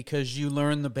different because you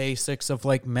learn the basics of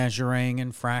like measuring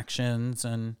and fractions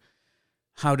and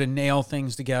how to nail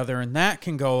things together, and that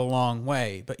can go a long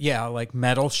way. But yeah, like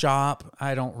metal shop,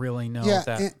 I don't really know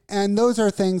that. And those are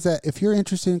things that if you're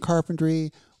interested in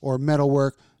carpentry or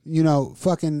metalwork,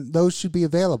 fucking those should be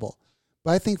available.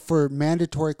 But I think for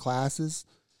mandatory classes,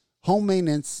 home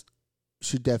maintenance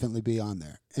should definitely be on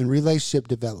there, and relationship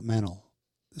developmental.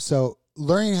 So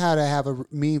learning how to have a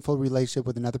meaningful relationship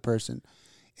with another person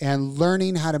and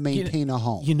learning how to maintain a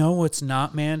home. You know what's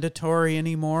not mandatory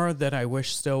anymore that I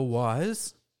wish still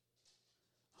was?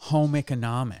 Home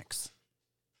economics.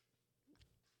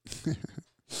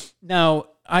 Now,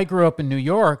 I grew up in New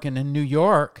York, and in New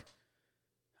York,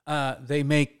 they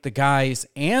make the guys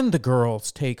and the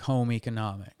girls take home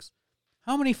economics.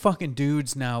 How many fucking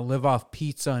dudes now live off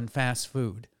pizza and fast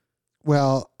food?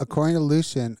 Well, according to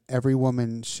Lucian, every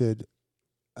woman should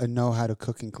know how to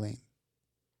cook and clean.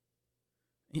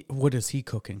 What does he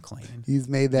cook and clean? He's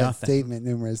made that Nothing. statement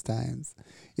numerous times.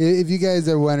 If you guys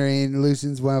are wondering,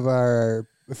 Lucian's one of our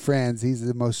friends. He's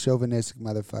the most chauvinistic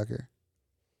motherfucker.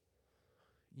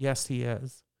 Yes, he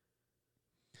is.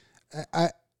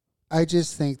 I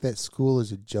just think that school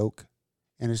is a joke,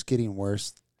 and it's getting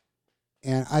worse.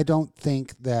 And I don't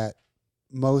think that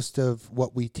most of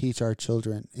what we teach our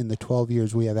children in the 12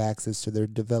 years we have access to their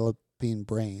developing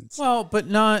brains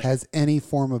has any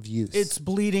form of use. It's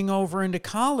bleeding over into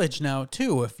college now,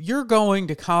 too. If you're going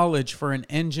to college for an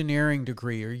engineering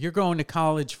degree or you're going to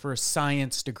college for a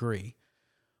science degree,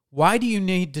 why do you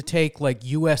need to take like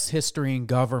U.S. history and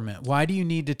government? Why do you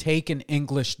need to take an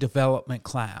English development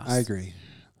class? I agree.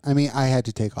 I mean, I had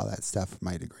to take all that stuff for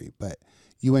my degree, but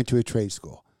you went to a trade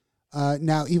school.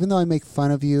 Now, even though I make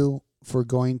fun of you for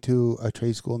going to a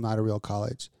trade school, not a real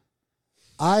college,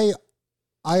 I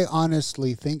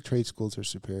honestly think trade schools are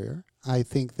superior. I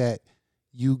think that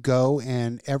you go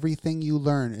and everything you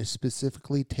learn is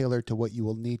specifically tailored to what you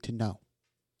will need to know.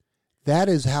 That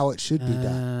is how it should be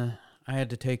done. I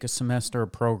had to take a semester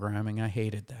of programming. I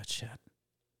hated that shit.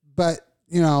 But,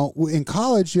 in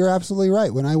college, you're absolutely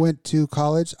right. When I went to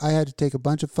college, I had to take a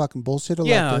bunch of fucking bullshit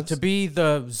electives. Yeah, to be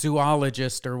the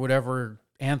zoologist or whatever,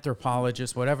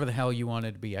 anthropologist, whatever the hell you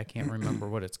wanted to be. I can't remember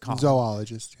what it's called.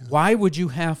 Zoologist. Yeah. Why would you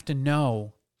have to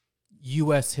know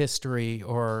U.S. history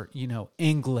or,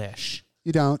 English?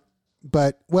 You don't.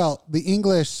 But, the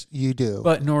English you do.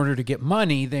 But in order to get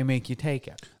money, they make you take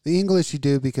it. The English you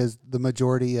do because the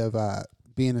majority of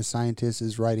being a scientist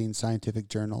is writing scientific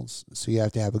journals. So you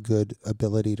have to have a good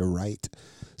ability to write.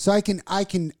 So I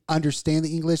can understand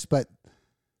the English, but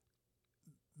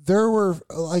there were,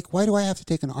 why do I have to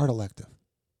take an art elective?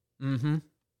 Mm-hmm.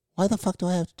 Why the fuck do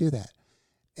I have to do that?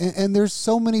 And there's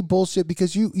so many bullshit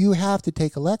because you have to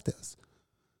take electives.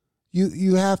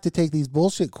 You have to take these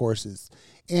bullshit courses.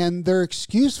 And their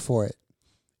excuse for it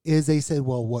is they said,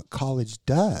 well, what college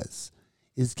does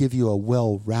is give you a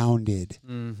well-rounded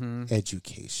Mm-hmm.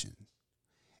 education.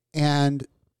 And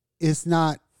it's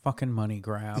not Fucking money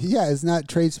grab. Yeah, it's not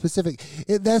trade specific.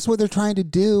 That's what they're trying to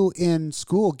do in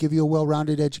school, give you a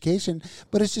well-rounded education.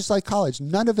 But it's just like college.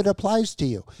 None of it applies to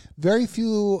you. Very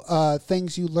few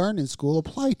things you learn in school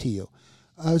apply to you.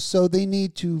 So they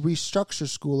need to restructure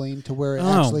schooling to where it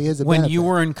actually is a when benefit. you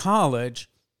were in college,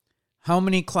 how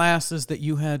many classes that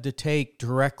you had to take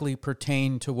directly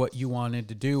pertain to what you wanted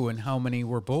to do, and how many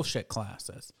were bullshit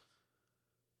classes?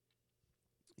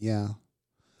 Yeah.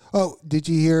 Oh, did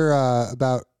you hear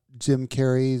about Jim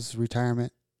Carrey's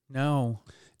retirement? No.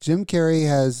 Jim Carrey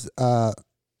has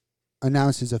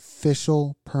announced his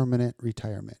official permanent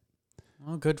retirement.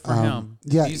 Well, good for him.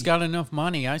 yeah. He's got enough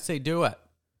money. I say do it.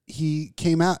 He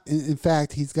came out. In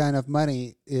fact, he's got enough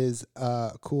money is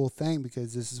a cool thing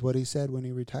because this is what he said when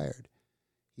he retired.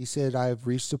 He said, I've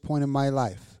reached a point in my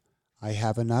life. I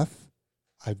have enough.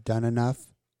 I've done enough.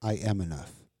 I am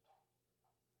enough.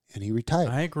 And he retired.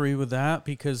 I agree with that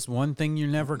because one thing you're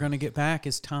never going to get back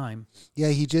is time. Yeah,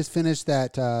 he just finished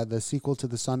that the sequel to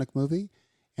the Sonic movie,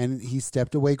 and he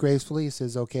stepped away gracefully. He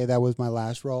says, okay, that was my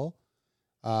last role.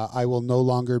 I will no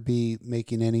longer be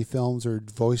making any films or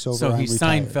voiceover. So he's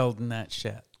retired. Seinfeld in that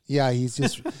shit. Yeah, he's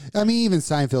just, I mean, even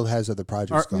Seinfeld has other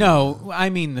projects going on. No, I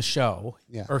mean the show.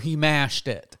 Yeah. Or he mashed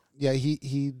it. Yeah,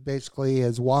 he basically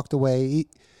has walked away,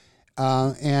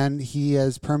 and he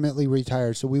has permanently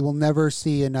retired. So we will never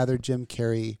see another Jim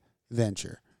Carrey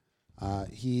venture.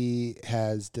 He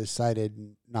has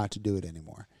decided not to do it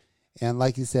anymore. And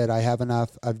like you said, I have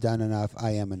enough. I've done enough.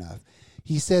 I am enough.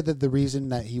 He said that the reason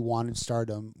that he wanted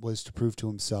stardom was to prove to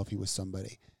himself he was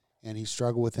somebody. And he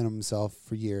struggled within himself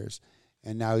for years.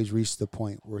 And now he's reached the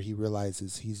point where he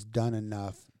realizes he's done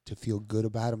enough to feel good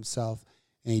about himself,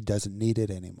 and he doesn't need it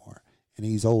anymore. And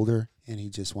he's older, and he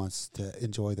just wants to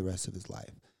enjoy the rest of his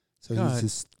life. So Good. he's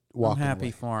just walking I'm happy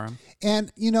away. for him.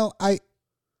 And,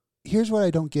 here's what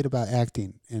I don't get about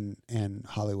acting and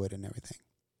Hollywood and everything.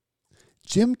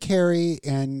 Jim Carrey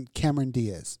and Cameron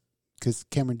Diaz, because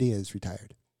Cameron Diaz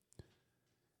retired.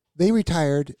 They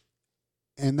retired,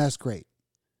 and that's great.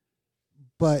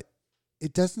 But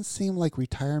it doesn't seem like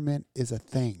retirement is a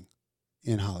thing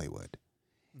in Hollywood.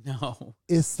 No.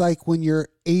 It's like when you're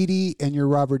 80 and you're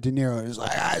Robert De Niro. It's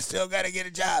like, I still got to get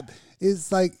a job.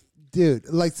 It's like, dude,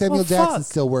 like Samuel Jackson's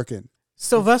still working.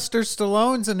 Sylvester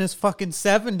Stallone's in his fucking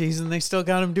 70s and they still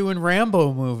got him doing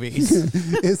Rambo movies.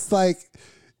 It's like,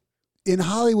 in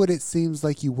Hollywood, it seems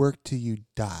like you work till you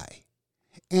die.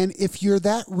 And if you're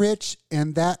that rich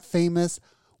and that famous,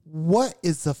 what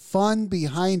is the fun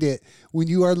behind it when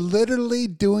you are literally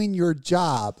doing your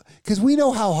job? Because we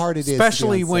know how hard it is.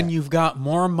 Especially when you've got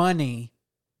more money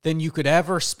than you could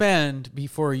ever spend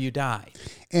before you die.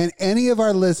 And any of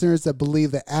our listeners that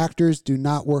believe that actors do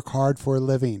not work hard for a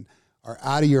living are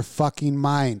out of your fucking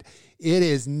mind. It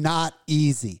is not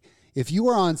easy. If you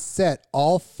are on set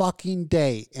all fucking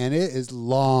day, and it is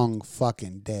long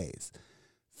fucking days,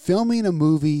 filming a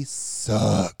movie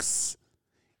sucks.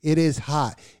 It is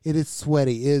hot. It is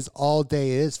sweaty. It is all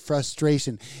day. It is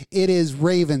frustration. It is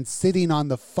Raven sitting on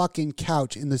the fucking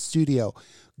couch in the studio,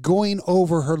 going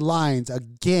over her lines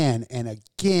again and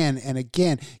again and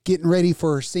again, getting ready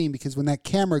for her scene, because when that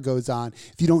camera goes on,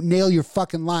 if you don't nail your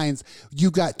fucking lines,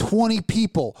 you got 20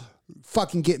 people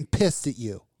fucking getting pissed at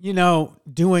you. You know,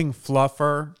 doing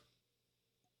Fluffer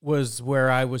was where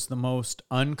I was the most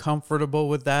uncomfortable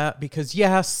with that because,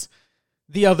 yes,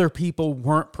 the other people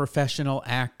weren't professional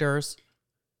actors.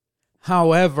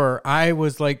 However, I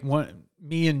was like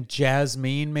me and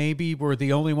Jasmine maybe were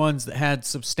the only ones that had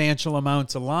substantial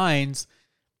amounts of lines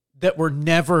that were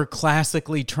never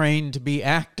classically trained to be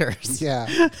actors.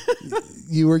 Yeah.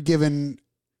 you were given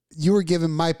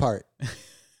my part.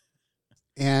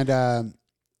 And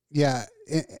yeah.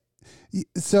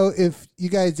 So if you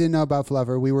guys didn't know about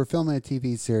Fluffer, we were filming a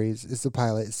TV series. It's a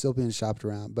pilot. It's still being shopped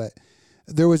around. But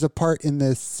there was a part in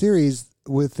this series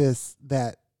with this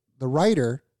that the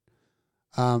writer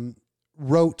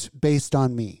wrote based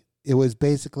on me. It was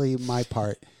basically my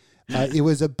part. It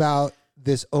was about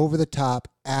this over-the-top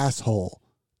asshole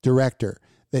director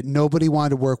that nobody wanted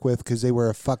to work with because they were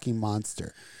a fucking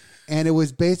monster. And it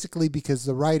was basically because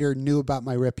the writer knew about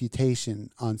my reputation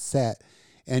on set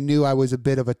and knew I was a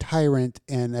bit of a tyrant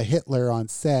and a Hitler on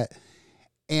set.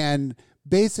 And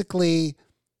basically,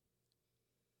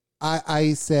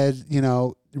 I said,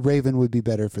 Raven would be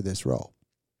better for this role.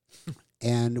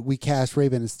 And we cast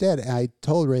Raven instead. And I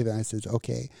told Raven, I said,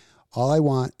 okay, all I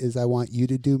want you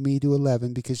to do me to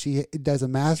 11 because she does a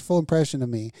masterful impression of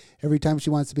me. Every time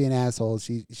she wants to be an asshole,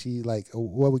 she like,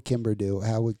 what would Kimber do?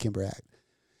 How would Kimber act?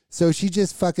 So she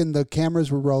just fucking, the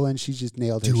cameras were rolling. She just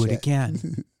nailed her Do shit. it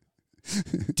again.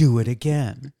 Do it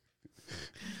again.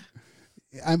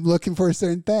 I'm looking for a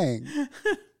certain thing.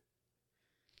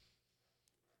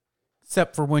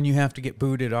 Except for when you have to get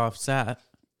booted off set.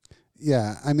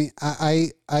 Yeah, I mean,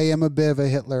 I am a bit of a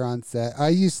Hitler on set. I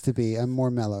used to be. I'm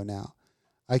more mellow now.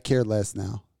 I care less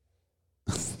now.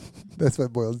 That's what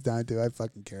it boils down to. I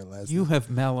fucking care less. You have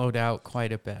mellowed out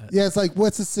quite a bit. Yeah, it's like,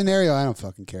 what's the scenario? I don't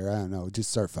fucking care. I don't know.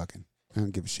 Just start fucking. I don't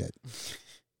give a shit.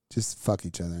 Just fuck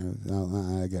each other.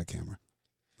 I got a camera.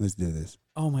 Let's do this.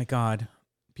 Oh my God.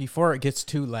 Before it gets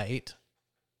too late,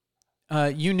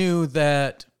 you knew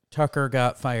that Tucker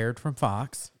got fired from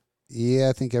Fox. Yeah,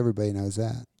 I think everybody knows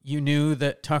that. You knew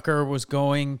that Tucker was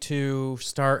going to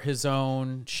start his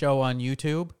own show on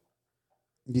YouTube?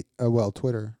 Well,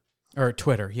 Twitter. Or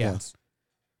Twitter, yeah. Yes.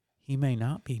 He may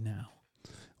not be now.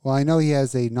 Well, I know he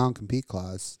has a non-compete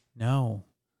clause. No.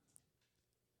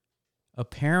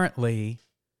 Apparently,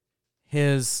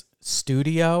 his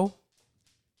studio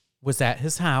was at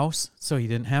his house, so he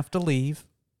didn't have to leave.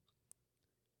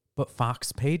 But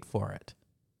Fox paid for it.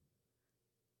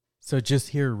 So just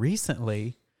here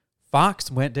recently,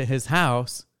 Fox went to his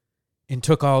house and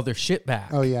took all their shit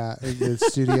back. Oh, yeah. The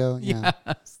studio. Yeah.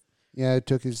 Yes. Yeah, it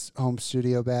took his home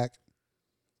studio back.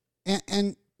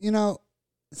 And you know,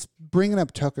 bringing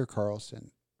up Tucker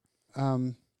Carlson,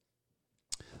 a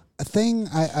thing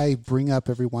I bring up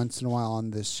every once in a while on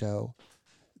this show,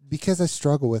 because I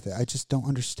struggle with it. I just don't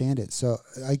understand it. So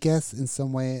I guess in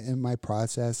some way in my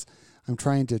process, I'm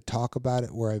trying to talk about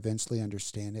it where I eventually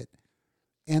understand it.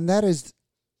 And that is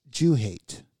Jew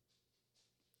hate.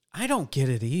 I don't get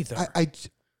it either.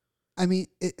 I mean,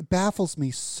 it baffles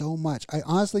me so much. I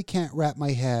honestly can't wrap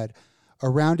my head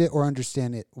around it or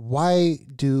understand it. Why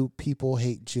do people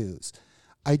hate Jews?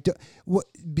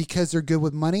 Because they're good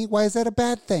with money? Why is that a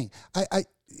bad thing?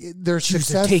 They're Jews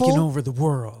successful. are taking over the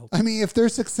world. I mean, if they're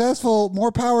successful,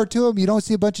 more power to them. You don't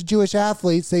see a bunch of Jewish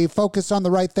athletes. They focus on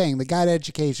the right thing. They got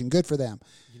education. Good for them.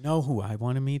 You know who I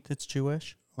want to meet that's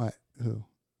Jewish? What? Who?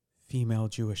 Female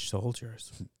Jewish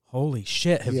soldiers. Holy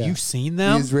shit. Have Yeah. you seen The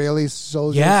them? Israeli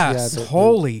soldiers? Yes. Yeah,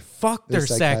 Holy fuck, they're they're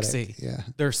psychotic. sexy. Yeah.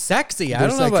 They're sexy. I They're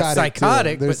don't know about psychotic, too.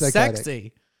 psychotic, They're but psychotic.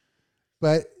 sexy.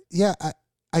 But yeah,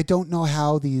 I don't know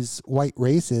how these white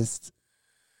racists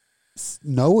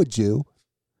know a Jew.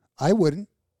 I wouldn't.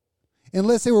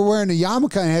 Unless they were wearing a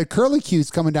yarmulke and had curly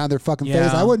cues coming down their fucking face.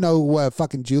 Yeah. I wouldn't know what a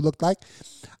fucking Jew looked like.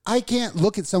 I can't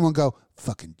look at someone and go,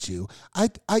 fucking Jew.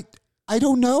 I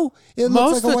don't know. It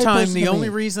Most looks of like a the white time, person the to only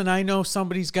me. reason I know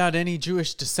somebody's got any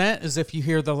Jewish descent is if you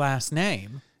hear the last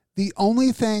name. The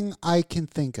only thing I can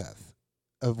think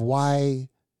of why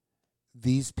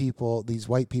these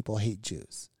white people hate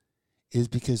Jews, is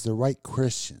because they're white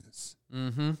Christians.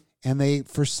 Mm-hmm. And they,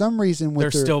 for some reason,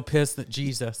 They're still pissed at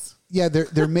Jesus. Yeah,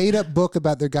 their made up book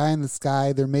about their guy in the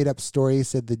sky, their made up story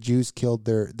said the Jews killed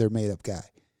their made up guy,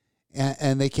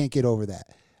 and they can't get over that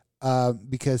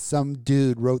because some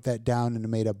dude wrote that down in a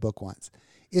made up book once.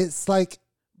 It's like,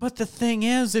 But the thing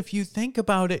is, if you think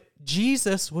about it,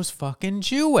 Jesus was fucking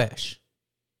Jewish.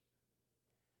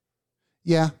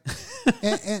 yeah,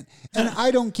 and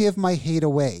I don't give my hate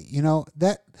away. You know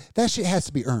that shit has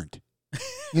to be earned.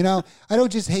 You know, I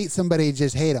don't just hate somebody and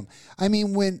just hate them. I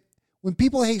mean, when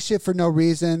people hate shit for no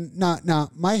reason,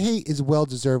 my hate is well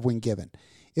deserved when given.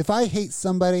 If I hate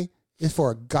somebody, it's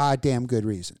for a goddamn good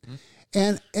reason.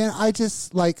 Mm-hmm. And I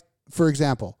just, like, for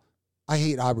example, I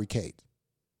hate Aubrey Kate.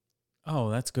 Oh,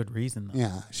 that's good reason, though.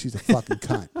 Yeah, she's a fucking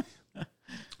cunt.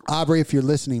 Aubrey, if you're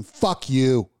listening, fuck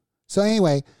you. So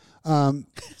anyway.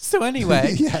 So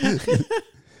anyway. Yeah.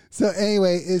 So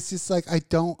anyway, it's just like I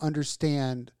don't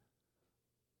understand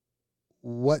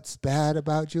what's bad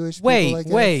about Jewish people. I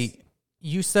guess. Wait.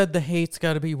 You said the hate's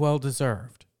got to be well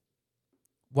deserved.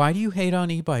 Why do you hate on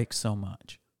e-bikes so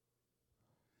much?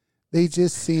 They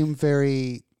just seem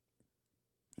very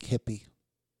hippie.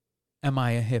 Am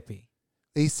I a hippie?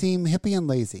 They seem hippie and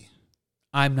lazy.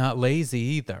 I'm not lazy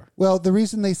either. Well, the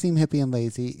reason they seem hippie and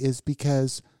lazy is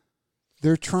because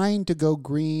they're trying to go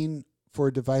green for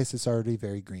a device that's already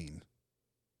very green.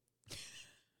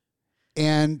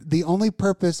 And the only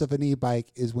purpose of an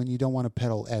e-bike is when you don't want to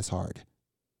pedal as hard.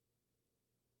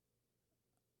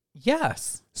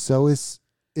 Yes. So it's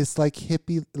like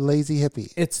hippie, lazy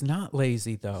hippie. It's not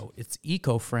lazy, though. It's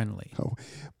eco-friendly. Oh.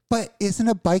 But isn't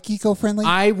a bike eco-friendly?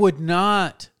 I would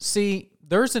not. See,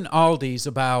 there's an Aldi's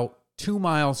about 2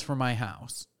 miles from my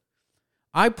house.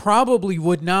 I probably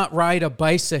would not ride a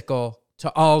bicycle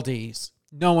to Aldi's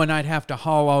knowing I'd have to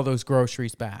haul all those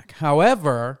groceries back.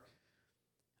 However,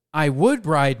 I would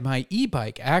ride my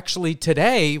e-bike. Actually,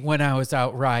 today when I was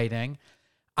out riding,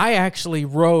 I actually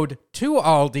rode to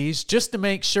Aldi's just to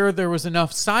make sure there was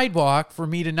enough sidewalk for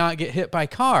me to not get hit by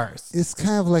cars. It's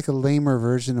kind of like a lamer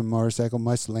version of motorcycle,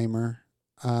 much lamer.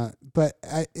 But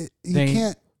you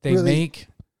can't. They really, make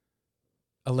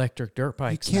electric dirt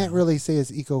bikes. You can't now. really say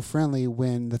it's eco-friendly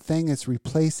when the thing it's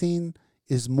replacing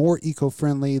is more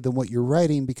eco-friendly than what you're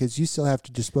riding because you still have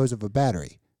to dispose of a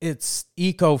battery. It's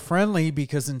eco-friendly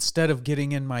because instead of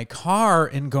getting in my car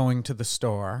and going to the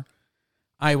store,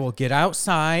 I will get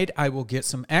outside, I will get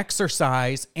some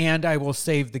exercise, and I will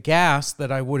save the gas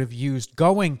that I would have used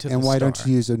going to the store. And why don't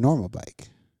you use a normal bike?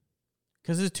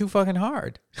 Because it's too fucking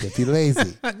hard. If you're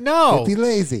lazy. No. If you're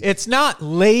lazy. It's not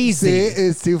lazy. See,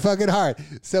 it's too fucking hard.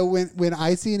 So when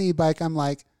I see an e-bike, I'm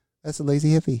like, that's a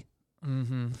lazy hippie.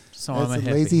 Mm-hmm. So That's I'm a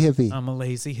hippie. lazy hippie. I'm a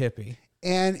lazy hippie.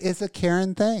 And it's a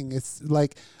Karen thing. It's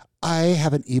like, I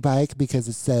have an e-bike because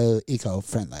it's so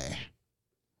eco-friendly.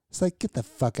 It's like, get the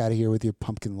fuck out of here with your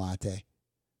pumpkin latte.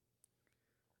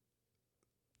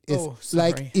 It's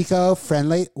like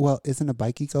eco-friendly. Well, isn't a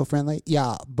bike eco-friendly?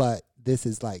 Yeah, but this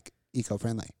is like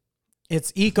eco-friendly.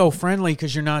 It's eco-friendly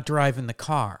because you're not driving the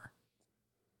car.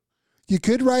 You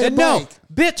could ride a bike. No,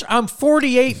 bitch, I'm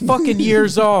 48 fucking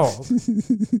years old.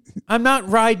 I'm not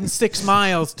riding 6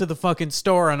 miles to the fucking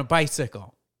store on a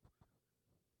bicycle.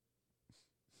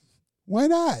 Why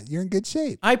not? You're in good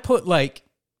shape. I put like,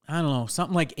 I don't know,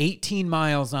 something like 18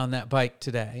 miles on that bike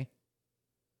today.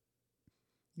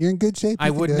 You're in good shape. I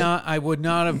would not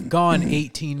have gone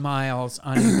 18 miles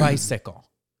on a bicycle.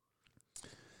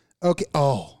 Okay.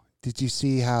 Oh, did you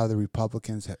see how the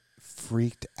Republicans have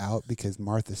freaked out because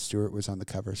Martha Stewart was on the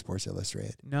cover of Sports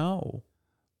Illustrated? No.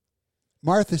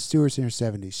 Martha Stewart's in her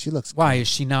 70s. She looks Why? great. Is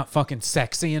she not fucking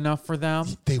sexy enough for them?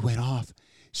 They went off.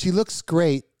 She looks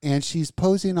great, and she's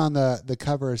posing on the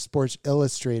cover of Sports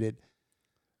Illustrated,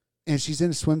 and she's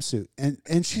in a swimsuit,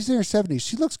 and she's in her 70s.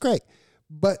 She looks great.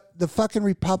 But the fucking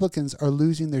Republicans are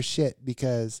losing their shit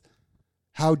because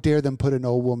how dare them put an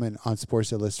old woman on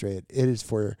Sports Illustrated? It is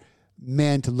for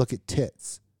men to look at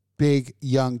tits, big,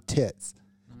 young tits.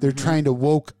 They're trying to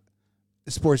woke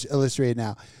Sports Illustrated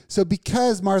now. So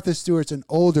because Martha Stewart's an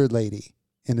older lady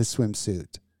in a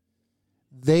swimsuit,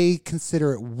 they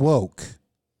consider it woke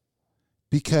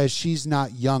because she's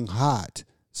not young hot.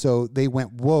 So they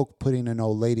went woke putting an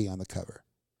old lady on the cover.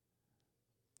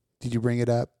 Did you bring it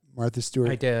up? Martha Stewart.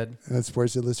 I did. The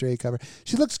Sports Illustrated cover.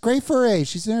 She looks great for her age.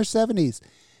 She's in her 70s.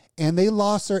 And they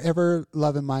lost their ever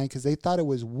loving mind because they thought it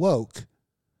was woke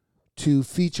to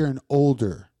feature an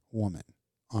older woman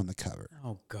on the cover.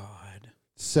 Oh, God.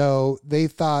 So they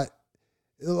thought,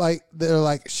 they're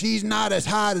like, she's not as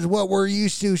hot as what we're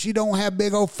used to. She don't have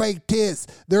big old fake tits.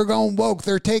 They're going woke.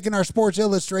 They're taking our Sports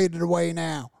Illustrated away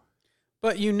now.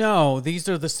 But you know, these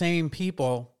are the same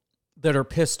people that are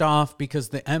pissed off because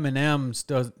the M&Ms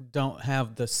don't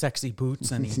have the sexy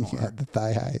boots anymore. Yeah, the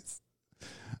thigh highs.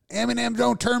 M&Ms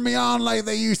don't turn me on like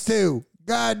they used to.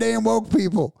 Goddamn woke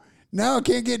people. Now I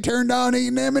can't get turned on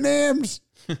eating M&Ms.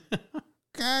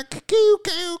 Coo,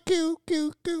 coo, coo,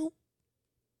 coo, coo.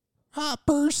 Hot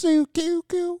pursuit, coo,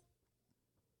 coo.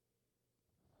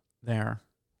 There.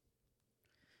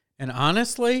 And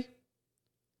honestly,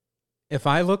 if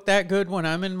I look that good when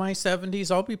I'm in my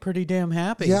 70s, I'll be pretty damn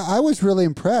happy. Yeah, I was really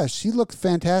impressed. She looked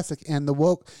fantastic. And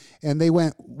they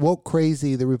went woke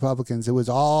crazy, the Republicans. It was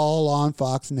all on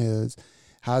Fox News,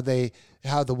 how the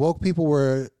woke people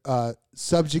were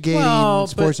subjugating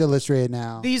Sports Illustrated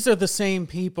now. These are the same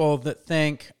people that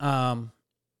think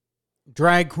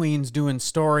drag queens doing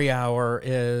story hour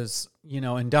is,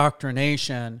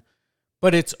 indoctrination,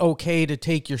 but it's okay to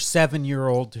take your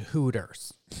 7-year-old to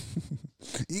Hooters.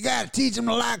 You got to teach them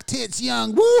to like tits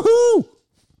young. Woohoo!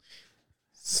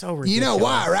 So ridiculous. You know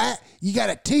why, right? You got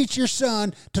to teach your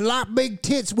son to like big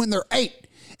tits when they're 8.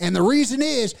 And the reason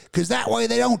is because that way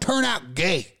they don't turn out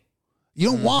gay.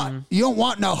 You don't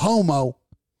want no homo.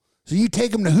 So you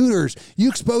take them to Hooters. You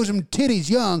expose them to titties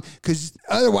young because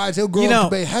otherwise they'll grow up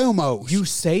to be homos. You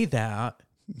say that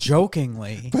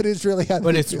jokingly. But it's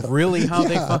really how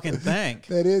they fucking think.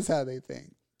 That is how they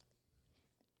think.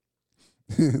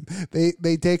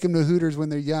 They take them to Hooters when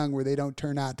they're young where they don't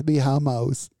turn out to be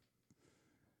homos.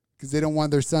 Because they don't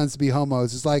want their sons to be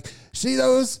homos. It's like, see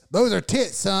those? Those are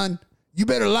tits, son. You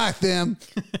better like them.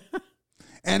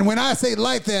 And when I say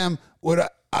like them,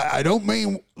 what I don't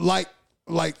mean like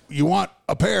you want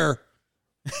a pair.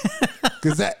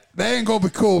 Because that ain't going to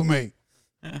be cool with me.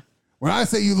 When I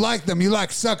say you like them, you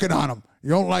like sucking on them. You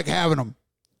don't like having them.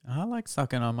 I like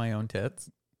sucking on my own tits.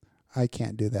 I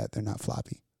can't do that. They're not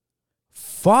floppy.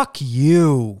 Fuck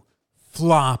you,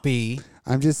 floppy.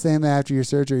 I'm just saying that after your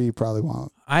surgery, you probably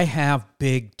won't. I have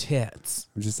big tits.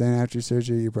 I'm just saying after your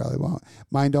surgery, you probably won't.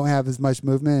 Mine don't have as much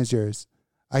movement as yours.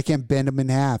 I can't bend them in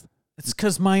half. It's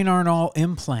because mine aren't all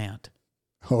implant.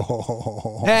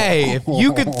 Oh. Hey, if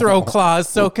you can throw claws,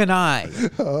 so can I.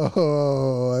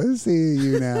 Oh, I see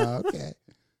you now. Okay.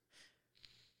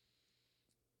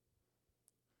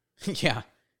 Yeah.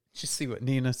 Did you see what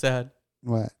Nina said?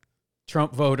 What?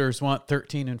 Trump voters want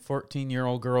 13 and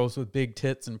 14-year-old girls with big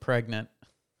tits and pregnant.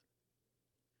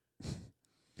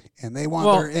 And they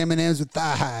want their M&Ms with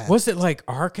thighs. Was it like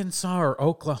Arkansas or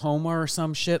Oklahoma or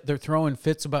some shit? They're throwing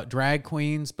fits about drag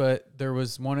queens, but there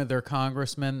was one of their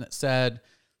congressmen that said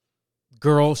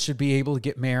girls should be able to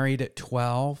get married at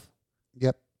 12.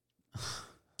 Yep.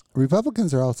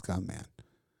 Republicans are all scum, man.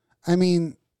 I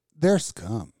mean, they're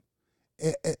scum.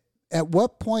 At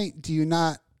what point do you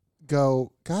not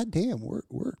go, God damn,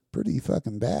 we're pretty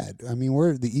fucking bad. I mean,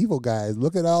 we're the evil guys.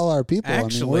 Look at all our people.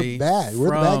 Actually, we're bad. We're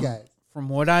the bad guys. From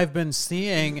what I've been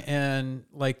seeing and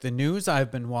like the news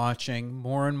I've been watching,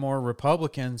 more and more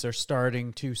Republicans are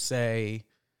starting to say,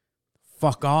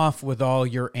 fuck off with all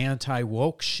your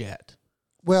anti-woke shit.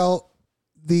 Well,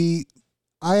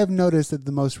 I have noticed that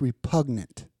the most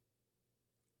repugnant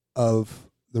of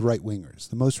the right-wingers,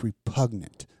 the most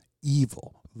repugnant,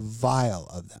 evil, vile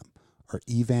of them are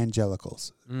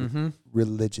evangelicals,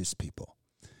 religious people.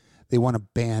 They want to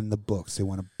ban the books. They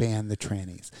want to ban the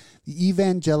trannies. The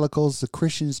evangelicals, the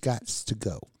Christians got to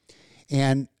go.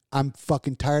 And I'm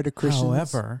fucking tired of Christians.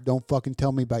 However, don't fucking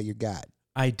tell me about your God.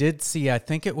 I did see, I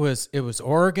think it was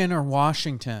Oregon or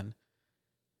Washington.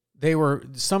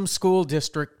 Some school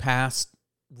district passed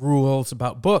rules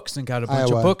about books and got a bunch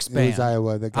of books banned. It was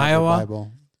Iowa that got the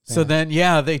Bible. So then,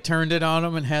 they turned it on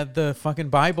them and had the fucking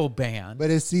Bible banned. But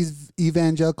it's these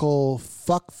evangelical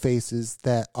fuck faces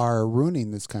that are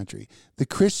ruining this country. The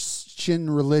Christian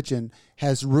religion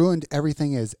has ruined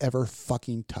everything it has ever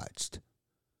fucking touched.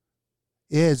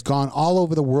 It has gone all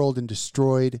over the world and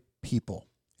destroyed people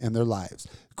and their lives.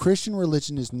 Christian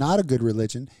religion is not a good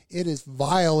religion. It is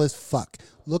vile as fuck.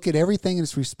 Look at everything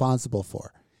it's responsible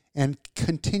for and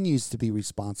continues to be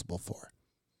responsible for.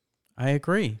 I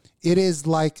agree. It is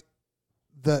like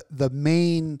the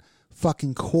main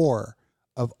fucking core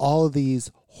of all of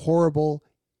these horrible,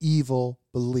 evil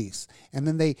beliefs. And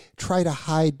then they try to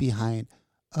hide behind,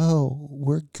 oh,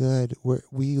 we're good.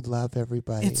 We love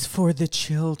everybody. It's for the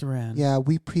children. Yeah,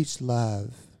 we preach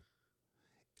love.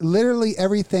 Literally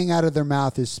everything out of their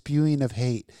mouth is spewing of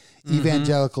hate.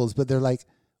 Evangelicals, but they're like,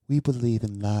 we believe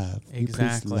in love.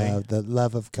 Exactly. We preach love, the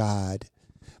love of God.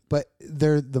 But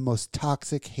they're the most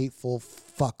toxic, hateful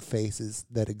fuck faces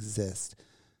that exist.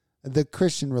 The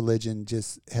Christian religion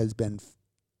just has been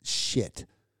shit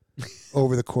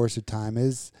over the course of time.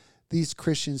 These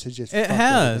Christians have just it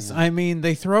has. I mean,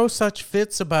 they throw such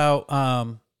fits about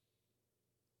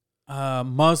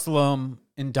Muslim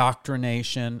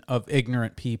indoctrination of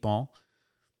ignorant people,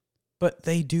 but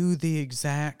they do the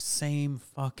exact same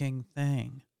fucking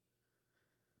thing.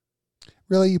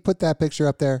 Really? You put that picture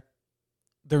up there?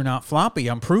 They're not floppy.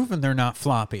 I'm proving they're not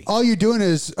floppy. All you're doing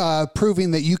is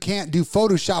proving that you can't do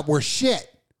Photoshop worth shit.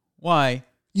 Why?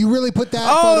 You really put that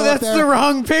photo Oh, up that's there? the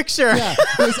wrong picture. Yeah,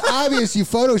 it's obvious you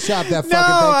Photoshopped that fucking thing.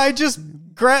 No, I just...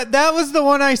 that was the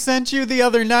one I sent you the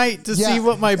other night to see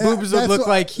what my boobs would look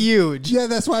like huge. Yeah,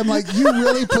 that's why I'm like, you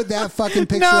really put that fucking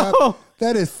picture up?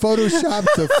 That is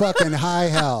Photoshopped to fucking high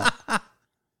hell.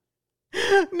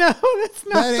 No, that's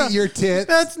not. That ain't your tits.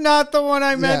 That's not the one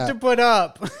I meant to put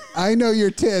up. I know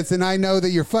your tits, and I know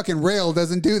that your fucking rail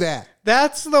doesn't do that.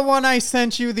 That's the one I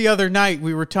sent you the other night.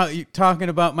 We were talking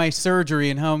about my surgery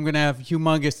and how I'm going to have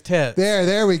humongous tits.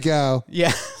 There we go.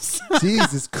 Yes.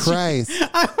 Jesus Christ.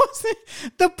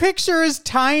 The picture is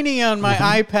tiny on my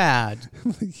iPad.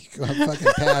 You go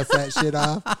fucking pass that shit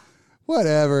off.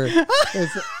 Whatever.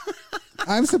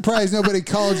 I'm surprised nobody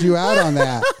called you out on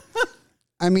that.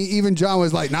 I mean, even John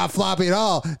was like, not floppy at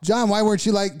all. John, why weren't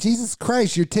you like, Jesus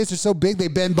Christ, your tits are so big they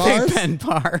bend bars? They bend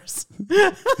bars.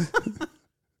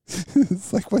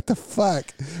 It's like, what the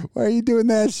fuck? Why are you doing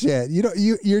that shit?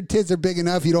 Your tits are big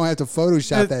enough. You don't have to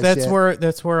Photoshop that shit.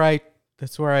 That's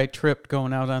where I tripped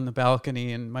going out on the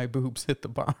balcony and my boobs hit the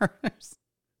bars.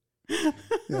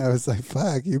 I was like,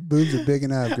 fuck, your boobs are big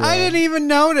enough, girl. I didn't even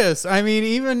notice. I mean,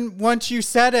 even once you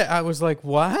said it, I was like,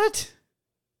 what?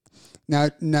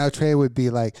 Now Trey would be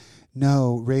like,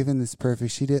 no, Raven is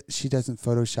perfect. She doesn't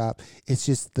Photoshop. It's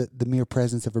just the mere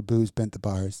presence of her boobs bent the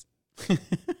bars.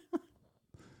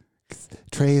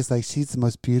 Trey is like, she's the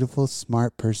most beautiful,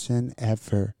 smart person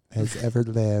has ever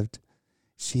lived.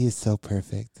 She is so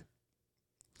perfect.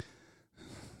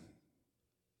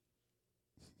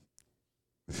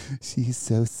 She's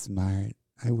so smart.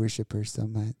 I worship her so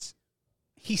much.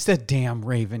 He said, damn,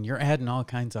 Raven, you're adding all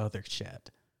kinds of other shit.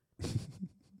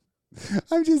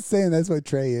 I'm just saying that's what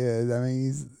Trey is. I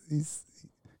mean, he's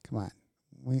come on.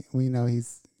 We know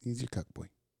he's your cuck boy.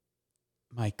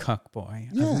 My cuck boy.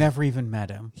 Yeah. I've never even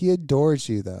met him. He adores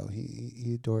you, though.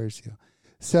 He adores you.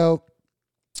 So,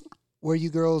 where are you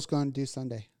girls going to do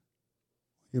Sunday?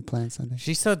 You're playing Sunday?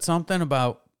 She said something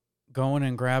about going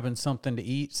and grabbing something to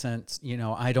eat since,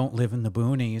 I don't live in the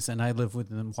boonies and I live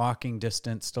within walking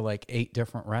distance to like 8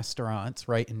 different restaurants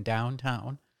right in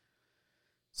downtown.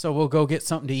 So we'll go get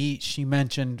something to eat. She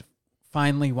mentioned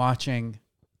finally watching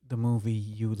the movie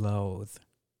you loathe,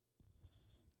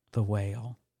 The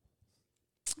Whale.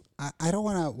 I don't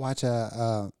want to watch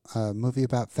a movie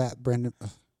about fat Brendan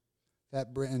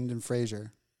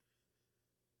Fraser.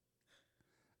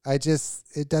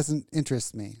 It doesn't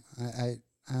interest me.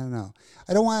 I don't know.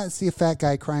 I don't want to see a fat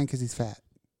guy crying because he's fat.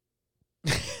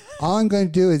 All I'm going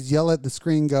to do is yell at the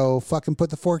screen, go, fucking put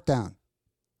the fork down.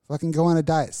 Fucking go on a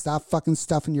diet. Stop fucking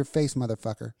stuffing your face,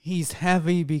 motherfucker. He's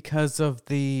heavy because of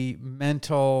the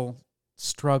mental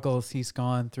struggles he's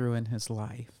gone through in his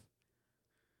life.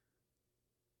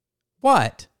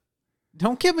 What?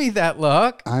 Don't give me that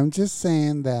look. I'm just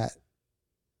saying that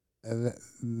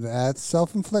that's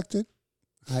self-inflicted.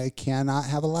 I cannot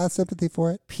have a lot of sympathy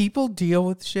for it. People deal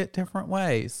with shit different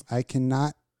ways. I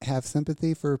cannot have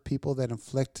sympathy for people that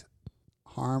inflict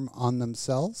harm on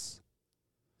themselves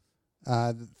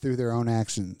through their own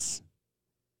actions.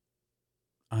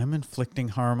 I'm inflicting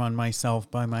harm on myself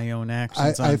by my own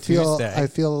actions on I feel Tuesday. I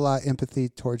feel a lot of empathy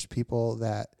towards people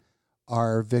that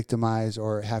are victimized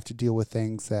or have to deal with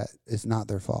things that is not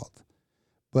their fault.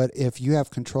 But if you have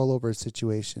control over a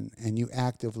situation and you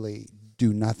actively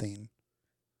do nothing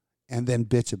and then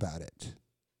bitch about it,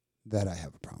 that I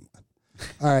have a problem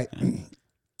with. All right.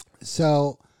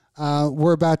 So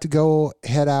we're about to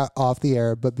head out off the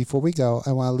air. But before we go,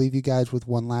 I want to leave you guys with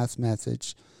one last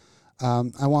message.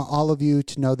 I want all of you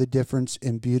to know the difference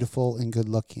in beautiful and good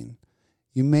looking.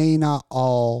 You may not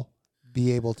all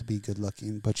be able to be good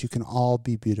looking, but you can all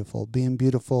be beautiful. Being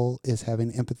beautiful is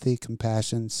having empathy,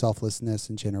 compassion, selflessness,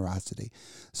 and generosity.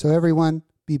 So everyone,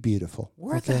 be beautiful.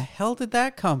 Where the hell did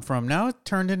that come from? Now it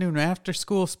turned into an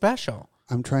after-school special.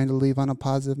 I'm trying to leave on a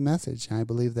positive message. I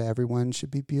believe that everyone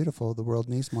should be beautiful. The world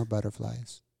needs more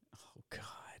butterflies. Oh,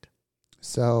 God.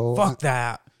 So fuck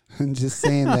that. I'm just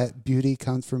saying that beauty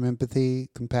comes from empathy,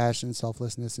 compassion,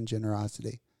 selflessness, and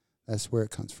generosity. That's where it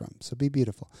comes from. So be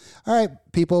beautiful. All right,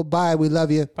 people. Bye. We love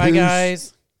you. Bye, Peace.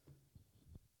 guys.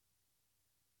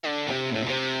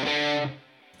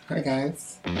 Hi,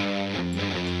 guys.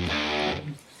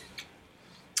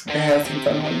 I had some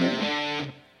fun one night.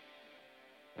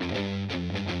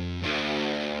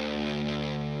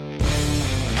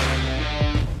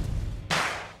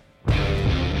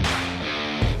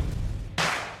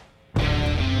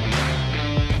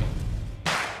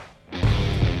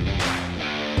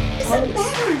 Doesn't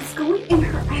matter. It's going in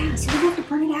her ass. You have to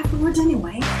burn it afterwards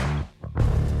anyway.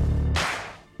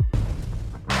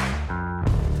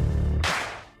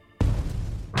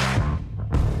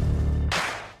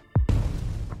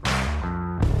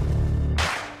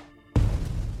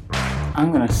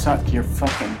 I'm gonna suck your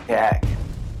fucking dick.